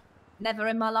ever? Never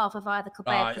in my life have I had a kebab.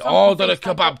 Right, order a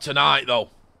kebab tonight, though.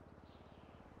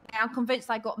 I'm convinced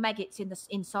they got maggots in the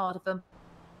inside of them.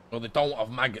 Well, they don't have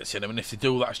maggots in them, and if they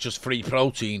do, that's just free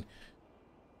protein.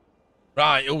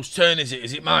 Right, whose turn is it?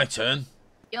 Is it my turn?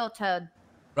 Your turn.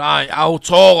 Right, how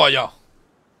tall are you?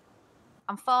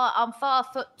 I'm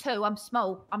 5'2". I'm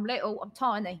small. I'm little. I'm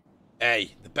tiny.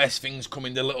 Hey, the best things come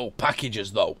in the little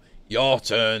packages, though. Your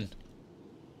turn.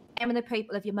 How many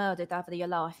people have you murdered over your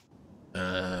life?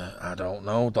 I don't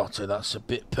know, Dottie. That's a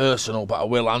bit personal, but I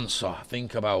will answer.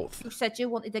 Think about. You said you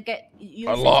wanted to get.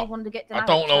 A lot. I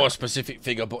don't know a specific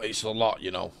figure, but it's a lot,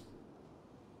 you know.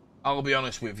 I'll be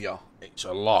honest with you. It's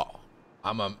a lot.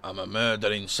 I'm a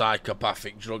murdering,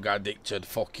 psychopathic, drug addicted,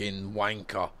 fucking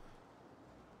wanker.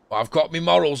 But I've got my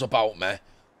morals about me,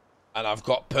 and I've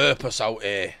got purpose out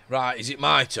here. Right? Is it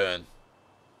my turn?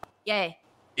 Yeah.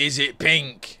 Is it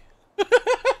pink?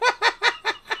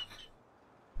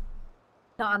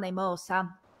 Not anymore,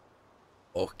 Sam.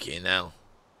 Fucking hell.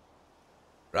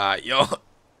 Right, your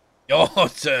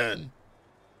turn.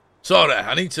 Sorry,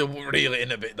 I need to reel it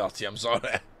in a bit, Dottie. I'm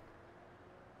sorry.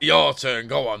 Your turn.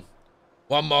 Go on.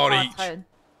 One more each. Turn.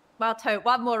 My turn.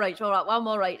 One more each. All right, one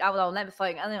more each. Hold on, let me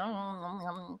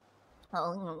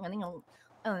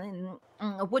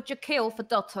think. Would you kill for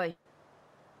Dottie?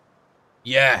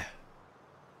 Yeah.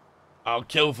 I'll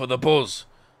kill for the buzz.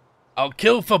 I'll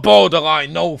kill for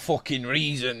borderline, no fucking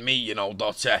reason, me, you know,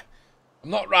 Dottie. I'm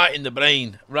not right in the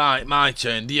brain. Right, my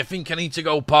turn. Do you think I need to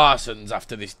go Parsons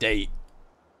after this date?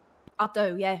 I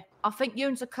do, yeah. I think you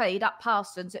and Zakee, that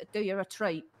Parsons, it'd do you a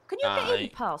treat. Can you get in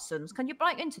Parsons? Can you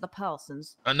break into the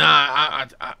Parsons? Nah,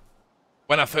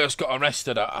 when I first got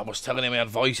arrested, I was telling him I had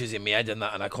voices in my head and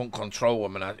that, and I couldn't control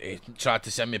them, and he tried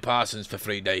to send me Parsons for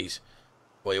 3 days.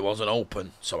 But it wasn't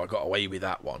open, so I got away with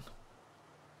that one.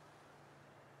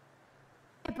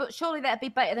 Yeah, but surely that'd be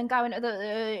better than going to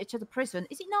the prison.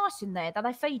 Is it nice in there? Do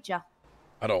they feed you?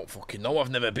 I don't fucking know.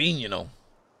 I've never been, you know.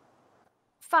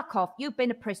 Fuck off. You've been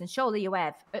to prison. Surely you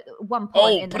have. At one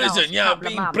point in the prison. last Yeah, I've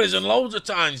been in prison loads of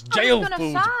times. Jail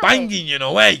food's banging, you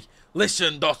know. Hey,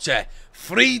 listen, Dottie.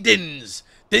 3 Dins.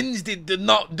 Dins did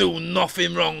not do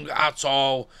nothing wrong at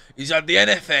all. He's had the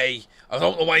NFA. I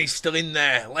don't know why he's still in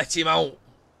there. Let him out.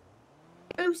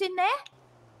 Who's in there?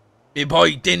 Me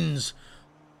boy Dins.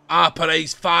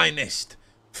 Harperay's finest.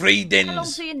 3 How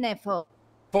long's Dins. he in there for?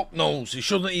 Fuck knows. He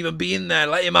shouldn't even be in there.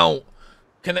 Let him out.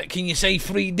 Can you say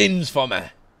 3 Dins for me?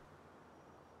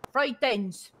 3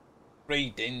 Dins. 3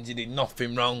 Dins. He did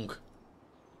nothing wrong.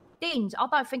 Dins? I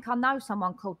don't think I know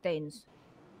someone called Dins.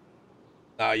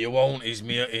 Nah, you won't. He's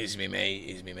me mate.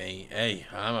 He's me mate. Hey,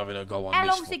 I'm having a go on How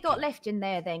this long's he got left in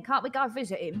there then? Can't we go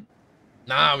visit him?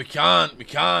 Nah, we can't. We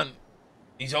can't.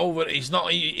 He's over. He's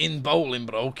not in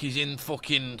Bolingbroke. He's in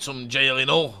fucking some jail in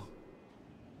Hull.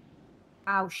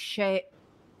 Oh, shit.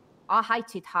 I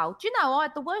hated Hull. Do you know, I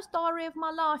had the worst diarrhea of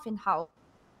my life in Hull.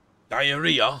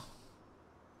 Diarrhea?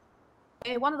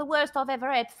 Yeah, one of the worst I've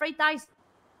ever had. 3 days.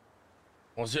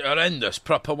 Was it horrendous?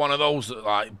 Proper one of those that,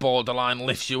 like, borderline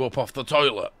lifts you up off the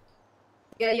toilet?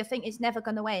 Yeah, you think it's never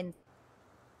going to end.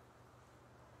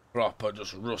 Proper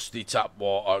just rusty tap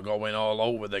water going all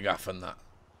over the gaff and that.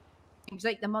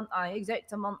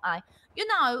 Exactamente. You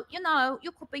know,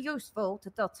 you could be useful to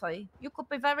Dotty. You could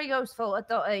be very useful to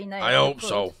Dotty now. I hope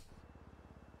so.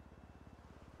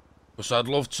 Because I'd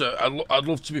love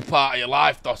to be part of your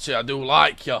life, Dotty. I do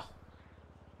like you.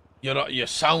 You're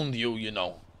sound, you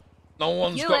know. No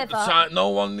one's got the time. No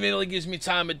one really gives me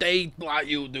time of day like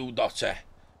you do, Dotty.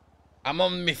 I'm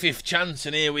on my 5th chance,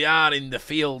 and here we are in the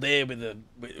field here with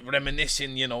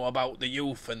reminiscing, you know, about the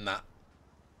youth and that.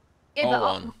 Yeah,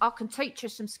 but I can teach you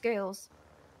some skills.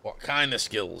 What kind of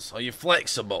skills? Are you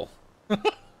flexible?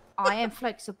 I am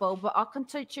flexible, but I can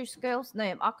teach you skills,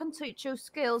 Nim. I can teach you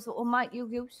skills that will make you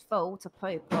useful to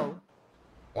people.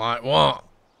 Like what?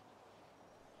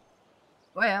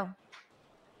 Well,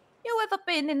 you ever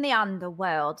been in the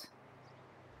underworld?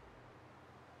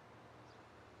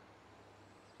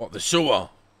 What, the sewer?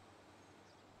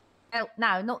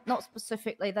 No, not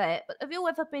specifically that, but have you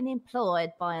ever been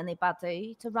employed by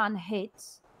anybody to run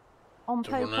hits on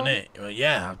people? Run it?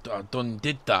 Yeah, I done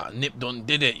did that. Nip done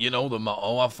did it, you know the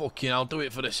motto. I'll do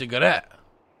it for the cigarette.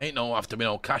 Ain't no have to be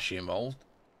no cash involved.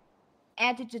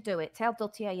 How did you do it? Tell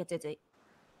Dottie how you did it.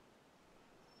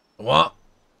 What?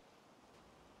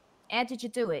 How did you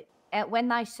do it? When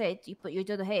they said you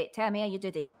do the hit, tell me how you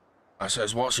did it. I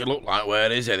says, what's he look like?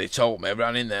 Where is he? He told me.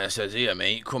 Ran in there, says, here,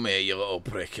 mate, come here, you little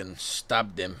prick, and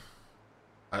stabbed him.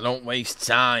 I don't waste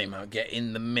time. I get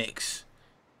in the mix.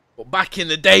 But back in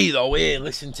the day, though, here,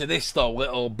 listen to this, though,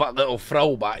 little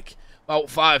throwback. About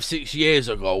 5-6 years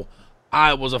ago,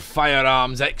 I was a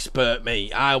firearms expert,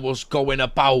 mate. I was going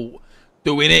about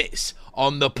doing hits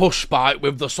on the push bike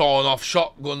with the sawn-off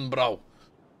shotgun, bro.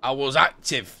 I was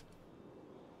active.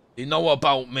 You know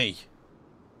about me.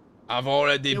 I've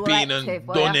already been active, and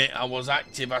done it. I was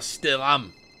active. I still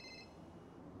am.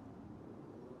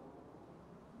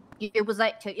 You was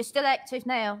active. You're still active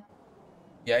now.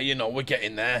 Yeah, you know, we're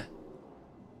getting there.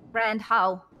 Round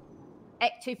Hull.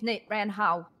 Active Nip round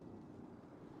Hull.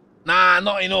 Nah,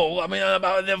 not in all. I mean,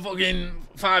 about the fucking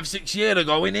 5-6 years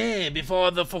ago in here,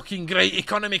 before the fucking great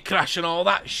economy crash and all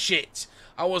that shit.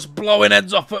 I was blowing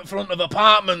heads off at front of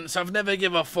apartments. I've never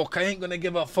give a fuck. I ain't gonna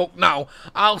give a fuck now.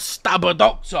 I'll stab a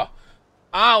doctor.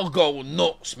 I'll go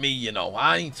nuts, me, you know.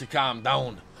 I need to calm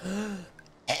down.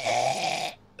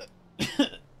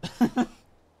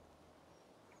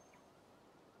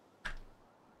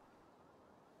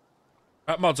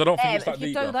 Mods, I don't think it's that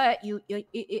deep. If you do that,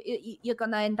 you're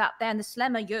gonna end up down the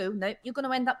slammer. Nope, you're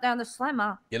gonna end up down the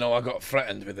slammer. You know, I got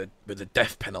threatened with a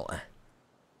death penalty.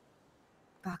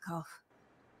 Back off.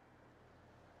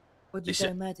 Would you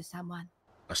go murder someone?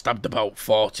 I stabbed about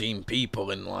 14 people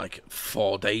in like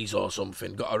 4 days or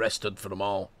something. Got arrested for them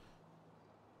all.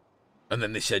 And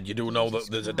then they said, you do know that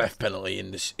there's a death penalty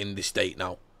in this state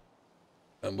now.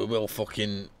 And we will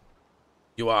fucking...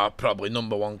 You are probably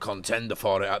 #1 contender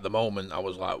for it at the moment. I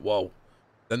was like, whoa.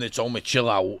 Then they told me, chill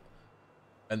out.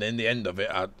 And in the end of it,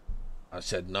 I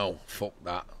said, no, fuck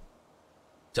that.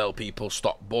 Tell people,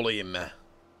 stop bullying me.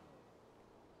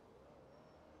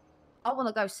 I want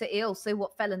to go City Hill, see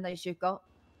what felonies you've got.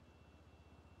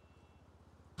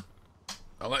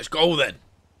 Now let's go then.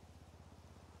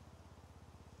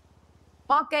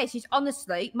 My guess is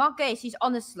honestly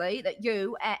that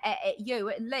you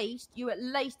at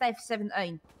least have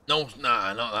 17. No,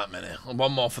 nah, not that many.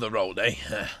 One more for the road, eh?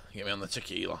 Get me on the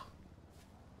tequila.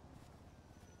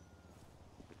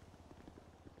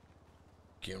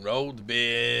 Fucking road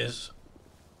beers.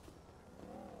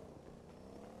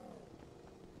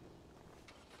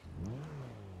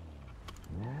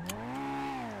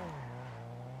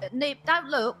 Nip, don't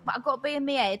look, but I've got to be in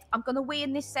my head. I'm going to wee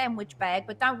in this sandwich bag,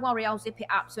 but don't worry, I'll zip it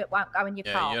up so it won't go in your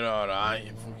car. Yeah, you're alright.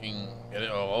 You fucking get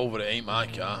it all over. It ain't my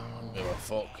car. I don't give a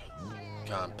fuck.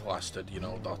 Can't plastered, you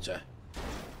know, Dotty.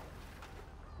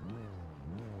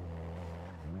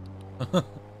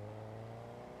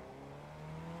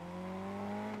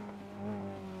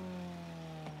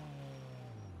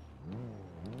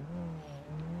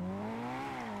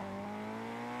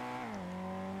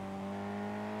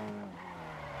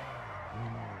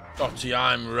 Dotty,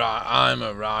 I'm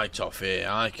a write-off here.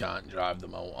 I can't drive the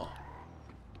motor.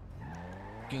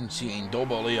 Fucking seeing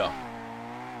double here.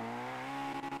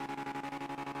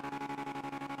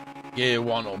 Gear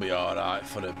 1 will be alright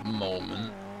for the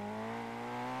moment.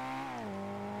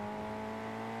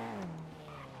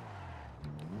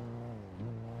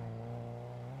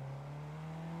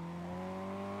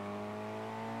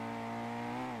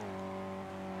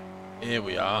 Here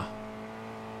we are.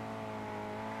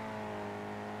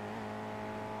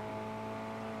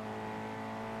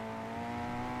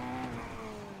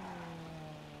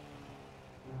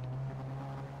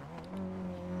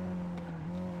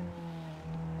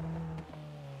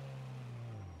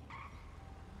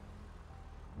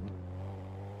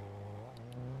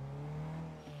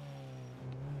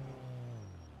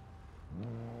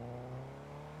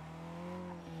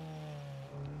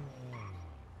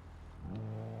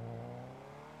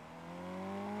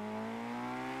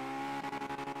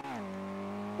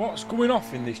 What's going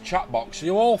off in this chat box? Are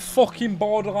you all fucking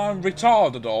borderline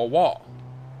retarded or what?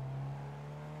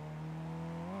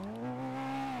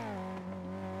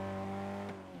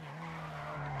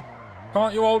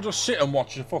 Can't you all just sit and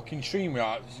watch the fucking stream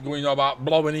without going about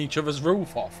blowing each other's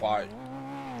roof off, like?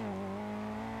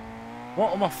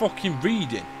 What am I fucking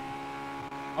reading?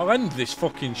 I'll end this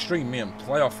fucking stream, me, and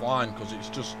play offline because it's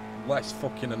just less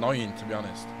fucking annoying, to be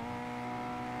honest.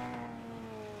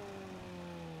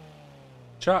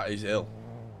 Chat is ill.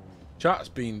 Chat's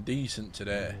been decent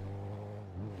today.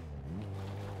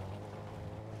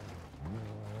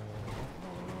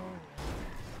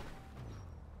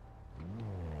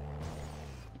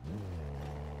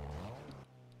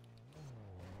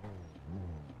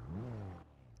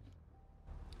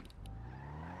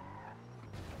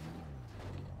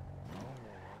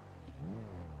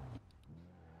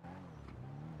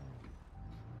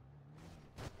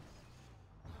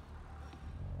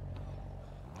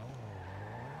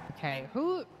 Okay,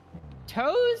 who?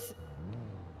 Toes?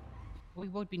 We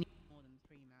would be needing more than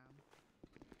 3, ma'am.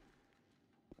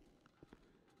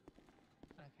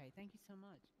 Okay, thank you so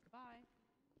much. Goodbye.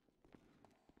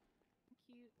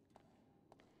 Thank you.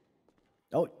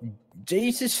 Oh,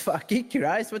 Jesus fucking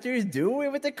Christ, what are you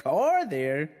doing with the car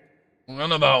there?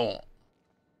 What about?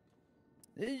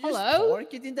 You just Hello?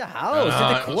 park it in the house, in the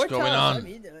Alright, courthouse. what's going on? I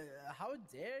mean, how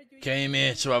dare you? Came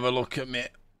here to have a look at me.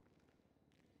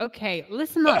 Okay,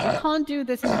 listen up. We can't do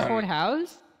this in the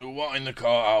courthouse. Do what in the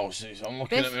courthouse? I'm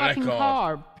looking This at my fucking record.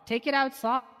 car. Take it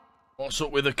outside. What's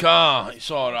up with the car?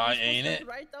 It's alright, ain't it?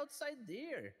 Right outside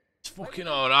there. It's fucking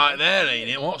alright there, ain't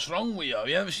it? What's wrong with you? Have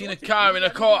you ever seen a car in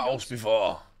a courthouse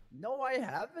before? No, I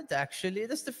haven't actually.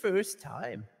 That's the first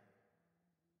time.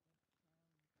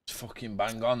 It's fucking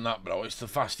bang on that, bro. It's the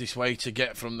fastest way to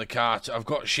get from the car to... I've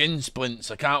got shin splints.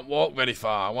 I can't walk very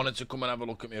far. I wanted to come and have a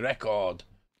look at my record.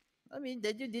 I mean,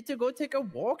 then you need to go take a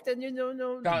walk, then you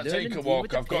know. Can't learn take and a deal walk.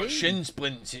 with the I've got pain. shin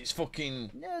splints. It's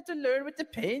fucking... Yeah, to learn with the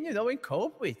pain, and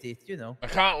cope with it, I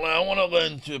can't learn. I want to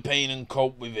learn to pain and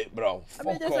cope with it, bro. I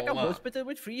mean, there's like a all that. hospital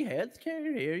with free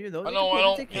healthcare here, I you know, can I come and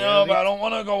don't. take Yeah, care of but I it. don't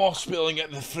want to go hospital and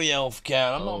get the free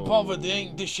healthcare. I'm not bothered. They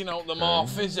ain't dishing out the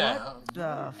morph, is it?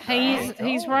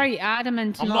 He's very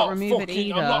adamant to I'm not not remove fucking. it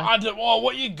either. I'm not adamant. Oh,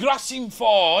 what are you grassing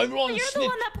for? Everyone's You're the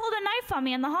one that pulled a knife on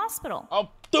me in the hospital.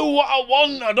 I'll do what I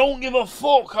want. I don't give a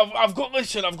fuck. I've got.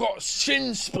 Listen, I've got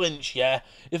shin splints. Yeah.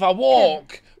 If I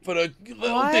walk for a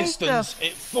little Why the distance,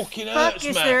 it fucking fuck hurts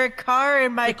is me. there a car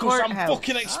in my Because courthouse? I'm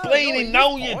fucking explaining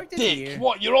now, you dick.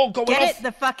 What? You're all going Get off. it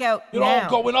the fuck out You're now. all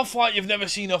going off like you've never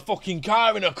seen a fucking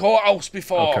car in a courthouse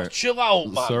before. Okay. Chill out,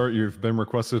 man. Sir, you've been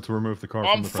requested to remove the car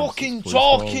I'm from the premises. fucking Please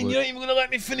follow talking. the- You're not even going to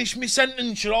let me finish my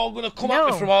sentence. You're all going to come No.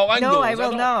 at me from all angles. No, I will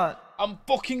don't- not. I'm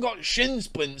fucking got shin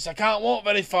splints. I can't walk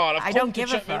very far. I've I come don't to give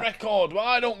a check my fuck. record. Well,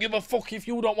 I don't give a fuck if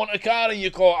you don't want a car in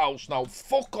your courthouse now.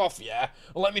 Fuck off, yeah?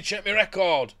 And let me check my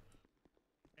record.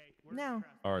 No.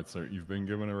 All right, sir. You've been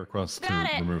given a request Got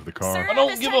to it. remove the car. Sir, I don't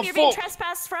this give time a you're being fuck.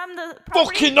 trespassed from the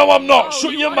property. Fucking no, I'm not. Oh,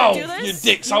 Shut you your wanna mouth, do you this?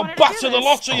 dicks. You I'll wanted to batter do the this?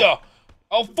 lot of you.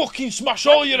 I'll fucking smash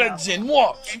all your heads in.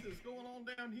 Watch.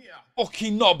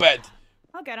 Fucking knobhead.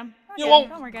 I'll get him. You won't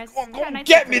Don't worry, guys. go Got a and nice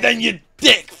get day me for you. then, you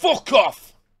dick. Fuck off.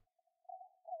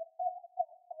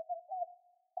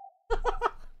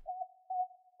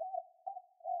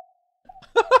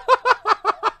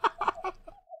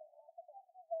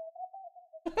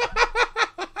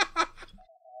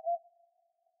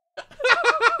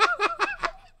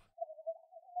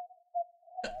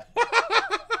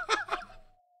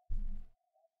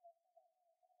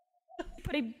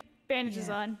 my bandages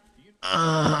on.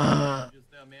 Ah.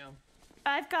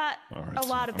 I've got Alright, a so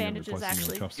lot of I'm gonna bandages, request some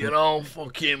actually. cuffs You here. know,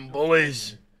 fucking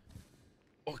bullies.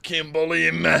 Fucking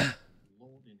bullying me.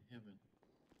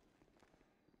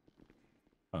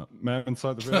 Man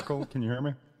inside the vehicle, can you hear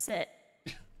me? Sit.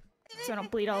 So I don't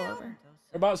bleed all over.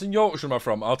 Whereabouts in Yorkshire am I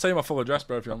from? I'll tell you my full address,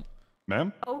 bro, if you want.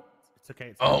 Ma'am? Oh. It's okay.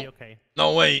 It's Oh. gonna be okay.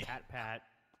 No, wait. Pat.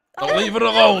 No, leave it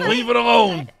alone. Leave it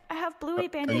alone. I have bluey Are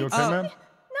bandages. you okay, ma'am?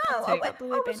 No, Take I a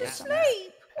bluey was bandage on asleep.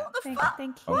 that. What the Thank- fuck?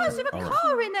 thank Why is there a Alright.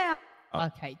 car in there?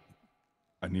 Okay.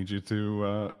 I need you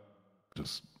to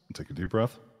just take a deep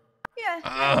breath.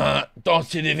 Yeah.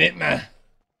 Dotted it, me.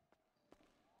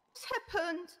 What's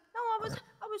happened? No, I was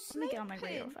Let me sleeping. get on my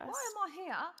radio Why fast. am I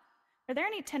here? Are there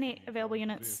any 10-8 available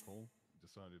units?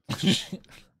 Decided to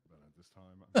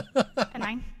And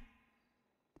 9.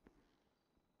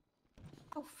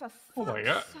 Oh, for fuck's Oh my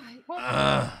god. sake. What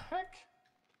Ah. the heck?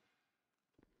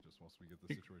 Just whilst we get the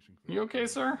situation clear. You okay,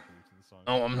 sir?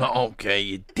 No, I'm not okay,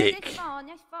 you dick. It's fine,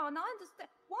 it's fine. I understand.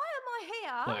 Why am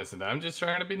I here? Listen, I'm just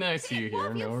trying to be nice to you What here.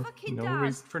 have you No, fucking no done?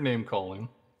 reason for name calling.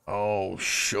 Oh,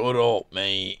 shut up,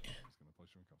 mate.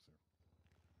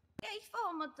 Yeah, it's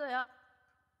fine, my dear.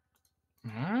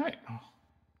 Alright.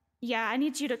 Yeah, I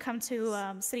need you to come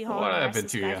to City Hall What and arrest happened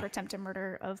this to guy ya? for attempted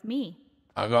murder of me.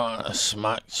 I got a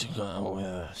smack with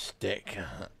a stick.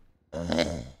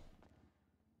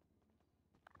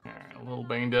 Alright, a little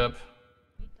banged up.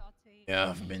 Yeah,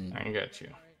 I've been. I got you.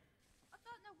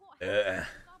 Uh,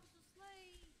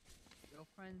 Your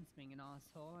friend's being an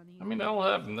asshole. I mean, that'll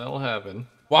happen. That'll happen.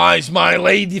 Why is my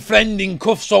lady friend in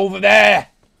cuffs over there?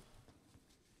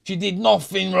 She did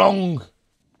nothing wrong.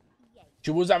 She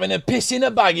was having a piss in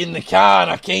a bag in the car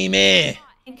and I came here.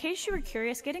 In case you were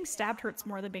curious, getting stabbed hurts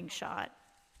more than being shot.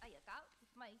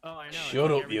 Oh, I know.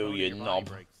 Shut up, you knob.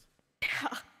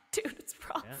 Dude, it's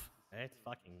rough. Yeah, it's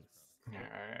fucking.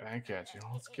 Alright, I got you.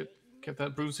 Let's get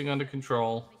that bruising under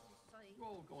control. You're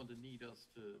all going to need us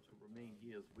to remain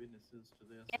here as witnesses to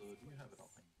this, or do you have it all?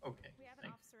 Okay. We have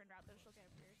an officer en route that she'll get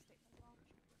a rear statement as well.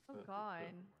 Oh God.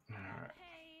 Alright.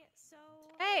 Hey, so.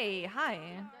 Hey, hi.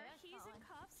 He's in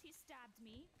cuffs. He stabbed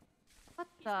me. What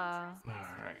the?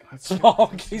 Alright, let's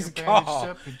Fuck get his you car. bandaged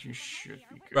up and you should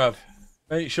be good. Bruv,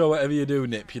 make sure whatever you do,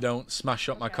 Nip, you don't smash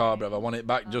up my car, bruv. I want it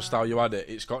back just how you had it.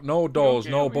 It's got no doors,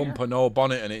 okay no over here? bumper, no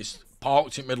bonnet, and it's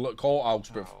parked in the middle of the courthouse,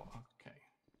 bruv. Oh, okay.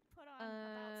 Put on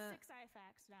about 6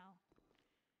 IFAX now.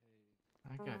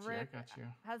 I got you. I got you.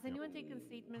 Has anyone taken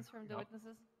statements from the Nope.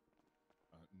 witnesses?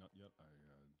 Not yet. I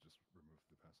just removed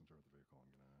the passenger of the vehicle. I'm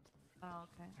gonna ask them if you. Oh,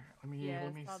 okay.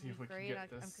 Let me that'd see be if we can great. get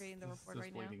I'm this, creating the report this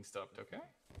right now. bleeding stopped, okay?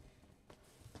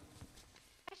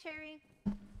 Hi, Sherry.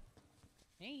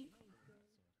 Hey.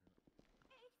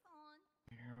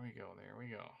 There we go. There we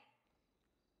go.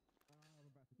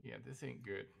 Yeah, this ain't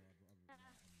good.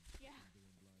 Yeah.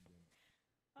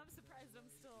 I'm surprised I'm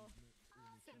still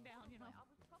sitting down, you know.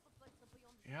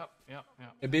 Yep.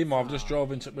 Hey, Beamo, I've just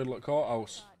drove into the middle of the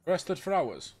courthouse. Arrested for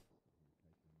hours.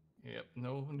 Yep.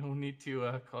 No need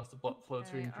to cause the blood flow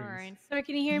to increase. Alright. Sir,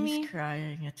 can you hear me? He's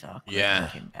crying. It's awkward. Yeah.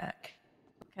 He came back.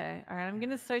 Okay. Alright, I'm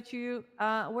gonna search you.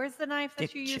 Where's the knife that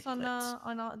Dick you use on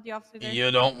the officer there?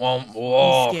 You don't want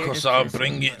war, scared cause of I'll prison.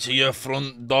 bring it to your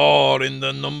front door in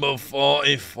the number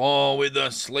 44 with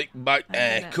a slick back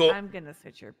haircut. I'm gonna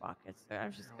search your pockets, sir.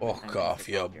 I'm just gonna, Fuck off,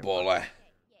 you bully.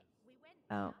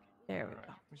 Oh, there we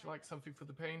go. Would you like something for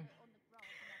the pain?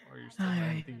 Or are you still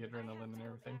Alright. the adrenaline and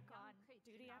everything?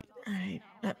 Alright,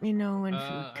 let me know when I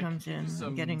food can comes give you in. I'm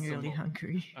some- getting some really more-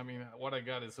 hungry. I mean, what I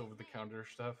got is over-the-counter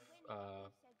stuff.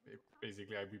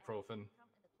 Basically ibuprofen.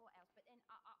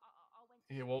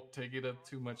 It won't take it up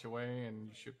too much away, and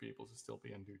you should be able to still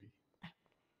be on duty.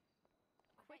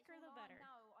 Quicker the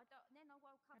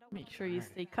better. Make sure you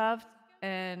stay cuffed,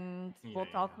 and we'll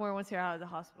talk more once you're out of the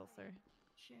hospital, sir.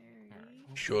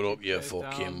 Shut up, you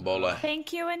fucking bully.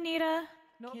 Thank you, Anita.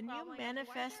 Can you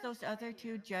manifest those other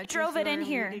two judges Drove it you in were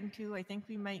here. alluding to? I think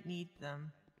we might need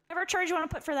them. Whatever charge you want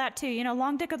to put for that too. You know,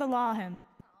 long dick of the law him.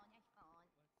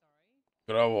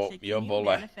 Grow up, Say, you can you bully.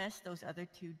 manifest those other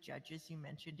two judges you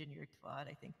mentioned in your twat?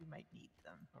 I think we might need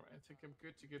them. Alright, I think I'm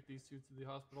good to get these two to the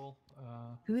hospital.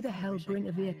 Who the hell bring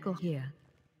a vehicle here?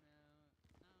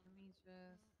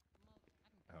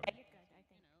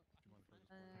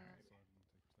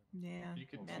 Yeah. You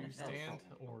can manifest. stand,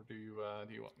 or do you want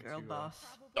me Girl to? boss.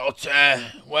 Daughter,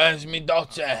 where's me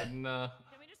daughter? And, Can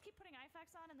we just keep putting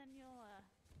IFAX on and then you'll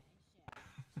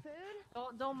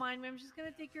Don't mind me. I'm just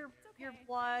gonna take your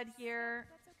blood here.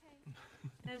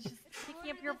 And it's just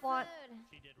picking up your blood.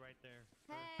 She did right there.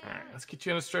 Alright, let's get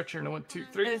you on a stretcher in 1, 2,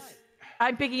 3.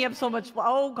 I'm picking up so much blood.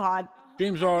 Oh God.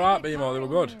 Dreams are alright, Beamo. They were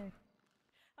good. Alright,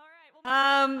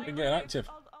 You're getting active.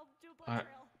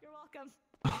 You're welcome.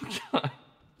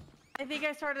 I think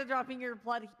I started dropping your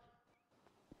blood.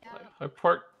 I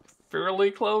parked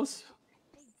fairly close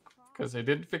because I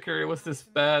didn't figure it was this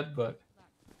bad, but.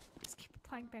 Just keep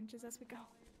applying benches as we go.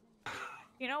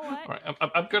 You know what? All right,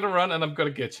 I'm gonna run and I'm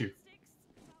gonna get you.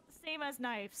 Same as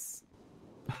knives.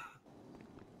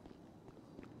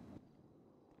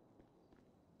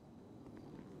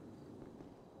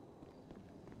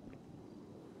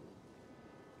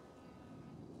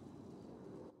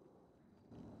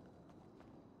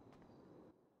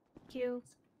 You.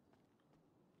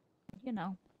 You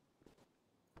know.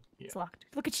 It's locked.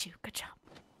 Look at you. Good job.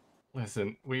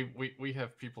 Listen, we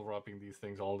have people robbing these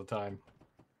things all the time.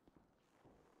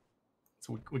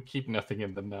 So we keep nothing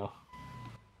in them now.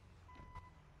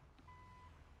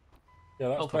 Yeah,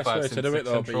 that's Alpha the best way 5 to do it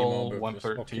though, Central, BMO,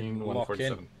 113, lock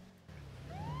in. 147.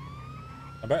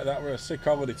 I bet that were a sick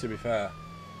holiday, to be fair.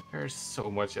 There's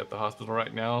so much at the hospital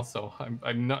right now, so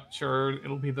I'm not sure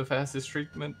it'll be the fastest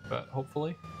treatment, but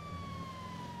hopefully.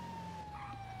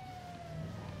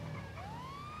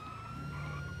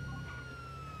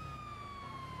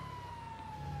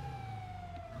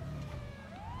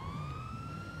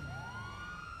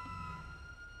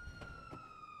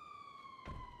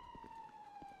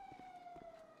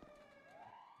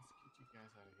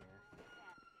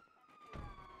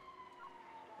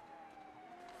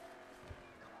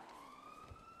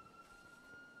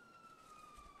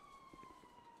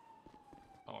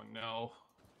 Oh no,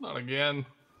 not again.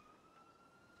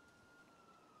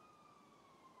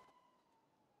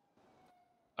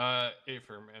 A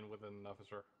firm and with an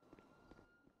officer.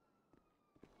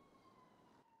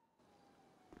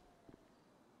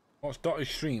 What's Dotty's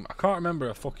stream? I can't remember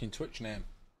her fucking Twitch name.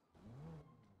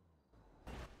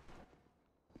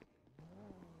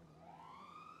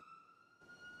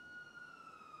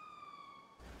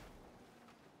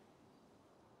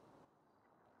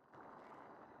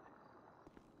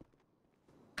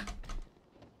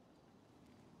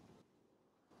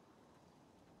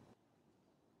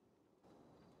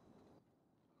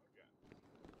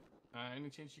 Any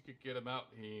chance you could get him out?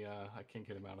 I can't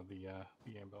get him out of the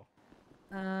ambo.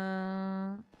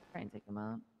 Try and take him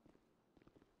out.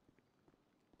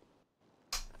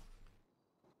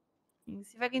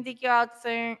 See if I can take you out,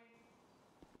 sir.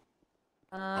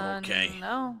 Okay.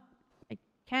 No, I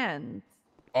can't.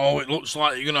 Oh, it looks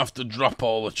like you're gonna have to drop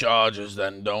all the charges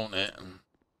then, don't it?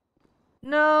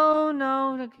 No,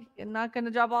 I'm not gonna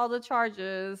drop all the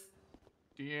charges.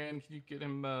 Deanne, can you get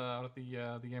him out of the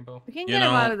ambo? We can get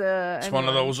him out of the It's one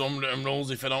of those unwritten rules.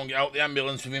 If I don't get out the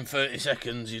ambulance within 30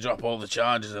 seconds, you drop all the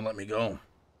charges and let me go.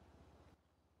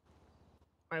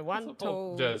 I want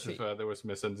to. Judge, if there was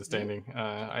misunderstanding.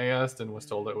 I asked and was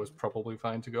told it was probably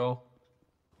fine to go.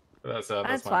 But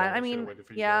that's fine. I mean,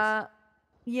 yeah.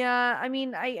 I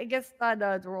mean, I guess that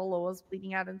Derola was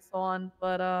bleeding out and so on,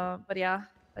 but yeah,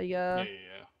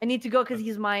 I need to go because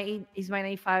he's my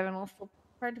 95 and also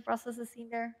trying to process the scene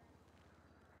there.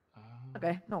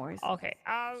 Okay, no worries. Okay,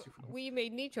 we may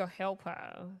need your help.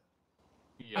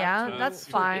 Yeah, that's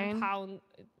fine.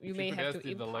 You may have to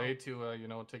the delay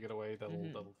to take it away.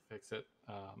 That'll fix it.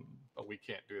 But we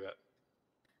can't do that.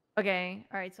 Okay,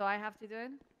 all right. So I have to do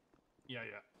it. Yeah.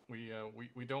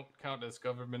 We don't count as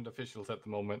government officials at the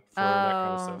moment for that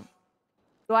kind of stuff.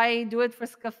 Do I do it for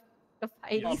scuff?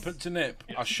 I put to nip.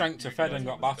 I shanked a Fed and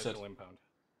got battered.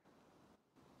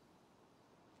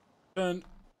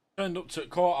 Turned up to the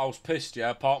courthouse pissed,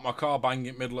 yeah, parked my car bang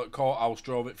in middle at courthouse,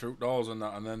 drove it through doors and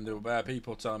that, and then there were bare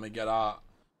people telling me get out.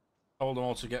 Told them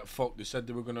all to get fucked. They said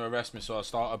they were going to arrest me, so I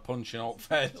started punching out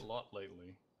Fed. A lot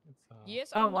lately.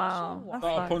 Yes. Oh wow.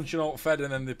 Started punching out Fed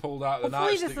and then they pulled out the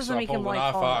Hopefully nightstick, so I pulled the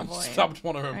knife out and stabbed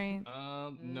one of them. Right.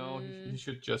 No, he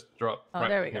should just drop. Oh, right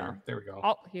there we here. go. There we go.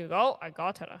 Oh, here you go. I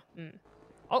got her.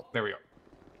 Oh, there we go.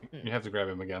 You have to grab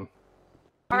him again.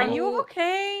 Are you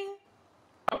okay?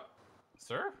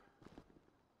 Sir?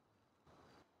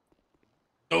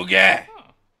 Okay.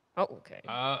 Oh, okay.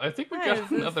 I think we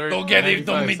got another. Don't get it,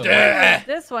 don't be Where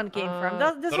this one came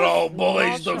from? This they're all was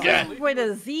bullies, don't get. with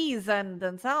disease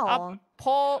and so.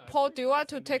 Paul, do you want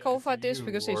to take over this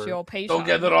because it's your patient? Don't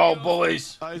get they're all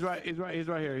bullies. He's right here. He's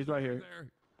right here.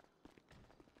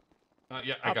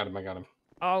 Yeah, I got him.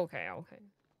 Okay.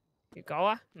 You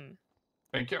go.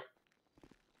 Thank you.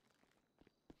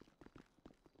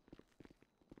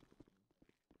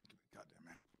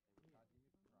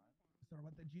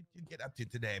 What did you get up to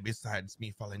today besides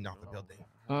me falling off the building?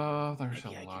 There's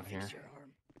a lot here. Are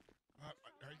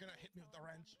you gonna hit me with the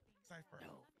wrench, Cypher?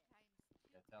 No.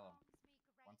 Yeah, tell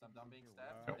him. Once I'm done being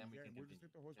stabbed, Yep. then we can continue.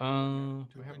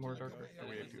 Do we have more dark?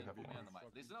 Listen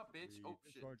up, bitch. Oh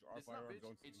shit. Listen up, bitch.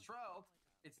 It's trial.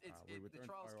 It's the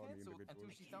trial's cancelled until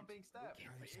she's done being stabbed.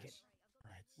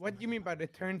 What do you mean by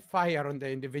return fire on the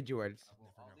individuals?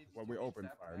 Well, we opened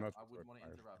fire, not I wouldn't want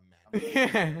to interrupt.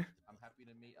 Yeah. I'm happy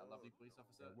to meet a lovely police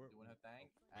officer doing her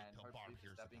thing, and hopefully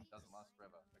the stabbing doesn't last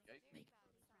forever. Okay?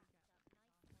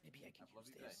 Maybe I can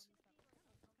use this.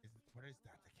 What is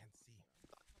that? I can't see.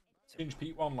 Binge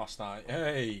Pete won last night.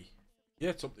 Hey,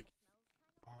 get up the.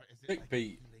 Is it Big like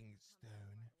Pete. healing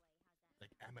stone,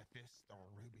 like amethyst or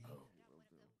ruby? Oh, will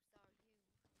do.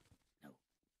 No.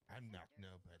 I'm not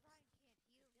no, but.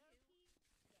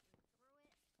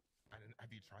 I don't,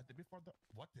 have you tried it before?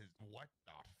 What the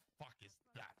fuck is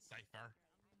that, Cypher?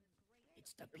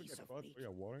 It's the piece of meat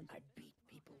I beat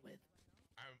people with.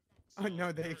 Oh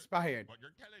no, they expired. What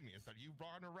you're telling me is that you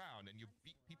run around and you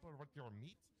beat people with your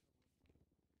meat?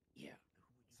 Yeah.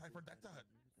 Cypher, that's a...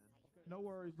 No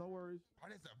worries, no worries.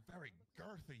 That is a very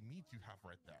girthy meat you have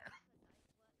right there.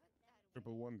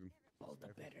 Triple one. All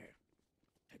the better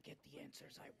to get the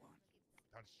answers I want.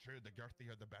 That's true. The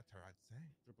girthier, the better, I'd say.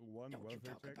 Triple one. Don't you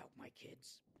welfare talk check. about my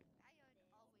kids.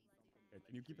 Okay,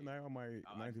 can you keep an eye on my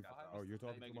 90? Oh, you're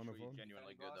talking to him on the phone?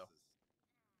 Genuinely good though.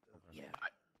 Yeah, I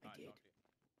did.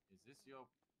 Is this your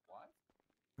wife?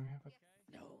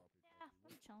 No.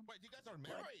 Wait, you guys are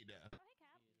married?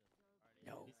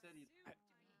 No.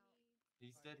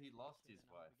 He said he lost his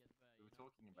wife. We were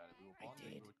talking about it. We were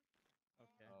bonding. did.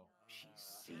 Okay. Oh. She's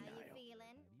How senile. you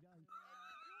feeling?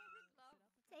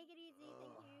 Take it easy,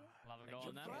 thank you. Love it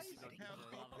going now.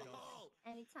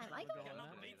 Anytime. I can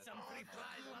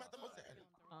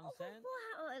wow.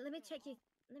 Let me check your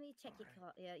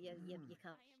car. Your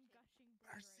car.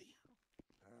 Mercy.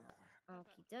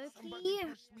 Okie dokie. Somebody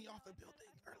pushed me off a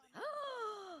building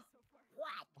earlier.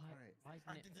 What?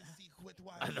 I didn't see who it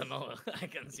was. I don't know.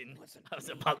 I can see. I was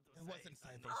about. It wasn't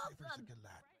Cypher. Cypher's a good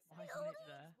lad. Why isn't it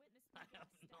there? I have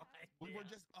no idea. We were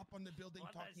just up on the building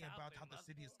talking about how the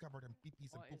city is covered in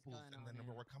peepees and poo-poos, and then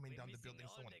we were coming down the building,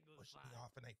 someone pushed me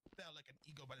off, and I fell like an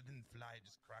eagle, but it didn't fly, it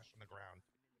just crashed on the ground.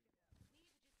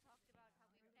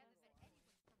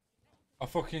 I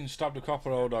fucking stabbed a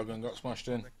copper old dog and got smashed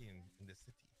in.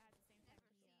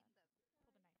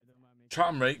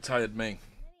 Tram rake tired me.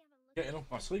 Getting up,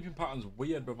 my sleeping pattern's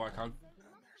weird, but like I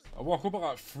woke up at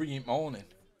like 3 in the morning.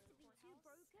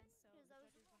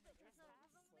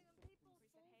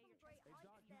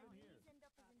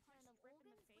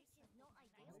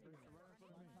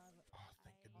 Oh,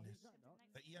 thank goodness.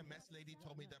 The EMS lady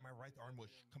told me that my right arm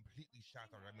was completely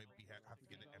shattered. I may have to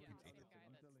get it amputated.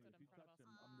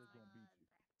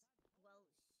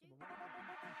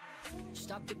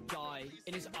 Stabbed the guy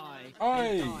in his eye.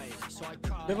 Oi!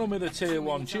 Give me the tier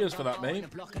 1. Cheers for that, mate.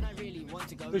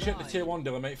 Appreciate the tier 1,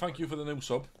 Dylan, mate. Thank you for the new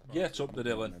sub. Get up the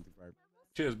Dylan.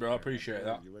 Cheers, bro. I appreciate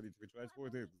that. You ready to be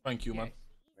transported? Thank you, man.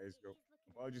 Let's go.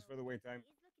 Apologies for the wait time.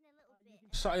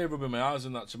 Sat here rubbing my eyes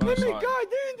and that to my Oh my side. god, I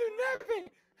didn't do nothing!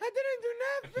 I didn't do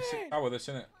nothing! How with this,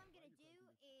 innit?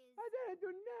 I didn't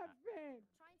do nothing!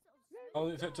 Oh,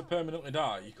 it's to permanently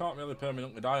die. You can't really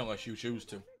permanently die unless you choose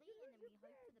to.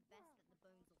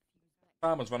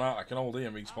 Timer's run out. I can hold here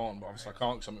and respawn, but obviously I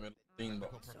can't because I'm in the team.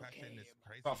 But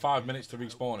about 5 minutes to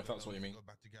respawn, if that's what you mean.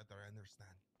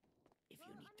 If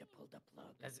you need to pull the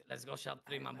plug. Let's go shout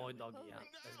through my boy doggy. Yeah.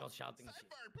 Let's go shouting.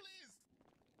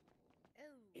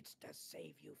 It's to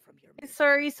save you from your.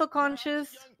 Sir, are you still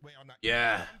conscious?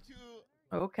 Yeah.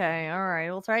 Okay, alright.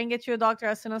 We'll try and get you a doctor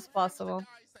as soon as possible.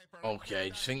 Okay, do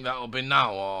you think that'll be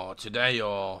now or today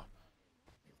or?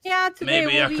 Yeah, today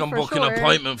Maybe will I be can for book sure. an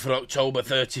appointment for October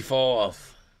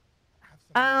 34th.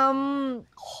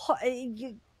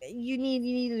 You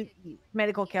need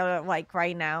medical care like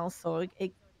right now, so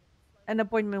an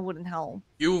appointment wouldn't help.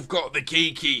 You've got the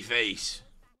key face.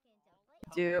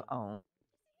 Do oh.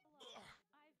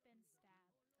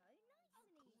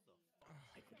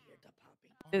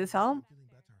 Did this help?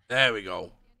 There we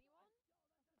go.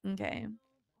 Okay.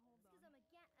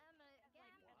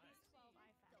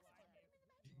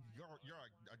 You're a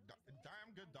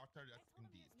damn good doctor, that's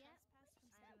indeed.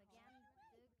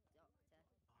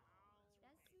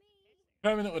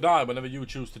 Permanently die whenever you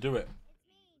choose to do it.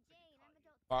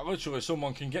 Like literally,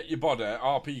 someone can get your body,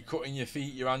 RP cutting your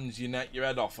feet, your hands, your neck, your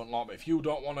head off, and like. But if you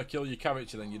don't want to kill your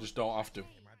character, then you just don't have to.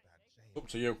 It's up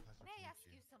to you. May I ask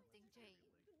you something, Jane?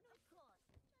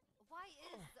 Why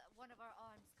is one of our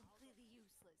arms completely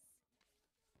useless?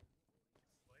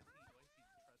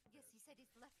 Yes, he said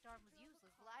his left arm was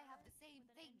useless. Well, I have the same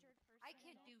thing. I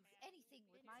can't do anything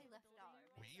with my left arm.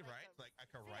 We, right? Like, I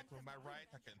can write with my right,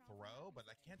 I can throw, but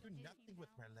I can't do nothing with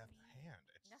my left hand.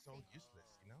 It's so useless,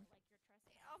 you know?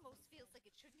 It almost feels like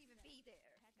it shouldn't even be there.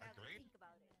 Now that I Agreed. think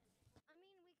about it. I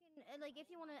mean, we can like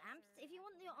if you want if you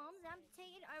want your arms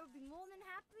amputated, I would be more than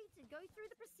happy to go through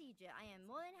the procedure. I am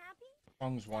more than happy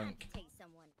Wrong's to wank. amputate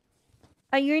someone.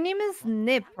 Your name is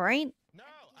Nip, right? No,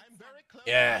 I'm very close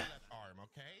Yeah. to my left arm,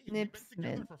 okay? Nip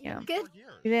Smith. Yeah. Good.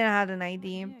 You didn't have an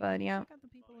ID, but yeah. Check out the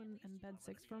people in bed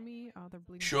 6 for me. They're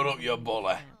bleeding. Shut up, you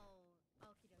bully.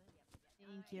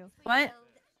 Thank you. What?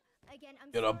 Again, I'm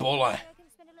You're a sorry, bully. I can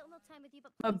spend a little more time with you,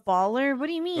 but A baller? What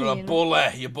do you mean? You're a bully.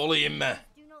 You're bullying me.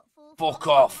 Fuck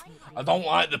off. I don't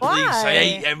like the police. I Why?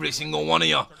 hate every single one of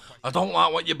you. I don't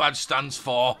like what your badge stands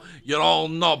for. You're all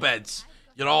knobheads.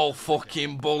 You're all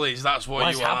fucking bullies. That's what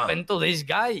What's you are. happened to this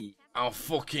guy? I'm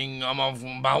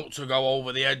about to go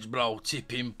over the edge, bro.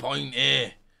 Tipping point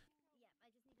here.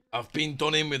 I've been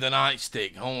done in with a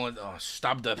nightstick. I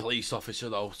stabbed a police officer,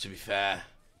 though, to be fair.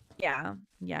 Yeah.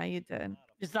 Yeah, you did.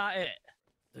 Is that it?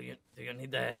 Do you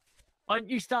need that? Aren't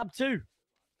you stabbed too?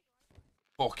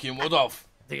 Fucking would have.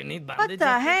 Do you need What bandages?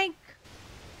 the heck?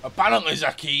 Apparently,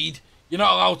 Zakid, you're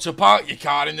not allowed to park your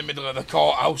car in the middle of the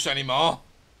courthouse anymore.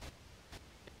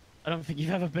 I don't think you've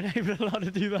ever been allowed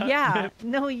to do that. Yeah.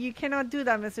 No, you cannot do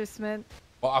that, Mr. Smith.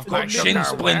 But I've got shin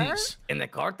splints. In the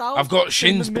courthouse? I've got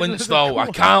shin splints, though. I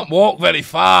can't walk very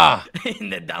far.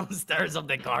 In the downstairs of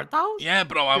the courthouse? Yeah,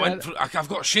 bro, I've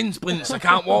got shin splints. I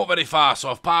can't walk very far, so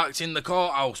I've parked in the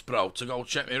courthouse, bro, to go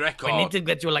check my record. We need to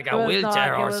get you like a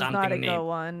wheelchair or something. Not a Nick. good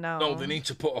one, no. No, they need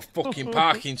to put a fucking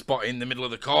parking spot in the middle of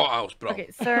the courthouse, bro.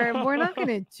 Okay, sir, we're not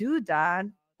gonna do that.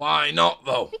 Why not,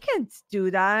 though? We can't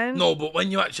do that. No, but when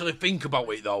you actually think about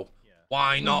it, though,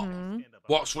 why not?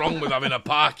 What's wrong with having a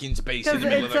parking space in the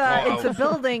middle of the courthouse? It's a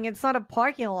building. It's not a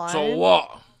parking lot. So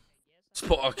what? Let's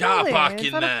put a car park It's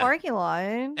in not there. a parking lot.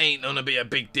 Ain't gonna be a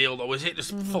big deal, though, is it?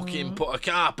 Just fucking put a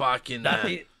car park in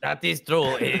there. That is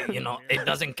true. It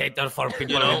doesn't cater for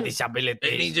people with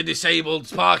disabilities. It needs a disabled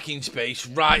parking space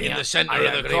right in the centre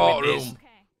of the courtroom.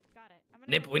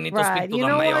 Nip, we need to Right, speak to you the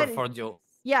know mayor what? for you.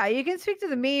 Yeah, you can speak to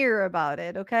the mayor about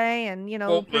it, okay? And, you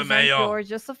know, Fuck the present mayor. your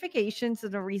justifications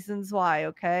and the reasons why,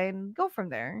 okay? And go from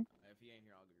there.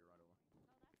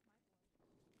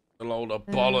 A load of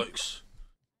bollocks.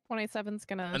 27's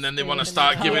gonna. And then they stay want to the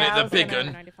start night. giving it the Yeah, big Center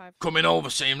un, 95. coming over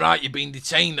saying, right, you've been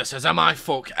detained. I says, am I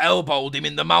elbowed him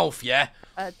in the mouth, yeah?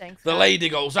 Thanks. The lady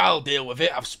goes, I'll deal with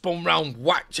it. I've spun round,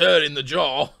 whacked her in the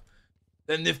jaw.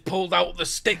 Then they've pulled out the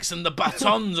sticks and the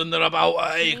batons and they're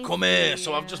about, hey, come here.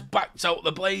 So I've just backed out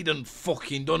the blade and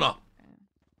fucking done her.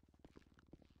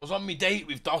 I was on my date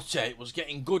with Dottie. It was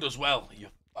getting good as well.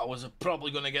 I was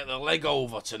probably going to get the leg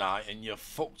over tonight and you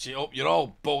fucked it up. You're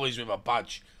all bullies with a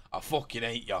badge. I fucking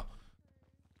hate you.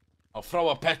 I'll throw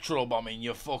a petrol bomb in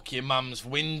your fucking mum's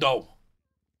window.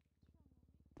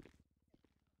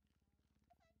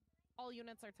 All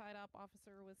units are tied up.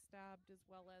 Officer was stabbed as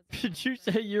well as. Did you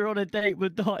say you're on a date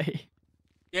with Dottie?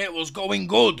 Yeah, it was going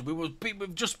good.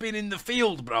 We've just been in the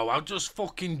field, bro. I just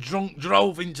fucking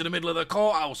drove into the middle of the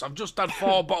courthouse. I've just had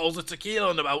 4 bottles of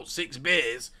tequila and about 6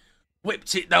 beers.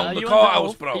 Whipped it down the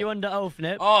courthouse, bro. Are you under oath,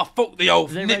 Nip? Oh, fuck the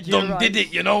oath. They Nip read your done did rights.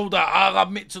 it, you know that. I'll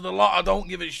admit to the lot. I don't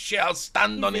give a shit. I'll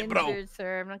stand on it, bro. Injured,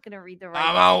 sir. I'm not gonna read the rights.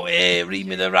 I'm out here. Read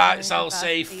me the rights. I'll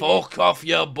say, Incapacitated. fuck off,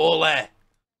 you bully.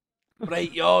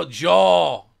 Break your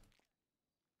jaw.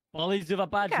 Bollies with a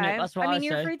badge, Okay. Nip. That's what I mean,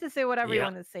 you're say. free to say whatever you Yeah,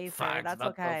 want to say, sir. facts, That's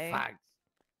that's the okay. facts.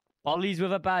 Bollies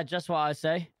with a badge. That's what I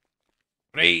say.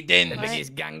 Read in. The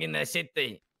biggest gang in the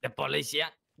city. The police, yeah?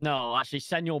 No, actually,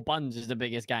 Senor Buns is the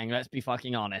biggest gang. Let's be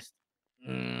fucking honest.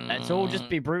 Let's all just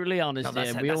be brutally honest No, that's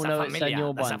here. a, We that's all a know it's familia.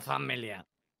 Senor That's a Buns. familia.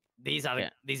 These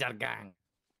are gang.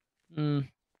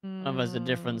 Well, there's a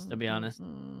difference, to be honest.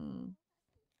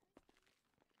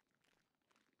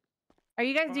 Are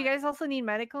you guys? Do you guys also need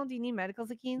medical? Do you need medical,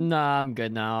 Zakeen? Nah, I'm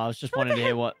good now. I was just wanted to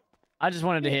hear what. I just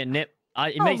wanted to hear Nip.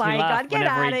 It Oh makes my me laugh God! Get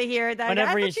whenever out of he, here, then. I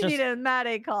whenever thought he's you just. needed a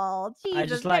medical. Jesus, I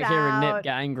just like get hearing out. Nip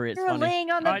get angry. It's You're funny. laying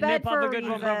on the Alright, bed Nip, for have a a good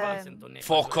one, reason.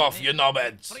 Fuck off, you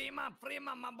knobheads.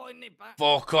 Prima, my boy Nip.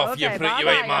 Fuck off, Okay, you prick. You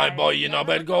bye-bye, ain't my guys. boy, you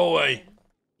knobhead. Go away.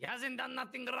 He hasn't done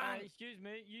nothing wrong. Excuse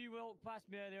me, you walked past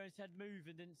me earlier and said move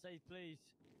and didn't say please.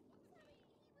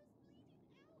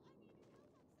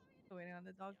 Waiting on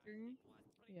the doctor.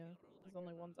 Yeah, there's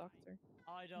only one doctor.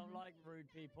 I don't like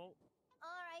rude people.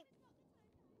 All right.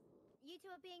 You two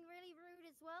are being really rude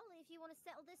as well. If you want to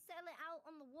settle it out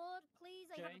on the ward, please.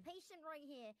 I have a Jane? patient right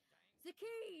here.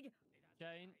 Zakid!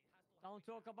 Jane, don't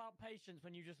talk about patience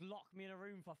when you just lock me in a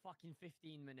room for fucking 15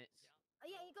 minutes. Oh,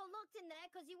 yeah, you got locked in there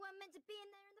because you weren't meant to be in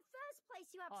there in the first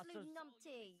place, you absolute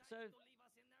numpty. So,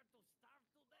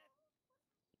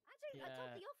 I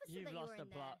told the officer You've that you lost were the in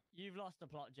there. plot. You've lost the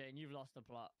plot, Jane. You've lost the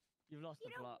plot. You've lost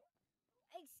the plot.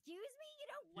 Excuse me? You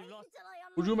don't wait until I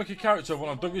unlock Would you make a the character of one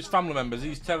of Dougie's family members?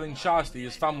 He's telling Shiesty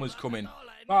his family's coming.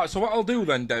 Right, so what I'll do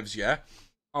then, devs, yeah?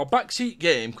 I'll backseat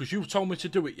game, because you've told me to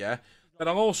do it, yeah? Then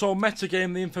I'll also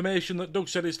metagame the information that Doug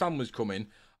said his family's coming.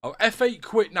 I'll F8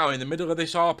 quit now in the middle of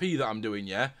this RP that I'm doing,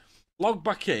 yeah? Log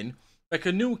back in, make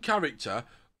a new character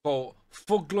called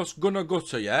Fugless Gunner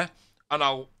Gutter, yeah? And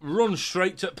I'll run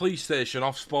straight to the police station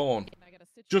off spawn.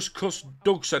 Just because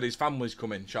Doug said his family's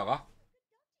coming, shall I?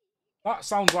 That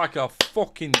sounds like a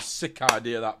fucking sick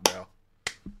idea, that, bro.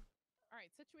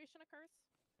 Alright, situation occurs.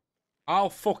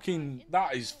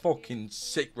 That is fucking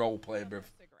sick roleplay, bro.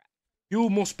 You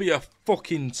must be a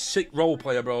fucking sick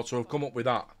roleplayer, bro, to have come up with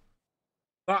that.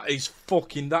 That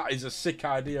is a sick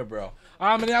idea, bro.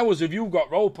 How many hours have you got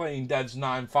roleplaying, Devs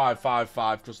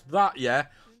 9555? Because that, yeah,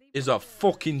 is a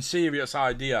fucking serious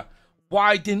idea.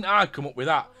 Why didn't I come up with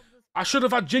that? I should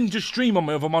have had Ginger stream on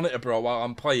my other monitor, bro, while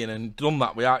I'm playing and done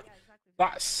that with that.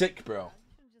 That's sick, bro.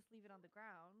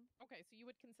 Okay, so you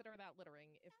would consider that littering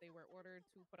if they were ordered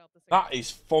to put out the That is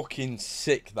fucking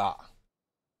sick, that.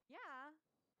 Yeah.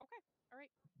 Okay. Alright.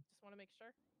 Just want to make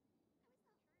sure.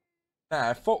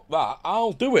 Nah, fuck that.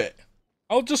 I'll do it.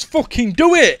 I'll just fucking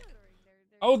do it.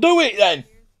 I'll do it then.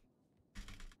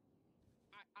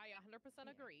 I 100%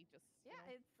 agree. Just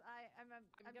I'm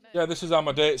gonna. Yeah, this is how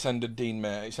my dates ended, Dean,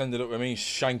 mate. It's ended up with me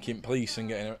shanking police and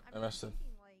getting arrested.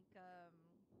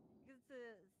 It's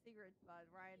a cigarette bud,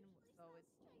 right? So it's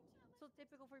so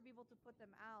typical for people to put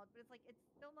them out, but it's like it's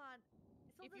still not.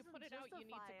 It still If you doesn't put it out, you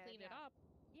need to justify clean it up.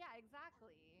 Yeah,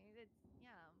 exactly. It's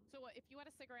So if you had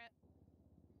a cigarette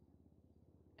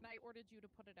and I ordered you to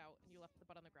put it out and you left the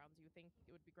butt on the ground, do you think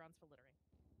it would be grounds for littering?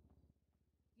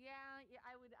 Yeah,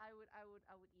 I would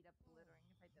eat up the littering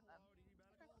if I did that.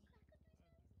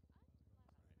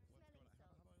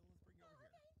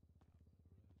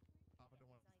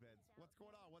 What's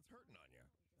going on? What's hurting on you?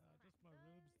 Just my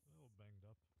ribs, a little banged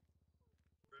up.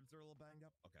 Ribs are a little banged up?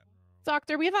 Okay.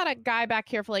 Doctor, we've had a guy back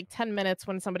here for like 10 minutes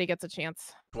when somebody gets a chance.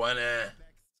 20.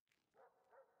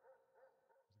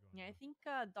 Yeah, I think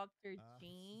Dr.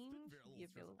 James should be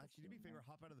available. Actually, do me a favor,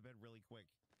 hop out of the bed really quick.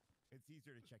 It's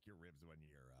easier to check your ribs when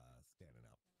you're standing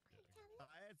up.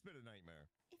 It's been a nightmare.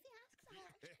 If he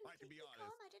asks, I can be honest.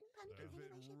 I didn't plan to I've do been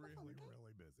anything,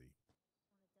 really busy.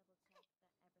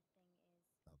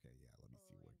 Okay, yeah, let me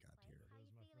see what we got here.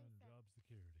 There's my friend, job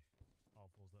security.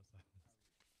 Awful as that sounds.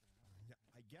 Yeah,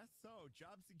 I guess so.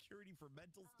 Job security for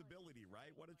mental stability,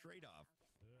 right? What a trade-off.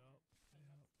 Yeah.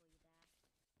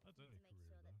 That's any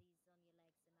career, though.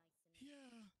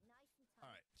 Yeah. All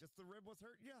right, just the rib was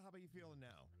hurt? Yeah, how about you feeling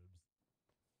now?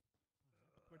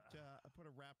 I put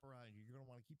a wrap around you. You're going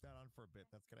to want to keep that on for a bit.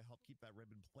 That's going to help keep that rib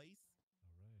in place.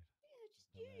 All right.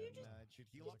 Yeah, it should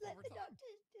heal up let over the time. doctor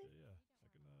do. Yeah, I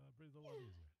can breathe a lot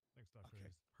easier. Thanks, Dr. Okay,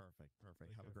 Hayes.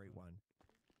 perfect. Have a great one.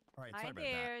 All right, Hi sorry about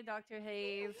that. there, Dr.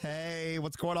 Hayes. Hey,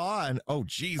 what's going on? Oh,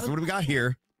 geez, what do we got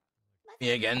here?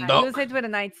 Me again, I Doc. was hit with a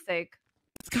nightstick.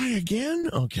 This guy again?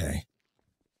 Okay.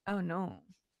 Oh no.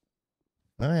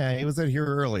 Oh yeah, he was in here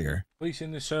earlier. Police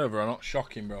in this server are not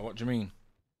shocking, bro. What do you mean?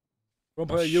 Go Oh,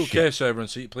 play a UK server and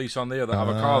see police on there that have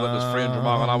a car that does 300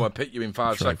 mile an hour, pit you in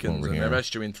 5 seconds, and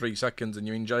arrest you in 3 seconds, and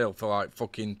you're in jail for like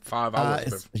fucking 5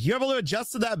 hours. You able to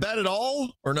adjust to that bed at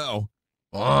all, or no?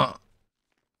 What?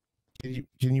 Can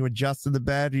you adjust to the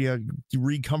bed? You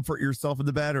recomfort yourself in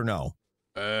the bed, or no?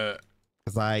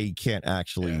 Because I can't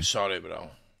actually. Yeah, sorry, bro.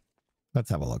 Let's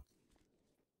have a look.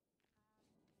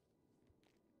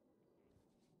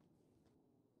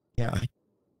 Yeah,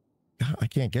 I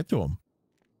can't get to him.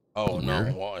 Oh no!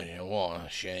 Weird. What a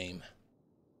shame.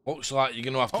 Looks like you're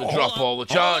gonna have to drop all the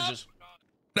charges.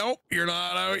 Nope, you're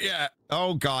not out yet.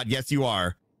 Oh God, yes you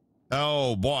are.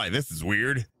 Oh boy, this is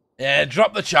weird. Yeah,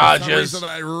 drop the For some charges. reason,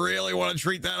 I really want to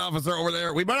treat that officer over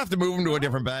there. We might have to move him to a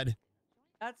different bed.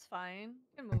 That's fine.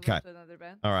 You can move Okay. him to another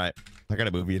bed. All right, I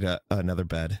gotta move you to another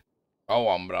bed. Go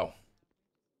on, bro.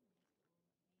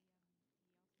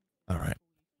 All right,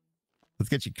 let's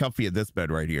get you comfy at this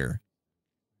bed right here.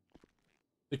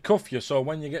 They cuff you so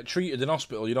when you get treated in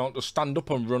hospital, you don't just stand up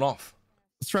and run off.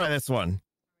 Let's try this one.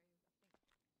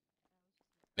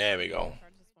 There we go.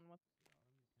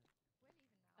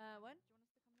 What?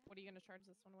 What are you gonna charge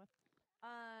this one with?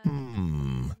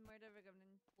 Murder of a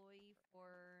government employee for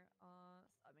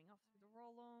subbing off to the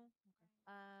Rollo.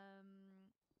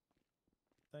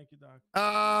 Thank you, Doc.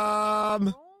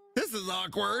 This is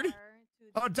awkward.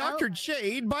 Oh, Dr.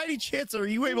 Jade, by any chance, are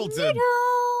you able to?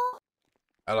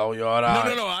 Hello, you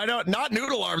alright? No, I don't. Not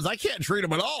noodle arms. I can't treat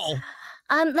him at all.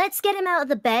 Let's get him out of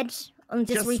the bed. and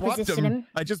just swapped reposition him.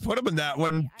 I just put him in that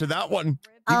one to that one. You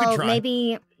Oh, can try.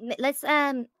 maybe let's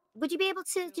would you be able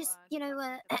to just, you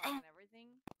know,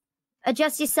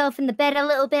 adjust yourself in the bed a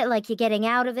little bit, like you're getting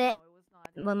out of it?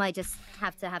 We might just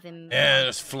have to have him. Yeah,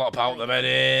 just flop out the bed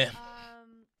here.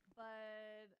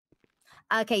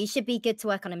 Okay, you should be good to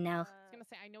work on him now. I was gonna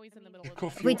say, I know he's in the middle of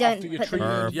Cuff If we you don't after you put treat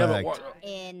them me. Yeah, but what?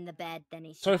 in the bed, then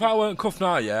he should. So if I weren't cuffed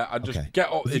now, yeah, I'd just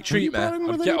get up, they treat me,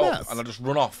 I'd get up, and I'd just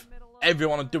run off.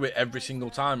 Everyone would do it every single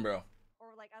time, bro.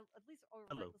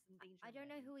 Hello. I don't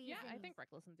know who he is. I think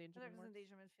reckless endangerment. Reckless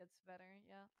endangerment fits better.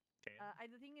 Yeah.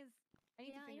 The thing is, I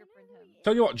need to fingerprint him.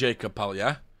 Tell you what, Jacob, pal,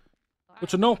 yeah? Go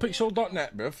to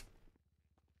nopixel.net, bruv.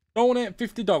 Donate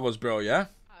 $50, bro, yeah?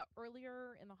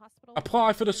 Earlier in the hospital.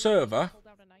 Apply for the server.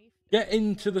 Get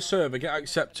into the server, get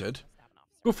accepted.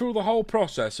 Go through the whole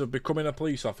process of becoming a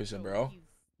police officer, bro.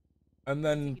 And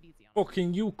then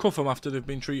fucking you cuff them after they've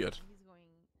been treated.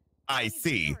 I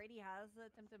see.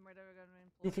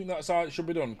 You think that's how it should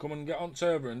be done? Come and get on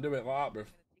server and do it like that, bruv.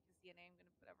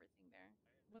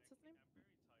 What's his name?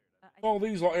 All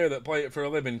these lot here that play it for a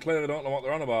living clearly don't know what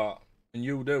they're on about. And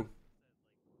you do.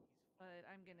 But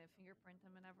I'm gonna fingerprint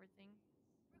him and everything.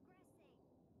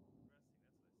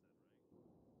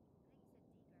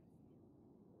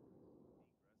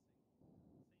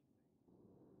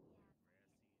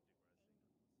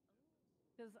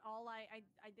 Because all I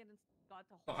didn't got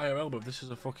to Not IRL, but this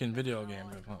is a fucking video game,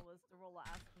 bruv. was the role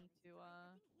asked me to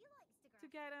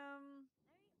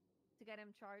get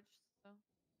him charged. So.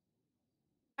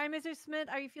 All right, Mr. Smith,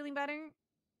 are you feeling better?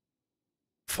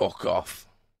 Fuck off.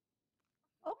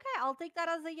 Okay, I'll take that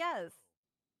as a yes.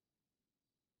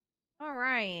 All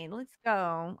right, let's go.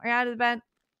 Are you out of the bed?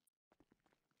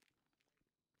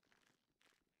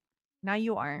 Now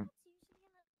you are.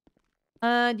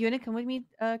 Do you want to come with me,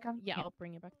 Captain? Yeah, I'll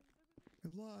bring you back.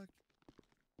 Good luck.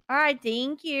 All right,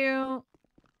 thank you. All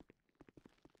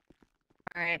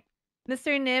right.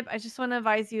 Mr. Nib, I just want to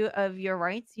advise you of your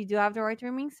rights. You do have the right to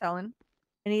remain silent.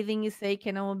 Anything you say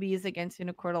can only be used against you in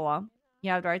a court of law. You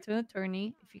have the right to an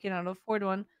attorney. If you cannot afford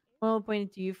one will appoint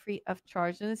it to you free of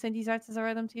charge. Do you understand these rights as I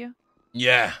read them to you?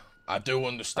 Yeah, I do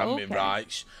understand Okay. my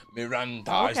rights.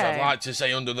 Miranda rights. Okay. I'd like to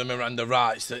say under the Miranda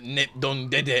rights that Nip done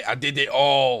did it. I did it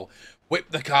all.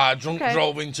 Whipped the car, drunk, Okay.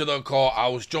 drove into the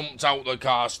courthouse, jumped out the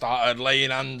car, started laying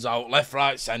hands out, left,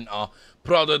 right, centre,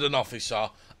 prodded an officer.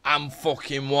 I'm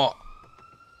fucking what?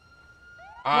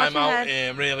 I'm your out head.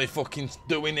 here really fucking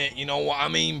doing it. You know what I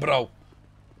mean, bro?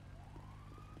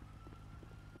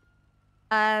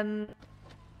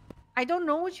 I don't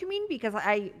know what you mean because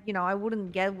I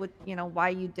wouldn't get what, why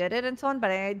you did it and so on,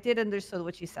 but I did understand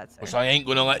what you said, sir. Because I ain't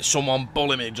gonna let someone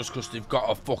bully me just because they've got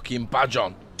a fucking badge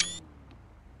on.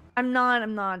 I'm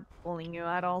not bullying you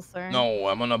at all, sir. No,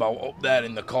 I'm on about up there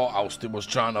in the courthouse. They was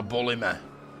trying to bully me.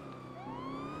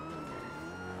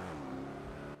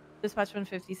 Dispatch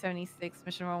 15076,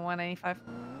 mission 195.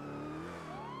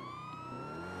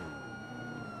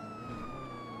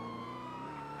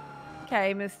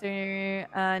 Okay,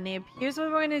 Mr. Nib, here's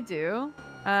what we're gonna do.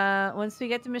 Once we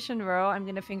get to Mission Row, I'm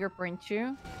gonna fingerprint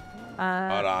you.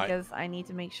 Alright. Because I need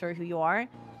to make sure who you are.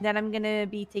 Then I'm gonna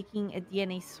be taking a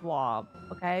DNA swab.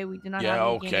 Okay, we do not have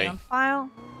any okay. DNA on file,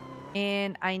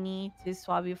 and I need to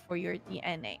swab you for your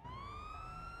DNA.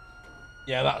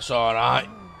 Yeah, that's alright.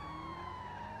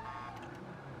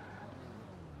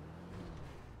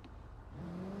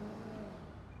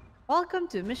 Welcome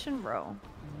to Mission Row.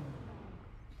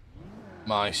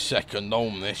 My second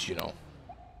home, this, you know.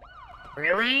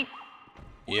 Really?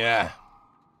 Yeah.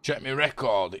 Check my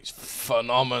record. It's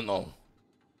phenomenal.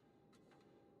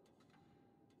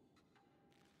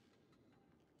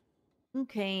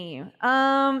 Okay. Yeah,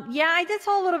 I did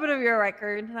saw a little bit of your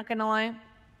record, not gonna lie.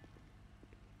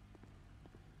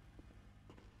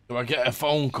 Do I get a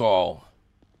phone call?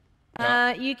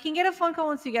 You can get a phone call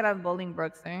once you get out of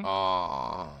Bolingbrook, sir.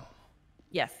 Ah.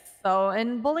 Yes. So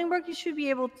in Bolingbrook, you should be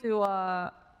able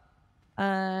to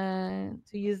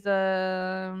use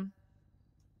the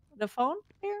phone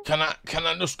here. Can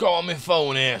I just go on my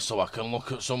phone here so I can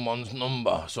look at someone's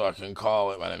number so I can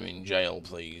call it when I'm in jail,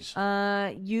 please?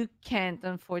 You can't,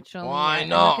 unfortunately. Why I'm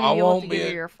not? gonna I be able won't to be give a-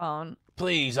 you your phone.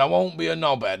 Please, I won't be a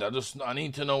knobhead. I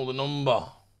need to know the number.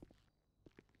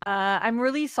 I'm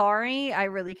really sorry. I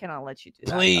really cannot let you do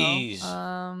that. though. Please.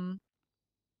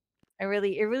 It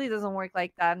really doesn't work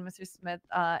like that, Mr. Smith.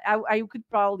 I could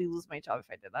probably lose my job if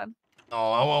I did that.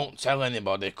 No, I won't tell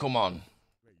anybody. Come on.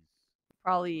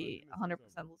 Probably 100%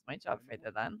 lose my job if I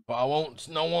did that. But I won't.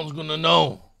 No one's gonna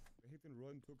know.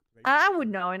 I would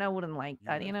know, and I wouldn't like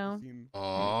that, you know.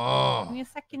 Oh. Give me a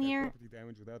second here.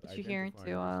 Put you here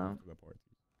to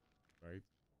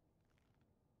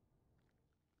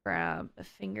grab a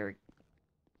fingerprint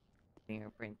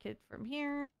kit from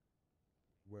here.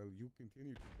 Well, you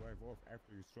continue to drive off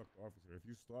after you struck the officer. If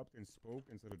you stopped and spoke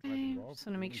instead of driving off, Just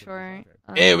want to make sure.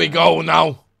 Here we go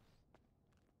now.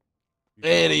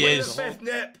 There he is.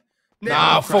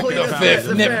 Nah, fuck the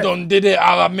fifth. Nip done did it.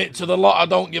 I'll admit to the lot. I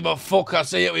don't give a fuck. I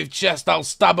say it with chest. I'll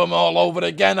stab them all over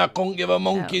again. I couldn't give a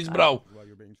monkey's, bro.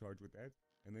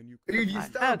 Okay,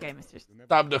 Mr.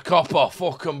 Stab the copper.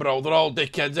 Fuck them, bro. They're all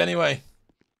dickheads anyway.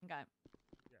 Okay. All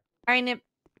right, Nip.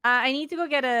 I need to go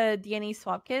get a DNA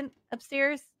swab kit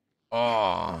upstairs.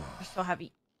 Oh. They're so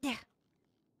heavy. Yeah.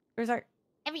 Where's our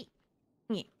heavy?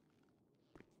 Yeah.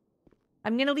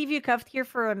 I'm gonna leave you cuffed here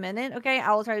for a minute, okay?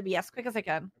 I will try to be as quick as I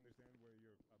can.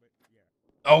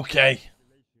 Okay.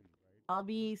 I'll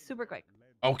be super quick.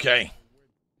 Okay.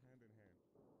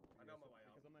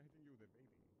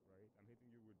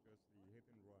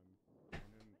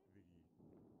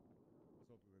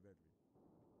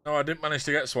 No, I didn't manage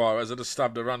to get Suarez. I just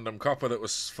stabbed a random copper that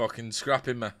was fucking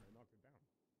scrapping me.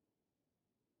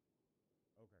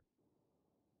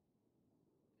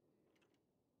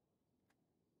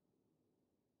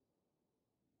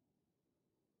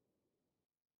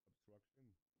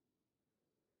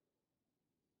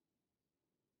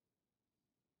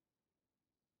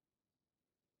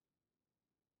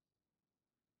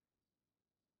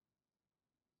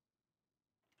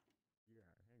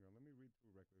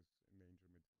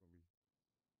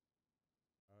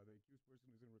 The accused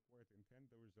person isn't required to intend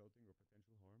the resulting or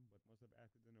potential harm, but must have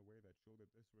acted in a way that showed a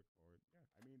disregard. Yeah,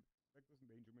 I mean, reckless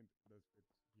endangerment does fit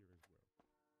here as well.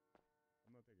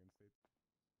 I'm not against it.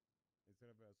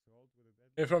 Instead of assault with a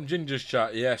deadly... You're from Ginger's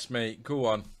chat. Yes, mate. Go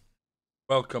on.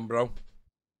 Welcome, bro.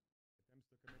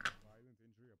 Attempts to commit violent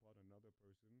injury upon another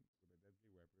person with a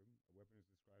deadly weapon. A weapon is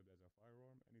described as a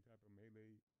firearm, any type of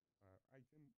melee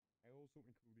item, and also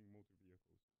including motor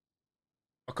vehicles.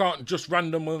 I can't just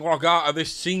randomly log out of this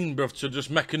scene, bruv, to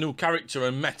just make a new character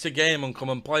and meta game and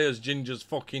come and play as Ginger's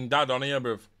fucking dad on here,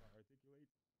 bruv.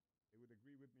 They would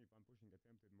agree with me if I'm pushing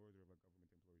attempted murder of a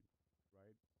government employee,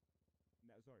 right?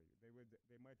 No, sorry, they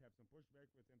might have some pushback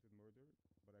for attempted murder,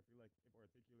 but I feel like if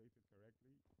articulated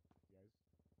correctly, yes.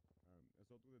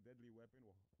 Assault with a deadly weapon,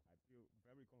 well, I feel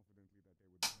very confidently that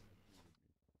they would agree with me,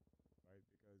 right?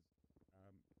 Because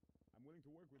I'm willing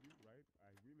to work with you, right?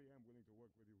 I really am willing to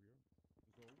work with you here.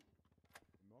 So,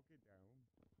 knock it down.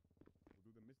 We'll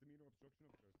do the misdemeanor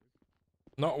obstruction of justice.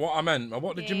 Not what I meant.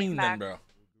 What did you mean then, bro?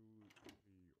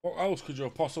 What else could you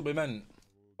have possibly meant?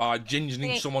 By Ginger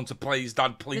needs someone to play his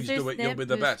dad, please do it, you'll be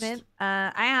the best.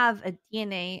 I have a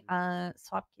DNA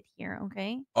swab kit here,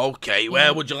 okay? Okay,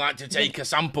 where would you like to take a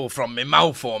sample from? Me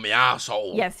mouth or me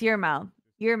arsehole? Yes, your mouth.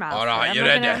 Your mouth. Alright, you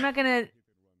ready? I'm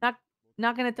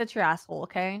not gonna touch your asshole,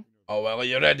 okay? Oh, well, are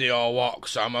you ready or what?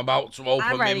 'Cause I'm about to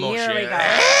open my mush Here we here. go.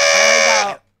 There we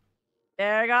go.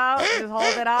 There we go. Just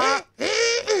hold it up.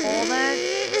 Hold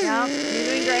it. Yep, you're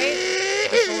doing great.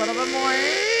 Just a little bit more.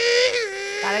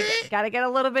 Gotta get a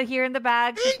little bit here in the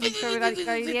bag. Just make sure we got your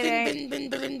DNA.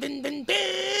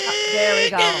 There we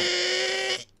go.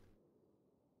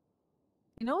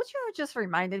 You know what you just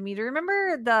reminded me? Do you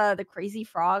remember the crazy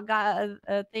frog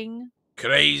thing?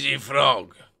 Crazy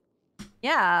frog.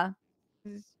 Yeah.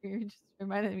 You just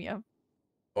reminded me of.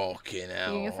 Fucking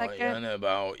hell, Give me a what you second. on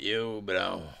about you,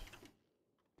 bro?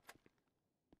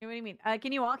 What do you mean?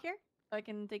 Can you walk here so I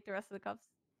can take the rest of the cups?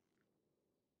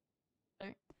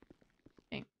 Sorry.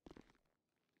 Okay.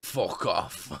 Fuck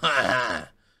off.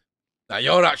 Now,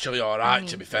 you're actually alright,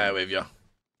 to be fair with you.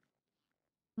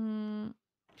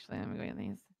 Actually, let me go get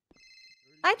these.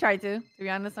 I tried to be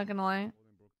honest, not gonna lie.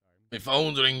 My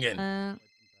phone's ringing.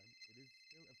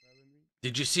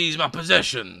 Did you seize my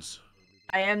possessions?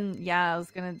 Yeah, I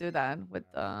was gonna do that with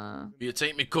Will you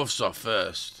take me cuffs off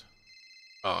first?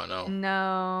 Oh, no.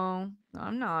 No,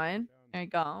 I'm not. There you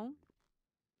go.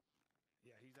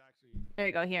 There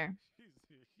you go, here.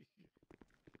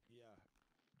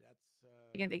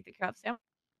 You can take the cuffs, yeah.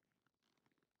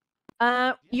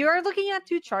 You're looking at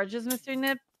 2 charges, Mr.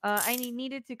 Nip. I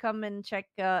needed to come and check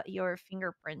your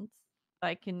fingerprints so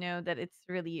I can know that it's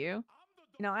really you.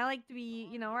 You know, I like to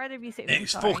be, rather be safe than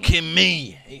It's sorry. fucking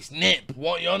me. It's Nip.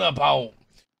 What you on about?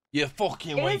 You're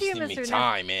fucking It is you, wasting me Mr.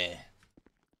 time here.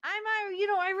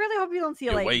 I really hope you don't see it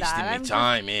You're like wasting that. me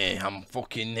time here. I'm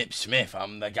fucking Nip Smith.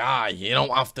 I'm the guy. You don't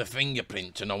have to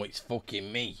fingerprint to know it's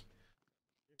fucking me.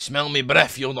 Smell me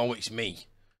breath, you'll know it's me.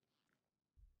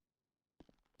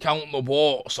 Count the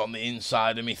warts on the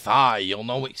inside of me thigh, you'll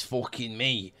know it's fucking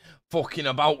me. Fucking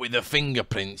about with the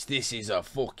fingerprints, this is a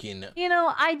fucking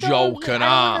I don't joke and a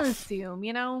want to half. assume,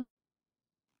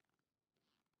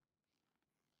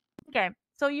 Okay,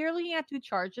 so you're looking at 2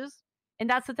 charges, And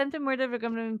that's attempted murder of a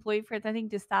government employee for attempting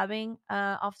to stabbing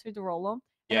Officer DeRollo.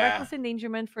 And Yeah. reckless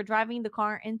endangerment for driving the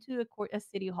car into a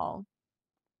city hall.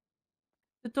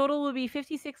 The total will be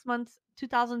 56 months,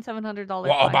 $2,700.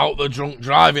 What about the drunk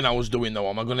driving I was doing, though?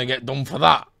 Am I going to get done for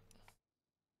that?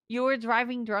 You were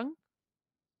driving drunk?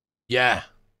 Yeah.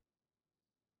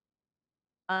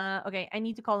 Okay, I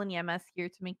need to call an EMS here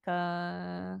to make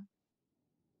a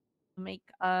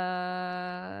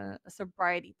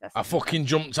sobriety test. I fucking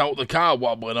jumped out the car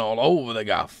wobbling all over the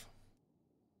gaff.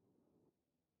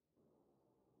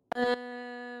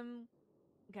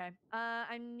 Okay.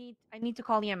 I need to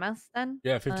call EMS then.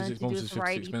 Yeah, 56 to months do a is 56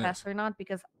 sobriety minutes. test or not,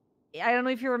 because I don't know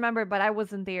if you remember, but I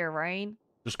wasn't there, right?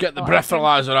 Just get the So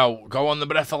breathalyzer out. Go on the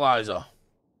breathalyzer.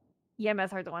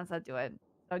 EMS are the ones that do it.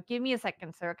 So give me a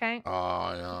second, sir. Okay.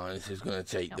 Oh no, this is gonna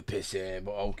take the piss here,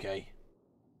 but okay.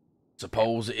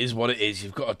 Suppose it is what it is.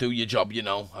 You've got to do your job, you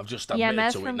know. I've just admitted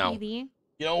EMS to it from now. PD.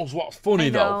 You know what's funny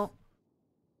though?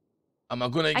 Am I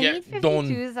gonna I get need done?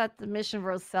 52s at the Mission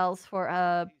Road cells for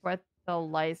a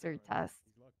breathalyzer test.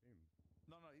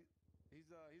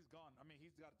 He's gone. I mean,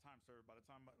 he's got time, sir. By the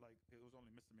time, like, it was only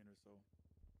misdemeanor, so.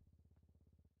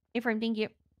 Affirm, thank you.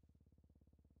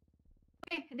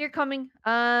 Okay, they're coming.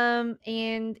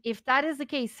 And if that is the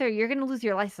case, sir, you're gonna lose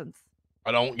your license.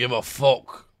 I don't give a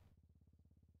fuck.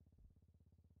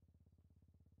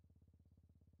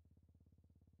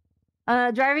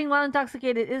 Driving while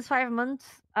intoxicated is 5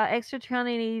 months. Extra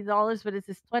 $280, but it's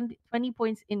just 20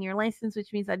 points in your license,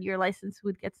 which means that your license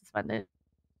would get suspended.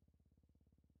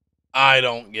 I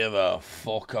don't give a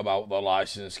fuck about the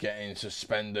license getting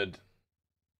suspended.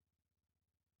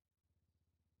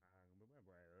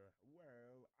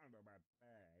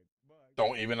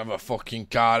 Don't even have a fucking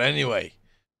car anyway.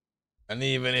 And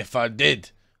even if I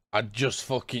did, I'd just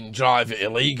fucking drive it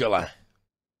illegally.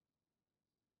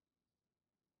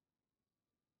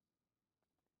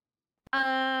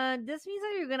 This means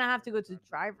that you're gonna have to go to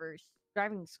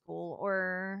driving school,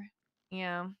 or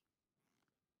yeah.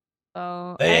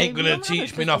 So They ain't gonna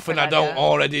teach me nothing I don't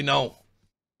already know.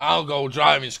 I'll go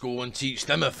driving school and teach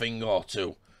them a thing or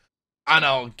two. And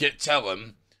I'll tell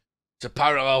them to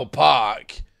parallel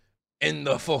park in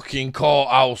the fucking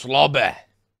courthouse lobby.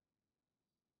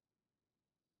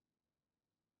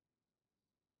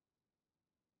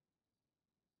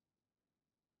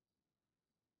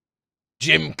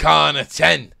 Jim Carner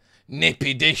 10, Nip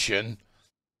Edition,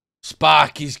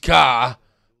 Sparky's car,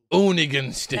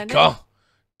 Hoonigan sticker,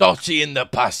 Dotty in the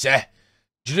passe,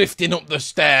 drifting up the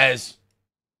stairs.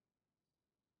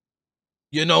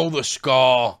 You know the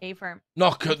score. A-firm.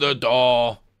 Knock at the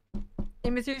door.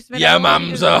 Hey, Mr. Smith, Yeah,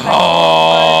 mam's a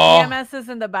whore. EMS is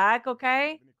in the back,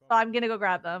 okay? So I'm gonna go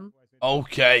grab them.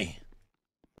 Okay.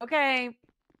 Okay.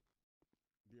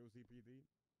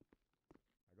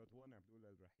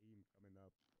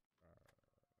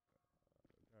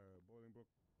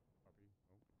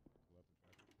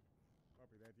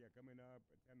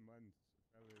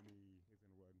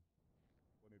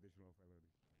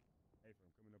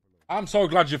 I'm so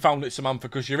glad you found it, Samantha,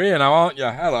 because you're here now, aren't you?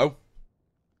 Hello.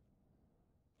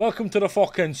 Welcome to the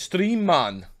fucking stream,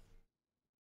 man.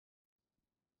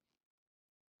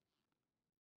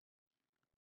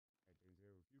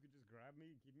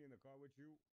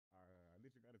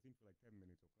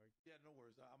 Yeah, no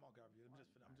worries. I'm all grab you.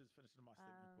 I'm just finishing my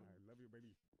statement. I love you,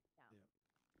 baby. Yeah.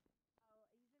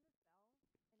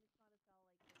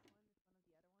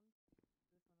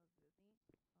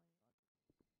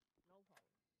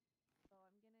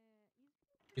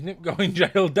 Isn't it going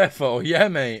jail defo? Yeah,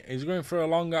 mate. He's going for a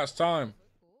long ass time.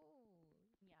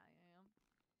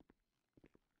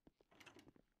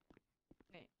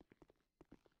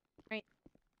 Right.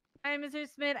 Hi, Mr.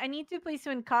 Smith. I need to place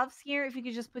you in cuffs here. If you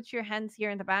could just put your hands here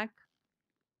in the back.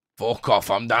 Fuck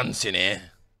off, I'm dancing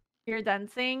here. You're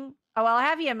dancing? Oh, well, I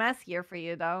have EMS here for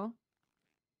you, though.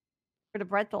 For the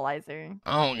breathalyzer.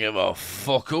 I don't give a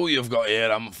fuck who you've got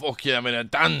here. I'm fucking having a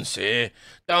dance here.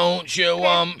 Don't you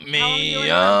want me?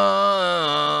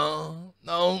 Oh,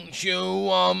 don't you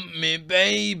want me,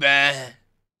 baby?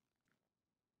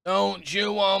 Don't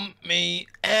you want me?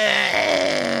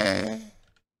 Hey,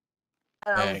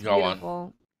 go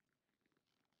on.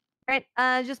 Right,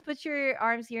 just put your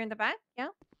arms here in the back, yeah?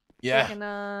 Yeah. So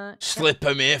can, Slip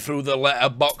him here through the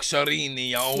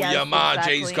letterboxerini, oh. Yes, Your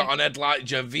Marjay's exactly. got an head like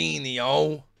Javini,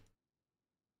 oh.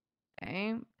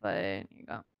 Okay, but here you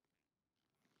go.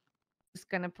 Just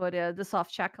gonna put the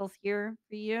soft shackles here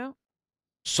for you.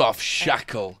 Soft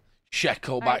shackle.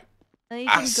 Shekel back. Then you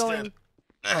can go Bastard.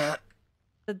 in.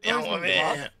 The door's over gonna be here.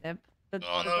 locked, Nip.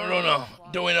 On a runner.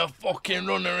 Doing a fucking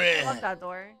runner here. Lock that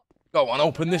door. Go on,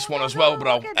 open this one as no, well,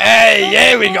 bro. look at Hey, that.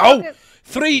 here we Look go. at-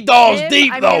 3 doors Nib,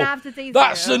 deep, I'm gonna though. have to taser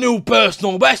That's you. the new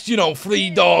personal best, you know, 3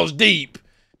 doors deep.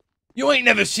 You ain't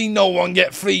never seen no one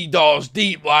get 3 doors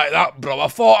deep like that, bro. I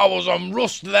thought I was on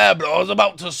rust there, bro. I was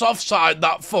about to soft side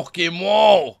that fucking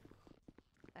wall.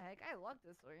 Heck, I love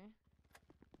this one.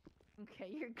 Okay,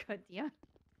 you're good, yeah.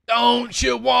 Don't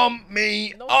you want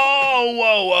me? Oh,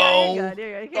 whoa, whoa. Yeah, you're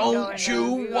good. Keep Don't going,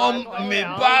 you Nib. want got me,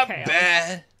 it.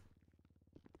 baby?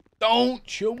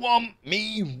 Don't you want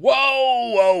me?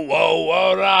 Whoa, whoa, whoa.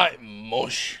 All right,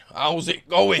 mush. How's it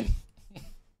going?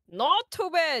 Not too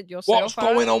bad. Yourself. What's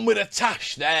going on with a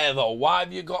tash there, though? Why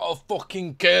have you got a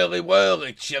fucking curly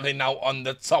whirly chilling out on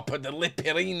the top of the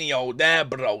liperinio there,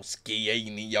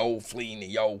 broski-inio,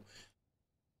 fleenio?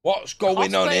 What's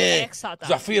going on here?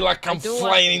 Because I feel like I'm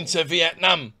flying into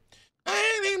Vietnam.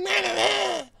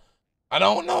 I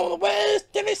don't know the words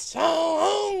to this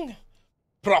song.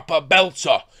 Proper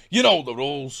belter. You know the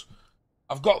rules.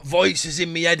 I've got voices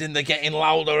in my head and they're getting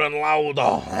louder and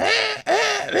louder.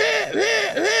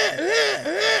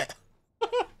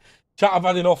 Chat, I've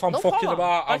had enough. I'm fucking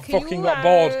about. I've fucking got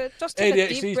bored. Just take a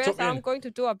deep ADHD's breath. took me in. I'm going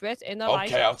to do a breath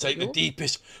analyzer. Okay, I'll take the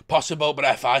deepest possible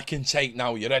breath I can take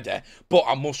now. You ready? But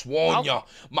I must warn you,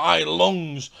 my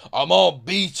lungs are more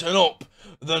beaten up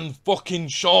than fucking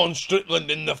Sean Strickland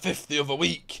in the 50th of a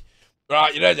week.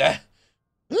 Right, you ready?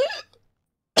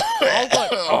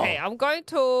 Okay, I'm going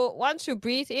to, once you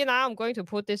breathe in, I'm going to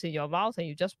put this in your mouth and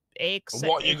you just exhale.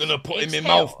 What are you going to put in my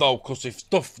mouth, though? Because if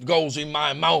stuff goes in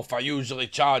my mouth, I usually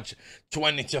charge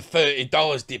 $20 to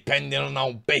 $30, depending on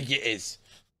how big it is.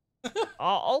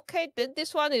 Oh, okay, then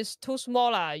this one is too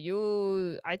small. I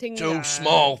think... Too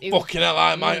small. Fucking hell,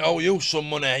 I might owe you some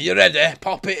money. You ready?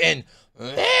 Pop it in.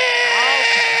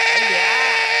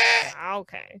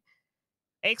 Okay.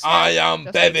 Exhale. I am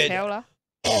Just bedded. exhale.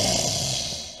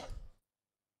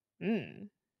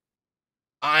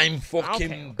 I'm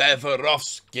fucking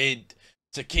Beverovskid.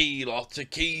 Tequila,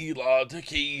 tequila,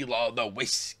 tequila, the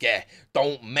whiskey.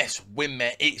 Don't mess with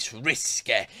me, it's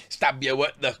risky. Stab you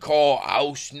at the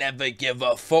courthouse, never give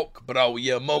a fuck, bro.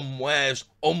 Your mum wears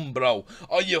Umbro.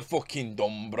 Are you fucking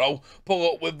dumb, bro?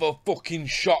 Pull up with a fucking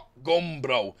shotgun,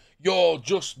 bro. You're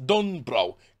just done,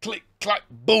 bro. Click, clack,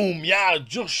 boom, yeah, I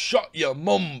just shot your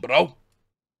mum, bro.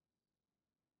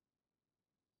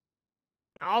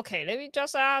 Okay, let me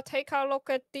just take a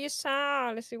look at this.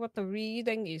 Let's see what the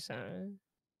reading is.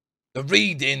 The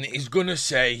reading is gonna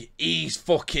say he's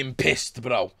fucking pissed,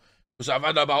 bro. Because I've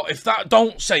had about, if that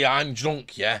don't say I'm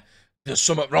drunk, yeah, there's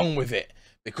something wrong with it.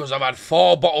 Because I've had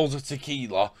 4 bottles of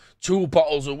tequila, 2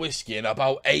 bottles of whiskey, and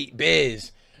about 8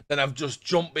 beers. Then I've just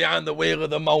jumped behind the wheel of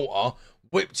the motor,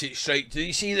 whipped it straight to,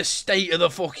 you see the state of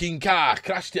the fucking car?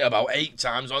 Crashed it about 8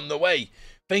 times on the way.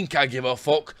 Think I give a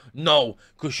fuck? No,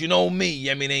 because you know me,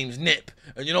 yeah, my name's Nip.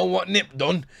 And you know what Nip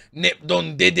done? Nip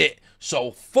done did it.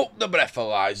 So fuck the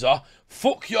breathalyzer,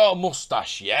 fuck your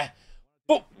mustache, yeah?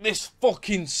 Fuck this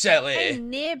fucking cell here. Hey,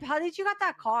 Nib, how did you get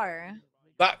that car?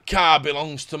 That car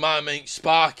belongs to my mate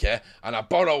Sparky, and I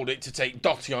borrowed it to take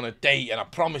Dottie on a date, and I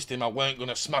promised him I weren't going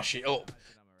to smash it up.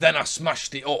 Then I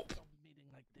smashed it up.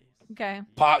 Okay.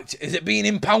 Parked. Is it being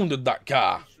impounded, that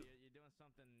car?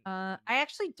 I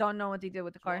actually don't know what they did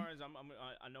with the car. I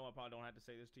know I probably don't have to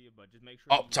say this to you, but just make sure.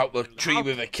 Hopped out the tree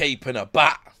with a cape and a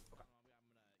bat.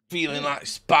 Feeling like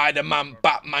Spider-Man,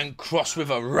 Batman crossed with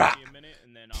a rat.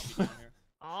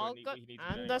 Oh, good.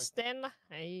 Understand.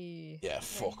 Hey. Yeah,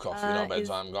 fuck off. You know,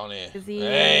 bedtime gone here. He,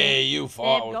 hey, you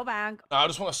thought. Go back. No, I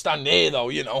just want to stand here, though,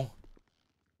 you know.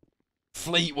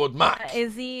 Fleetwood Mac.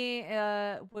 Is he,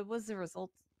 what was the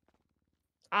result?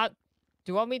 Do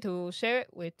you want me to share it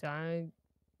with, you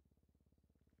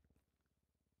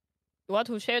want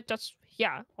to share it just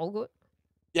here? All good.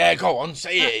 Yeah, go on,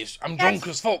 say it. I'm drunk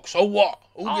as fuck, so what?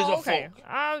 Who gives a fuck?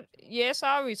 Yes,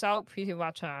 our result pretty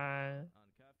much,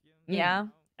 yeah.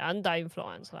 Under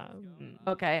influence.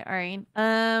 Okay, all right.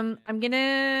 I'm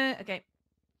gonna, okay.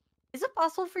 Is it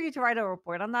possible for you to write a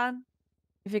report on that?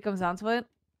 If it comes down to it?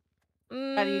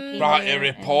 Write a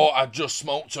report, I just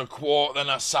smoked a quart, then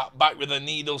I sat back with a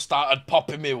needle, started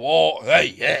popping me water.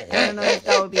 Hey, yeah. I don't know if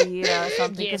that would be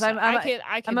something, because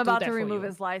Yes, I'm about to remove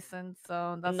his license,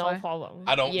 so that's no why. problem.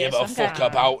 I don't give a fuck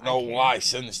about no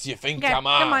license. Do you think I'm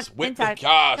ass? Whip the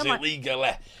cars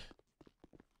illegally.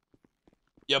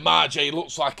 Your Marjay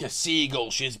looks like a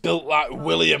seagull. She's built like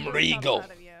William Regal.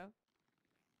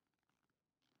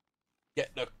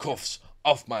 Get the cuffs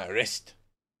off my wrist.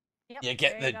 Yep, you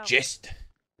get the go. gist.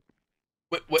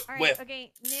 Whip.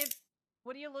 Okay, Nib,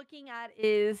 what you're looking at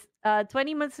is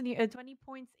 20 months in your 20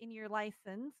 points in your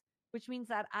license, which means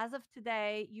that as of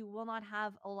today, you will not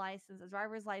have a license, a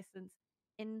driver's license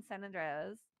in San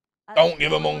Andreas. Don't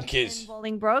give a monkeys. In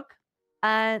Bolingbrook.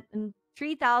 and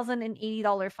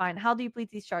 $3,080 fine. How do you plead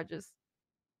these charges?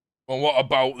 Well, what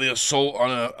about the assault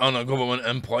on a government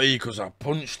employee? Because I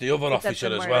punched the other officer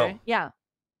Attempted as murder. well. Yeah.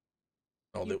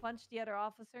 No, You punched the other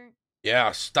officer? yeah,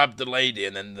 I stabbed the lady,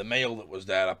 and then the male that was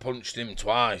there, I punched him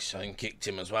twice and kicked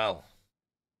him as well.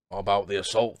 What about the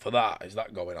assault for that? Is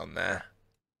that going on there?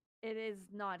 It is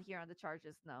not here on the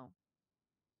charges, no.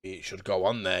 It should go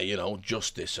on there, you know,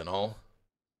 justice and all.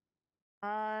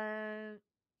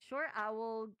 Sure. I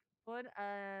will put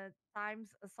times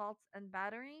assaults and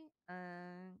battery.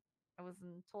 I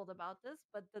wasn't told about this,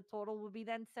 but the total will be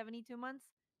then 72 months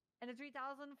and a $3,500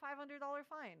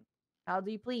 fine. How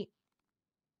do you plead?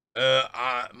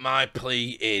 My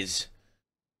plea is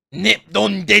Nip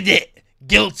done did it.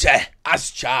 Guilty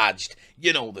as charged.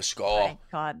 You know the score. Thank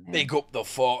God, man. Big up the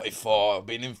 44.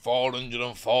 Been in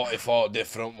 444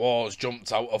 different wars.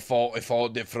 Jumped out of 44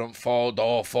 different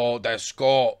 4-door Ford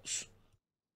Escorts.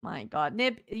 My God,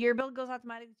 Nip, your bill goes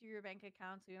automatically to your bank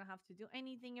account, so you don't have to do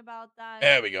anything about that.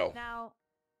 There we go. Now,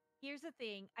 here's the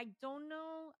thing. I don't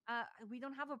know. We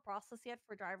don't have a process yet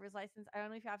for driver's license. I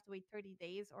don't know if you have to wait 30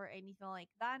 days or anything like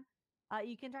that.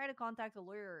 You can try to contact a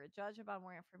lawyer or a judge about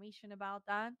more information about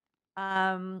that.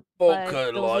 Fuck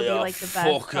a lawyer, like the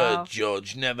fuck best, a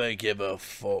judge, never give a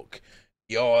fuck.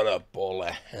 You're a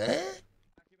bully, huh?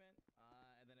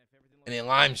 Any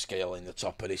lime scale in the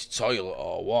top of this toilet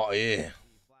or what here?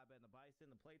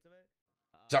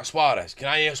 Is that Suarez? Can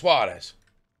I hear Suarez?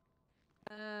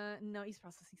 No, he's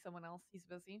processing someone else. He's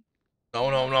busy.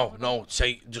 No.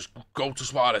 Say, just go to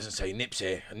Suarez and say, Nip's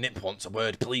here. And Nip wants a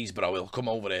word, please, bro. He'll come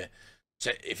over here.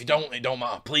 Say, if you don't, it don't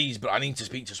matter. Please, but I need to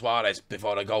speak to Suarez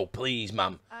before I go. Please,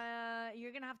 ma'am.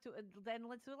 You're gonna have to. Then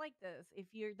let's do it like this. If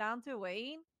you're down to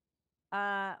wait,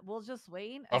 we'll just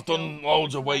wait. I've done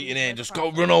loads of waiting here. Just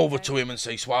go run over to him and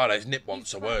say, Suarez, Nip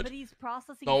wants a word. But he's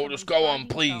processing. No, just go on,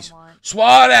 please. Someone.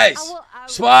 Suarez!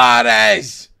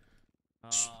 Suarez!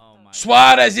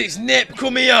 Suarez, it's Nip.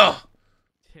 Come here.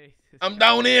 I'm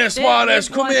down here, Suarez.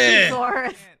 Come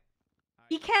here.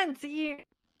 He can't see.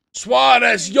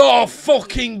 Suarez, you're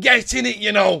fucking getting it,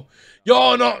 you know.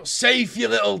 You're not safe, you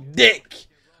little dick.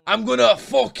 I'm gonna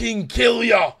fucking kill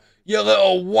you, you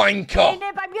little wanker. Hey,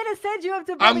 Nip, I'm gonna send you up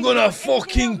to. I'm gonna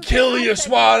fucking kill you,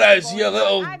 Suarez, you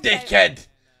little dickhead.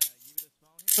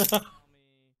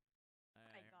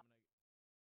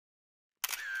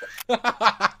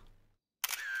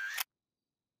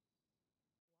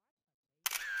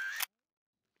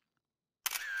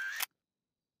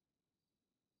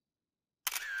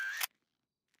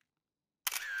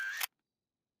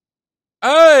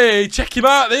 Hey, check him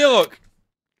out there, look.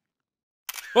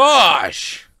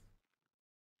 Bosh.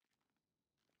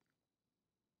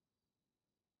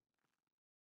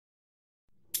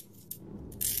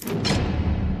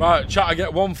 Right, chat, I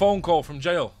get one phone call from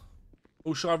jail.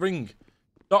 Who shall I ring?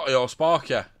 Dotty or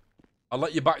Sparky? I'll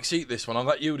let you backseat this one, I'll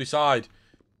let you decide.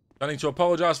 I need to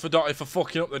apologise for Dotty for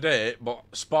fucking up the date, but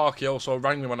Sparky also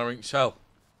rang me when I ring cell.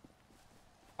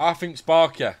 I think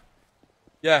Sparky.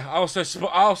 Yeah, I'll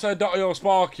say Dotty or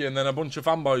Sparky, and then a bunch of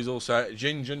fanboys will say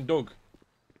Ginge and Doug.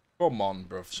 Come on,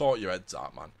 bruv, sort your heads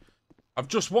out, man. I've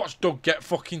just watched Doug get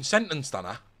fucking sentenced,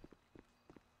 Anna.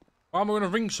 Why am I going to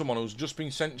ring someone who's just been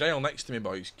sent jail next to me,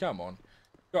 boys? Come on.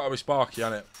 Gotta be Sparky,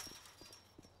 innit?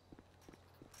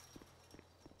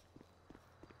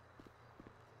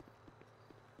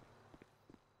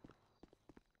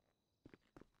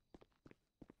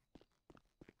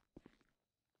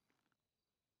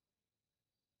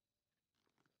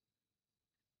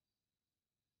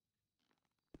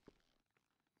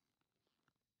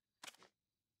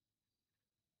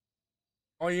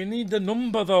 Oh, you need the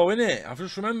number though, innit? I've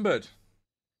just remembered.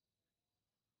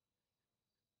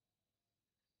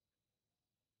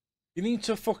 You need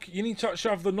to actually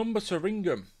have the number to ring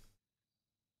them.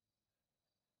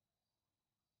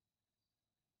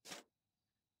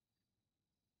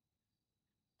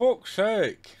 Fuck's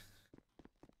sake.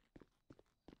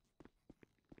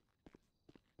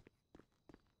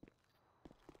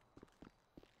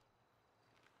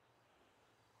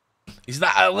 Is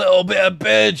that a little bit of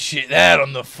bird shit there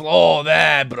on the floor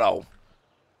there, bro?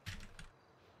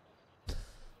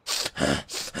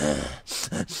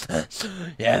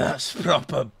 Yeah, that's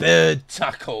proper bird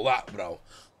tackle, that, bro.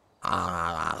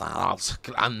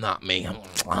 And that, me.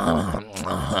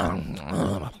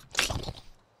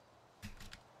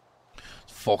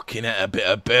 Fucking ate a bit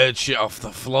of bird shit off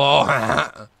the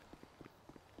floor.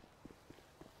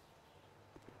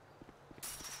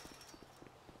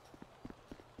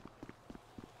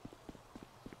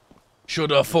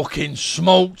 Should have fucking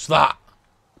smoked that.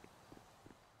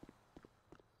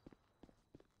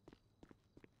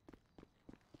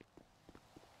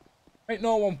 Ain't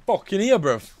no one fucking here,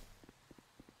 bruv.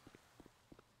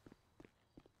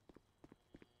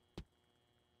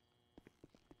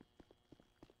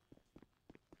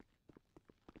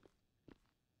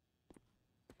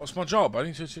 What's my job? I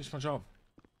need to switch my job.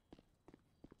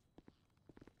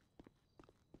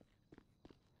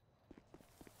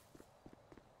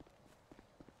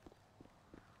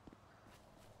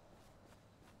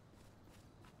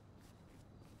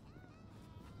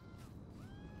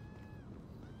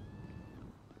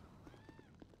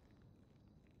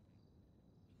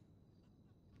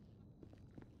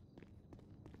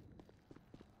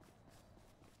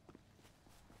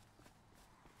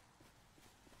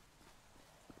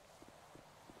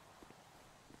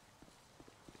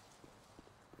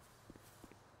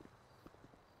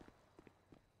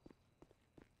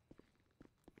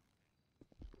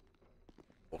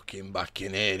 Fucking back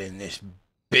in here in this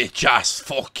bitch ass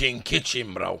fucking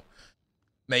kitchen, bro.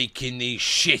 Making these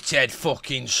shithead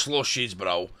fucking slushies,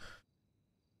 bro.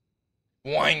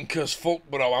 Wank as fuck,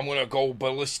 bro. I'm gonna go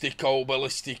ballistico,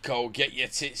 ballistico. Get your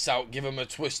tits out, give them a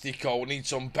twistico. Need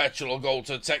some petrol, go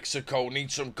to Texaco.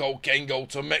 Need some cocaine, go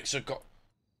to Mexico.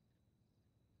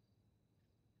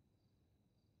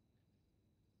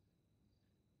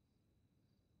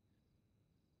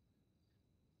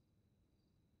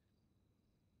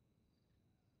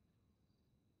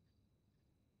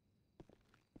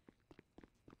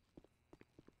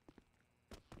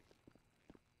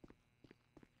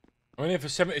 I'm in here for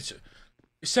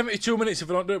 72 minutes if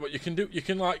I don't do it, but you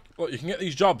can like, look, you can get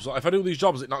these jobs. Like, if I do these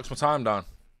jobs, it knocks my time down.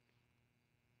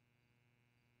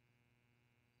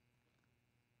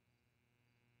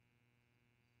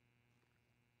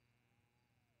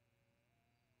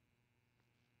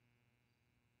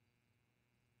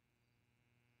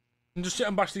 And just sit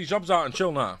and bash these jobs out and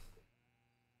chill now.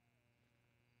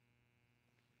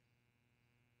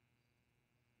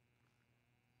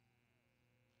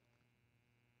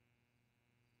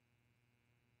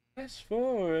 It's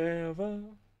forever.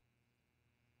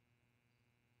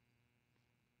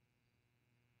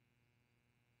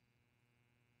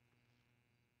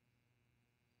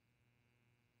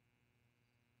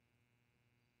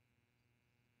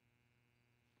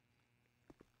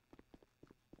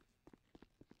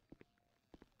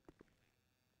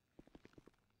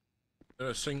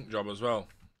 A sink job as well.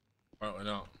 Apparently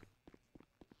not.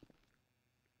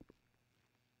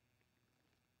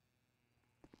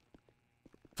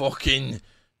 Fucking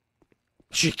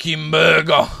chicken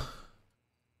burger.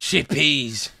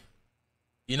 Chippies.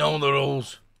 You know the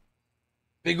rules.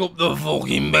 Pick up the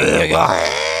fucking burger.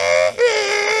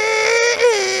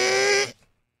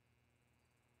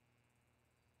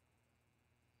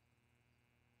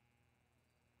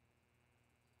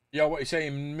 Yo, what you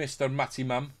saying, Mr. Matty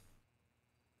Mum?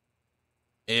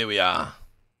 Here we are.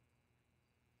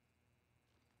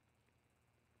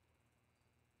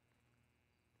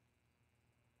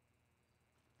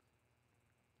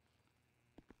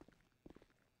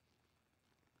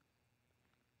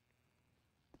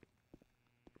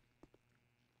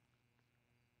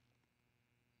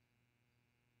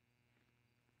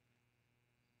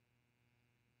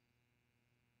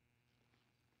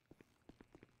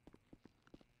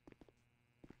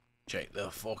 Check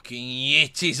the fucking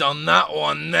yitties on that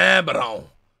one there, bro.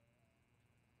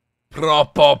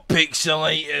 Proper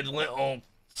pixelated little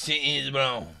cities,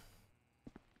 bro.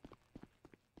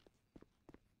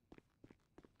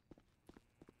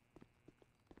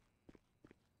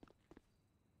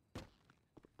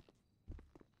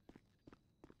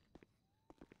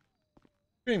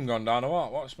 Stream gone down or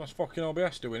what? What's my fucking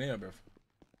OBS doing here, bruv?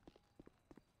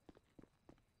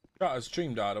 Chatter's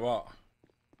stream died or what?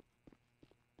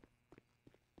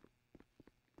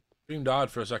 Stream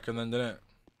died for a second then, didn't it?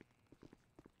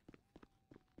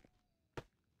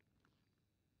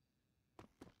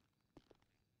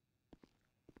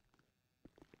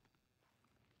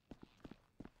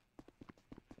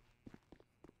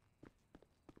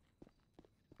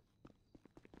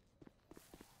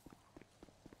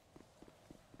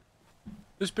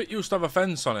 This bit used to have a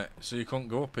fence on it, so you couldn't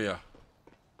go up here.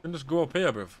 You can just go up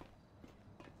here, bruv.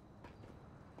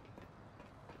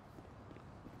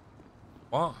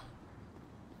 What?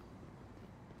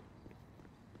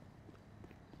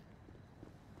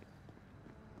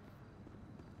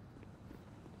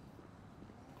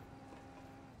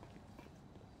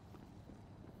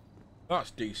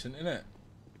 That's decent, isn't it?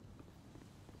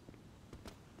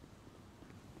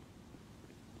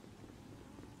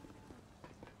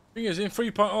 Thing is, in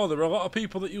 3.0, there were a lot of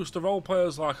people that used to roleplay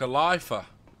as like a lifer.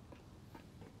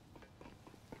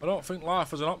 I don't think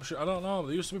lifer's an option. I don't know.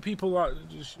 There used to be people that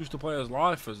just used to play as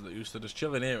lifers that used to just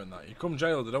chill in here and that. You come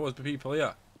jail, there'd always be people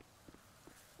here.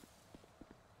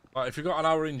 Like, if you got an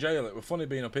hour in jail, it was funny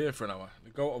being up here for an hour.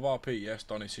 The goat of RP, yes,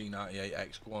 Donny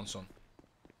C98X. Go on, son.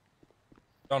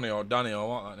 Donny or Danny or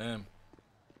what that name.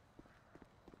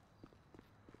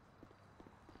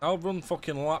 I'll run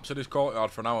fucking laps of this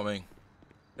courtyard for an hour, me.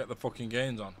 Get the fucking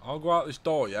gains on. I'll go out this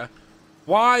door, yeah?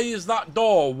 Why is that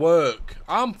door work?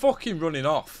 I'm fucking running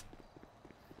off.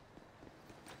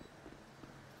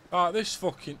 Alright, this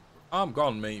fucking... I'm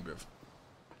gone, mate, bruv.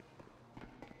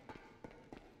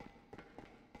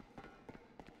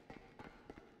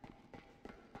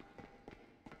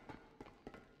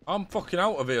 I'm fucking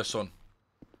out of here, son.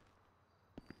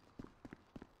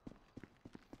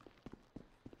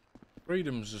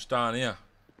 Freedom's just down here.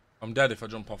 I'm dead if I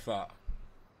jump off that.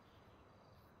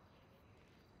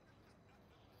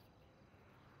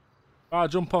 If I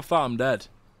jump off that, I'm dead.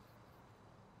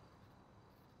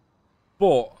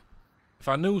 But, if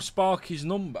I knew Sparky's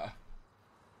number,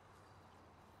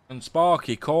 and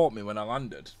Sparky caught me when I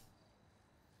landed.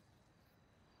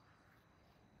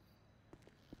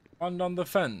 Land on the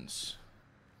fence.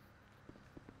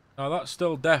 No, that's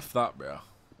still death, that, bro.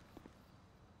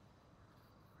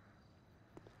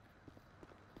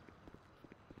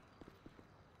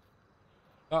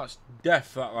 That's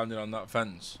death, that landing on that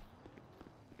fence.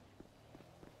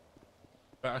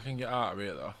 Bet I can get out of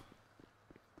here, though.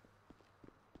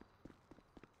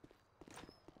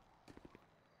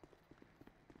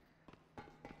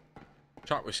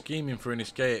 Chat, we're scheming for an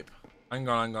escape. Hang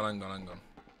on, hang on, hang on, hang on.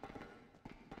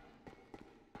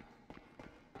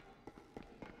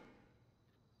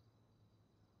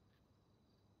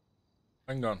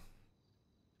 Hang on.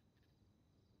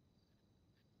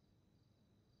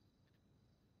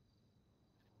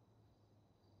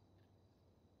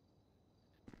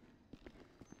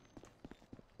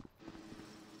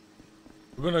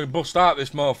 We're gonna bust out this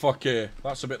motherfucker.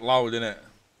 That's a bit loud, innit?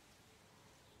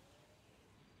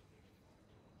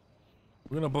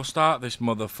 We're gonna bust out this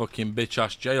motherfucking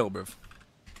bitch-ass jail, bruv.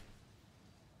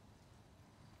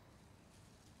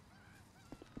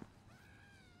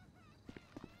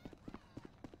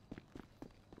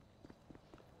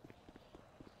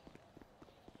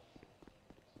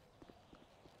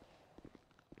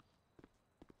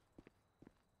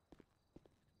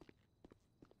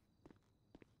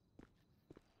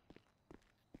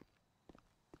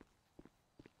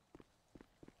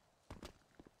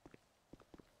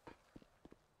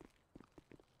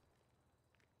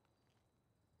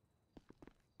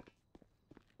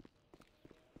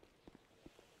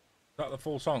 Is that the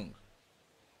full song?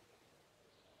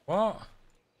 What?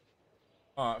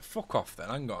 Alright, fuck off then,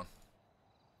 hang on.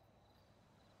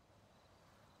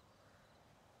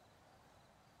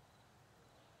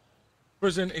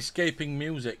 Prison escaping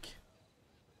music.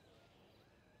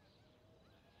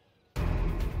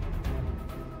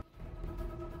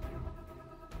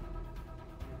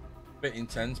 Bit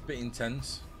intense, bit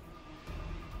intense.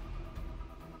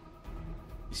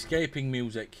 Escaping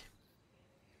music.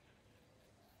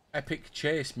 Epic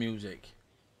chase music.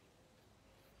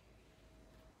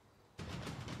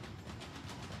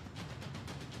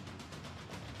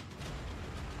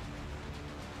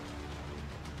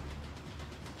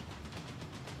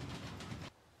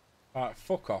 Alright,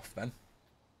 fuck off then.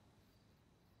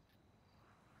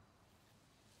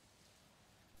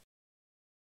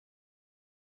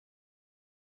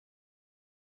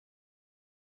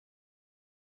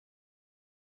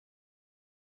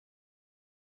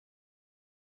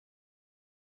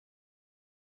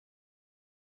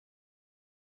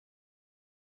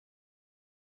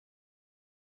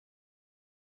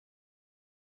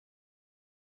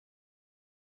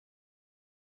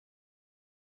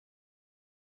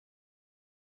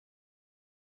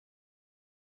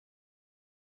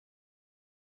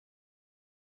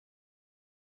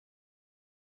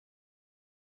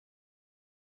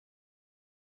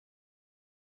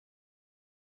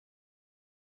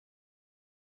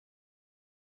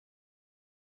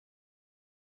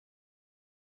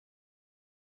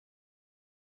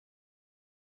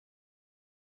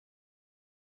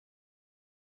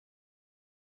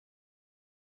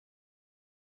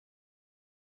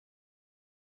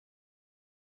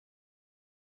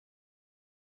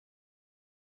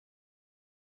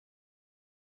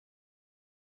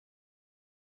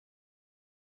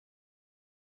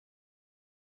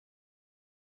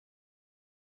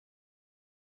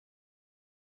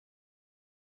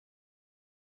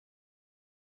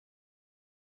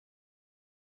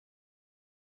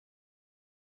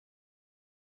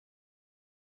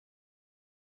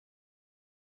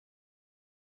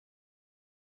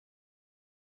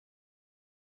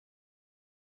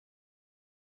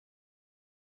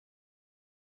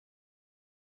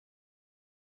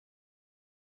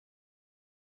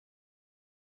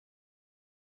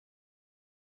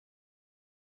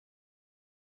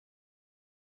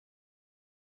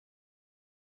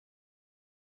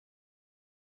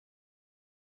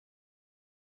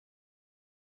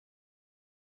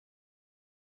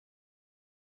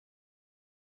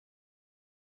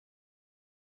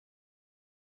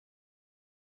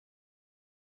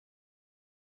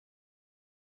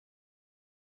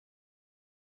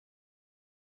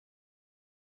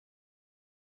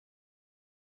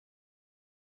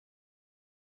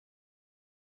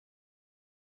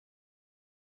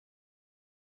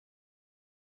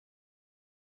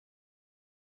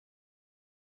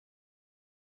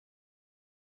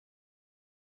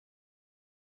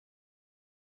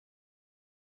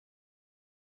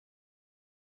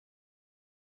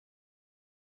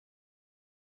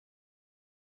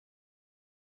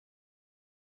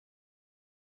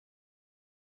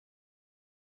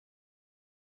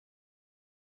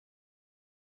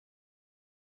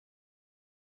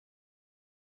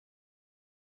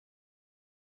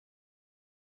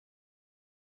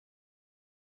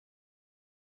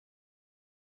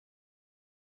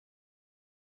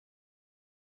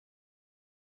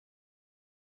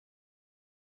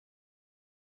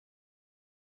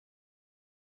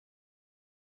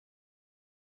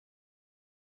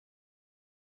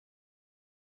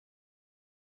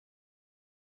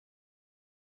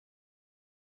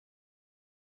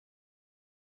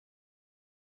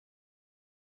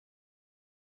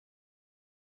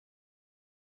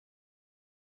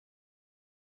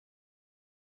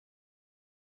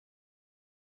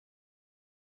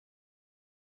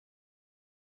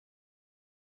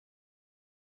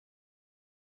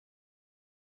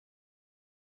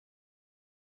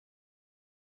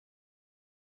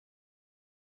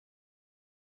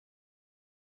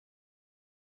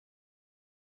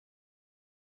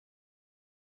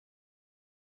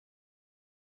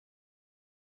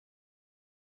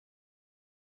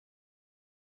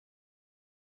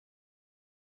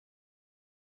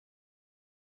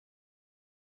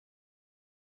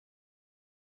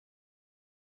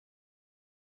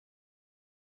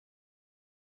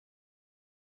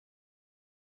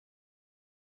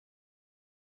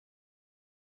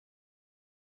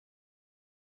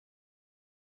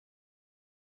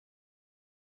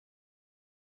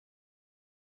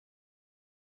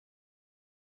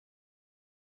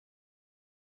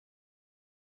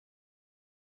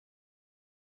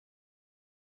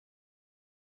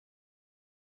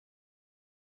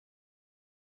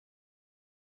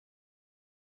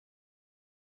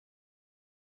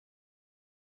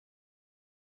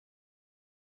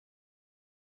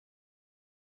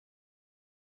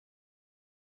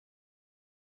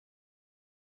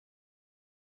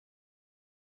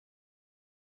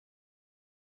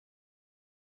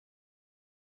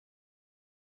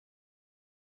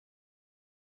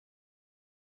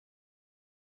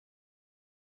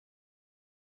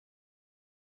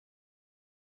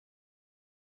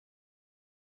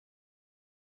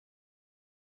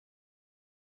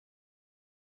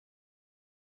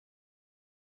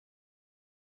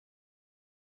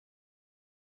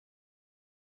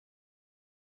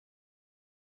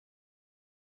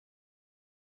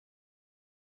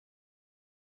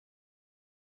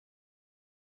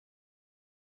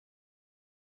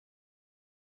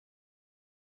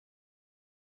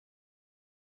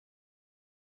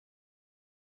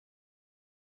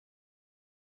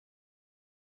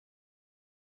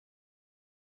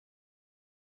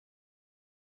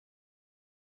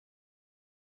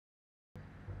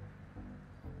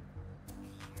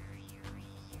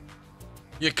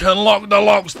 You can lock the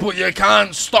locks, but you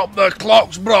can't stop the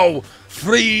clocks, bro.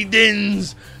 3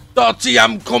 dins. Dotty,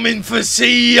 I'm coming for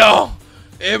see ya.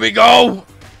 Here we go.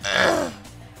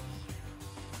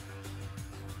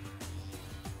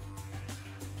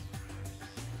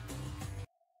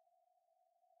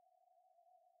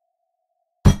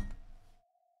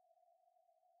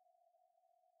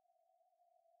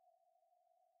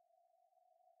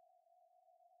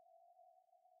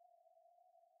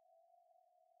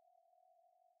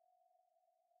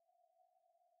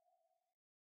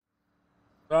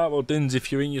 Right, well, Dins,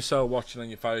 if you're in your cell watching on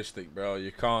your Fire Stick, bro,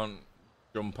 you can't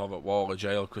jump off at wall of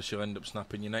jail because you'll end up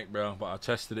snapping your neck, bro. But I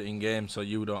tested it in game, so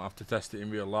you don't have to test it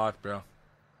in real life, bro.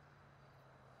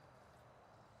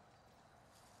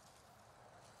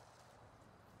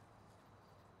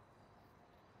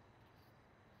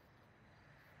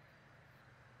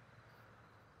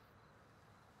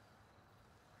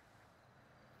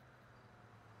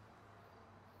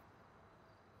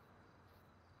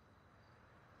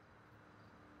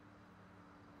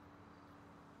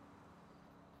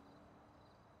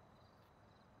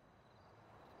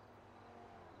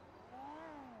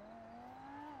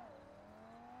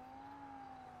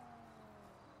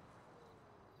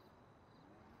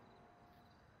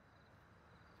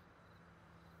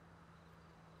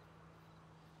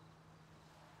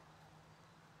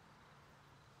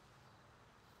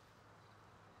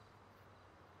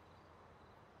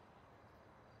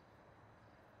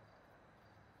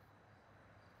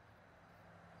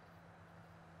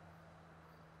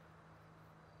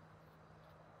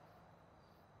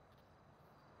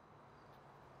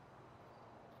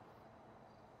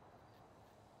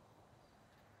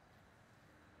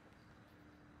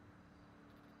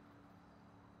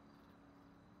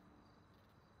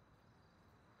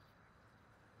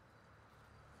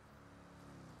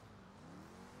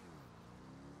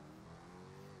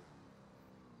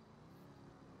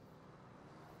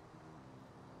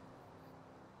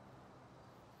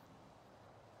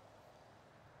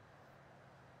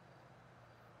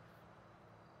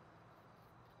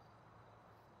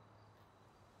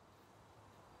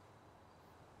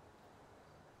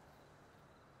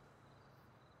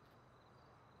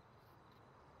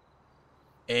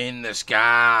 In the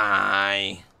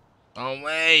sky, on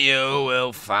where you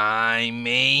will find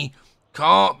me,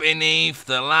 caught beneath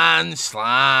the landslide.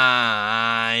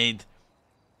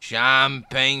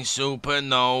 Champagne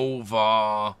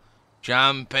supernova,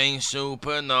 champagne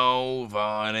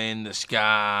supernova in the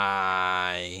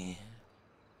sky.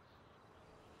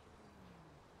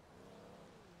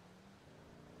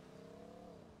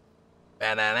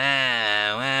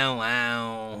 Ba-da-da, wow,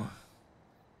 wow.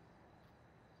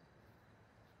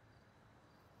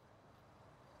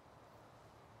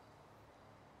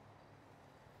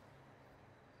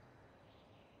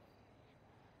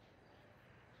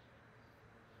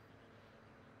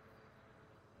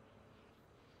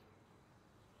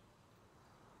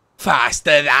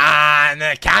 Faster than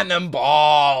a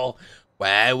cannonball.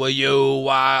 Where were you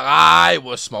while I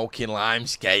was smoking lime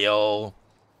scale?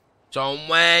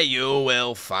 Somewhere you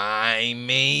will find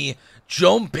me,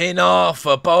 jumping off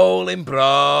a bowling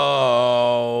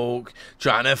broke,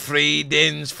 trying to free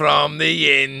Dins from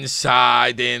the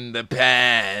inside in the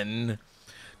pen.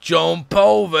 Jump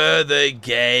over the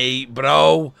gate,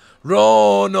 bro.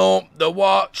 Run up the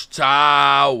watchtower.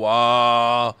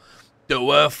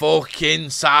 Do a fucking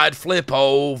side flip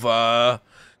over.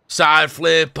 Side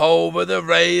flip over the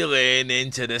railing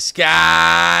into the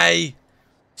sky.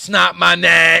 Snap my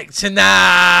neck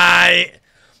tonight.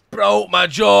 Broke my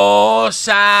jaw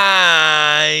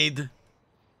side.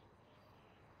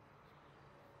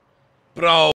 Bro.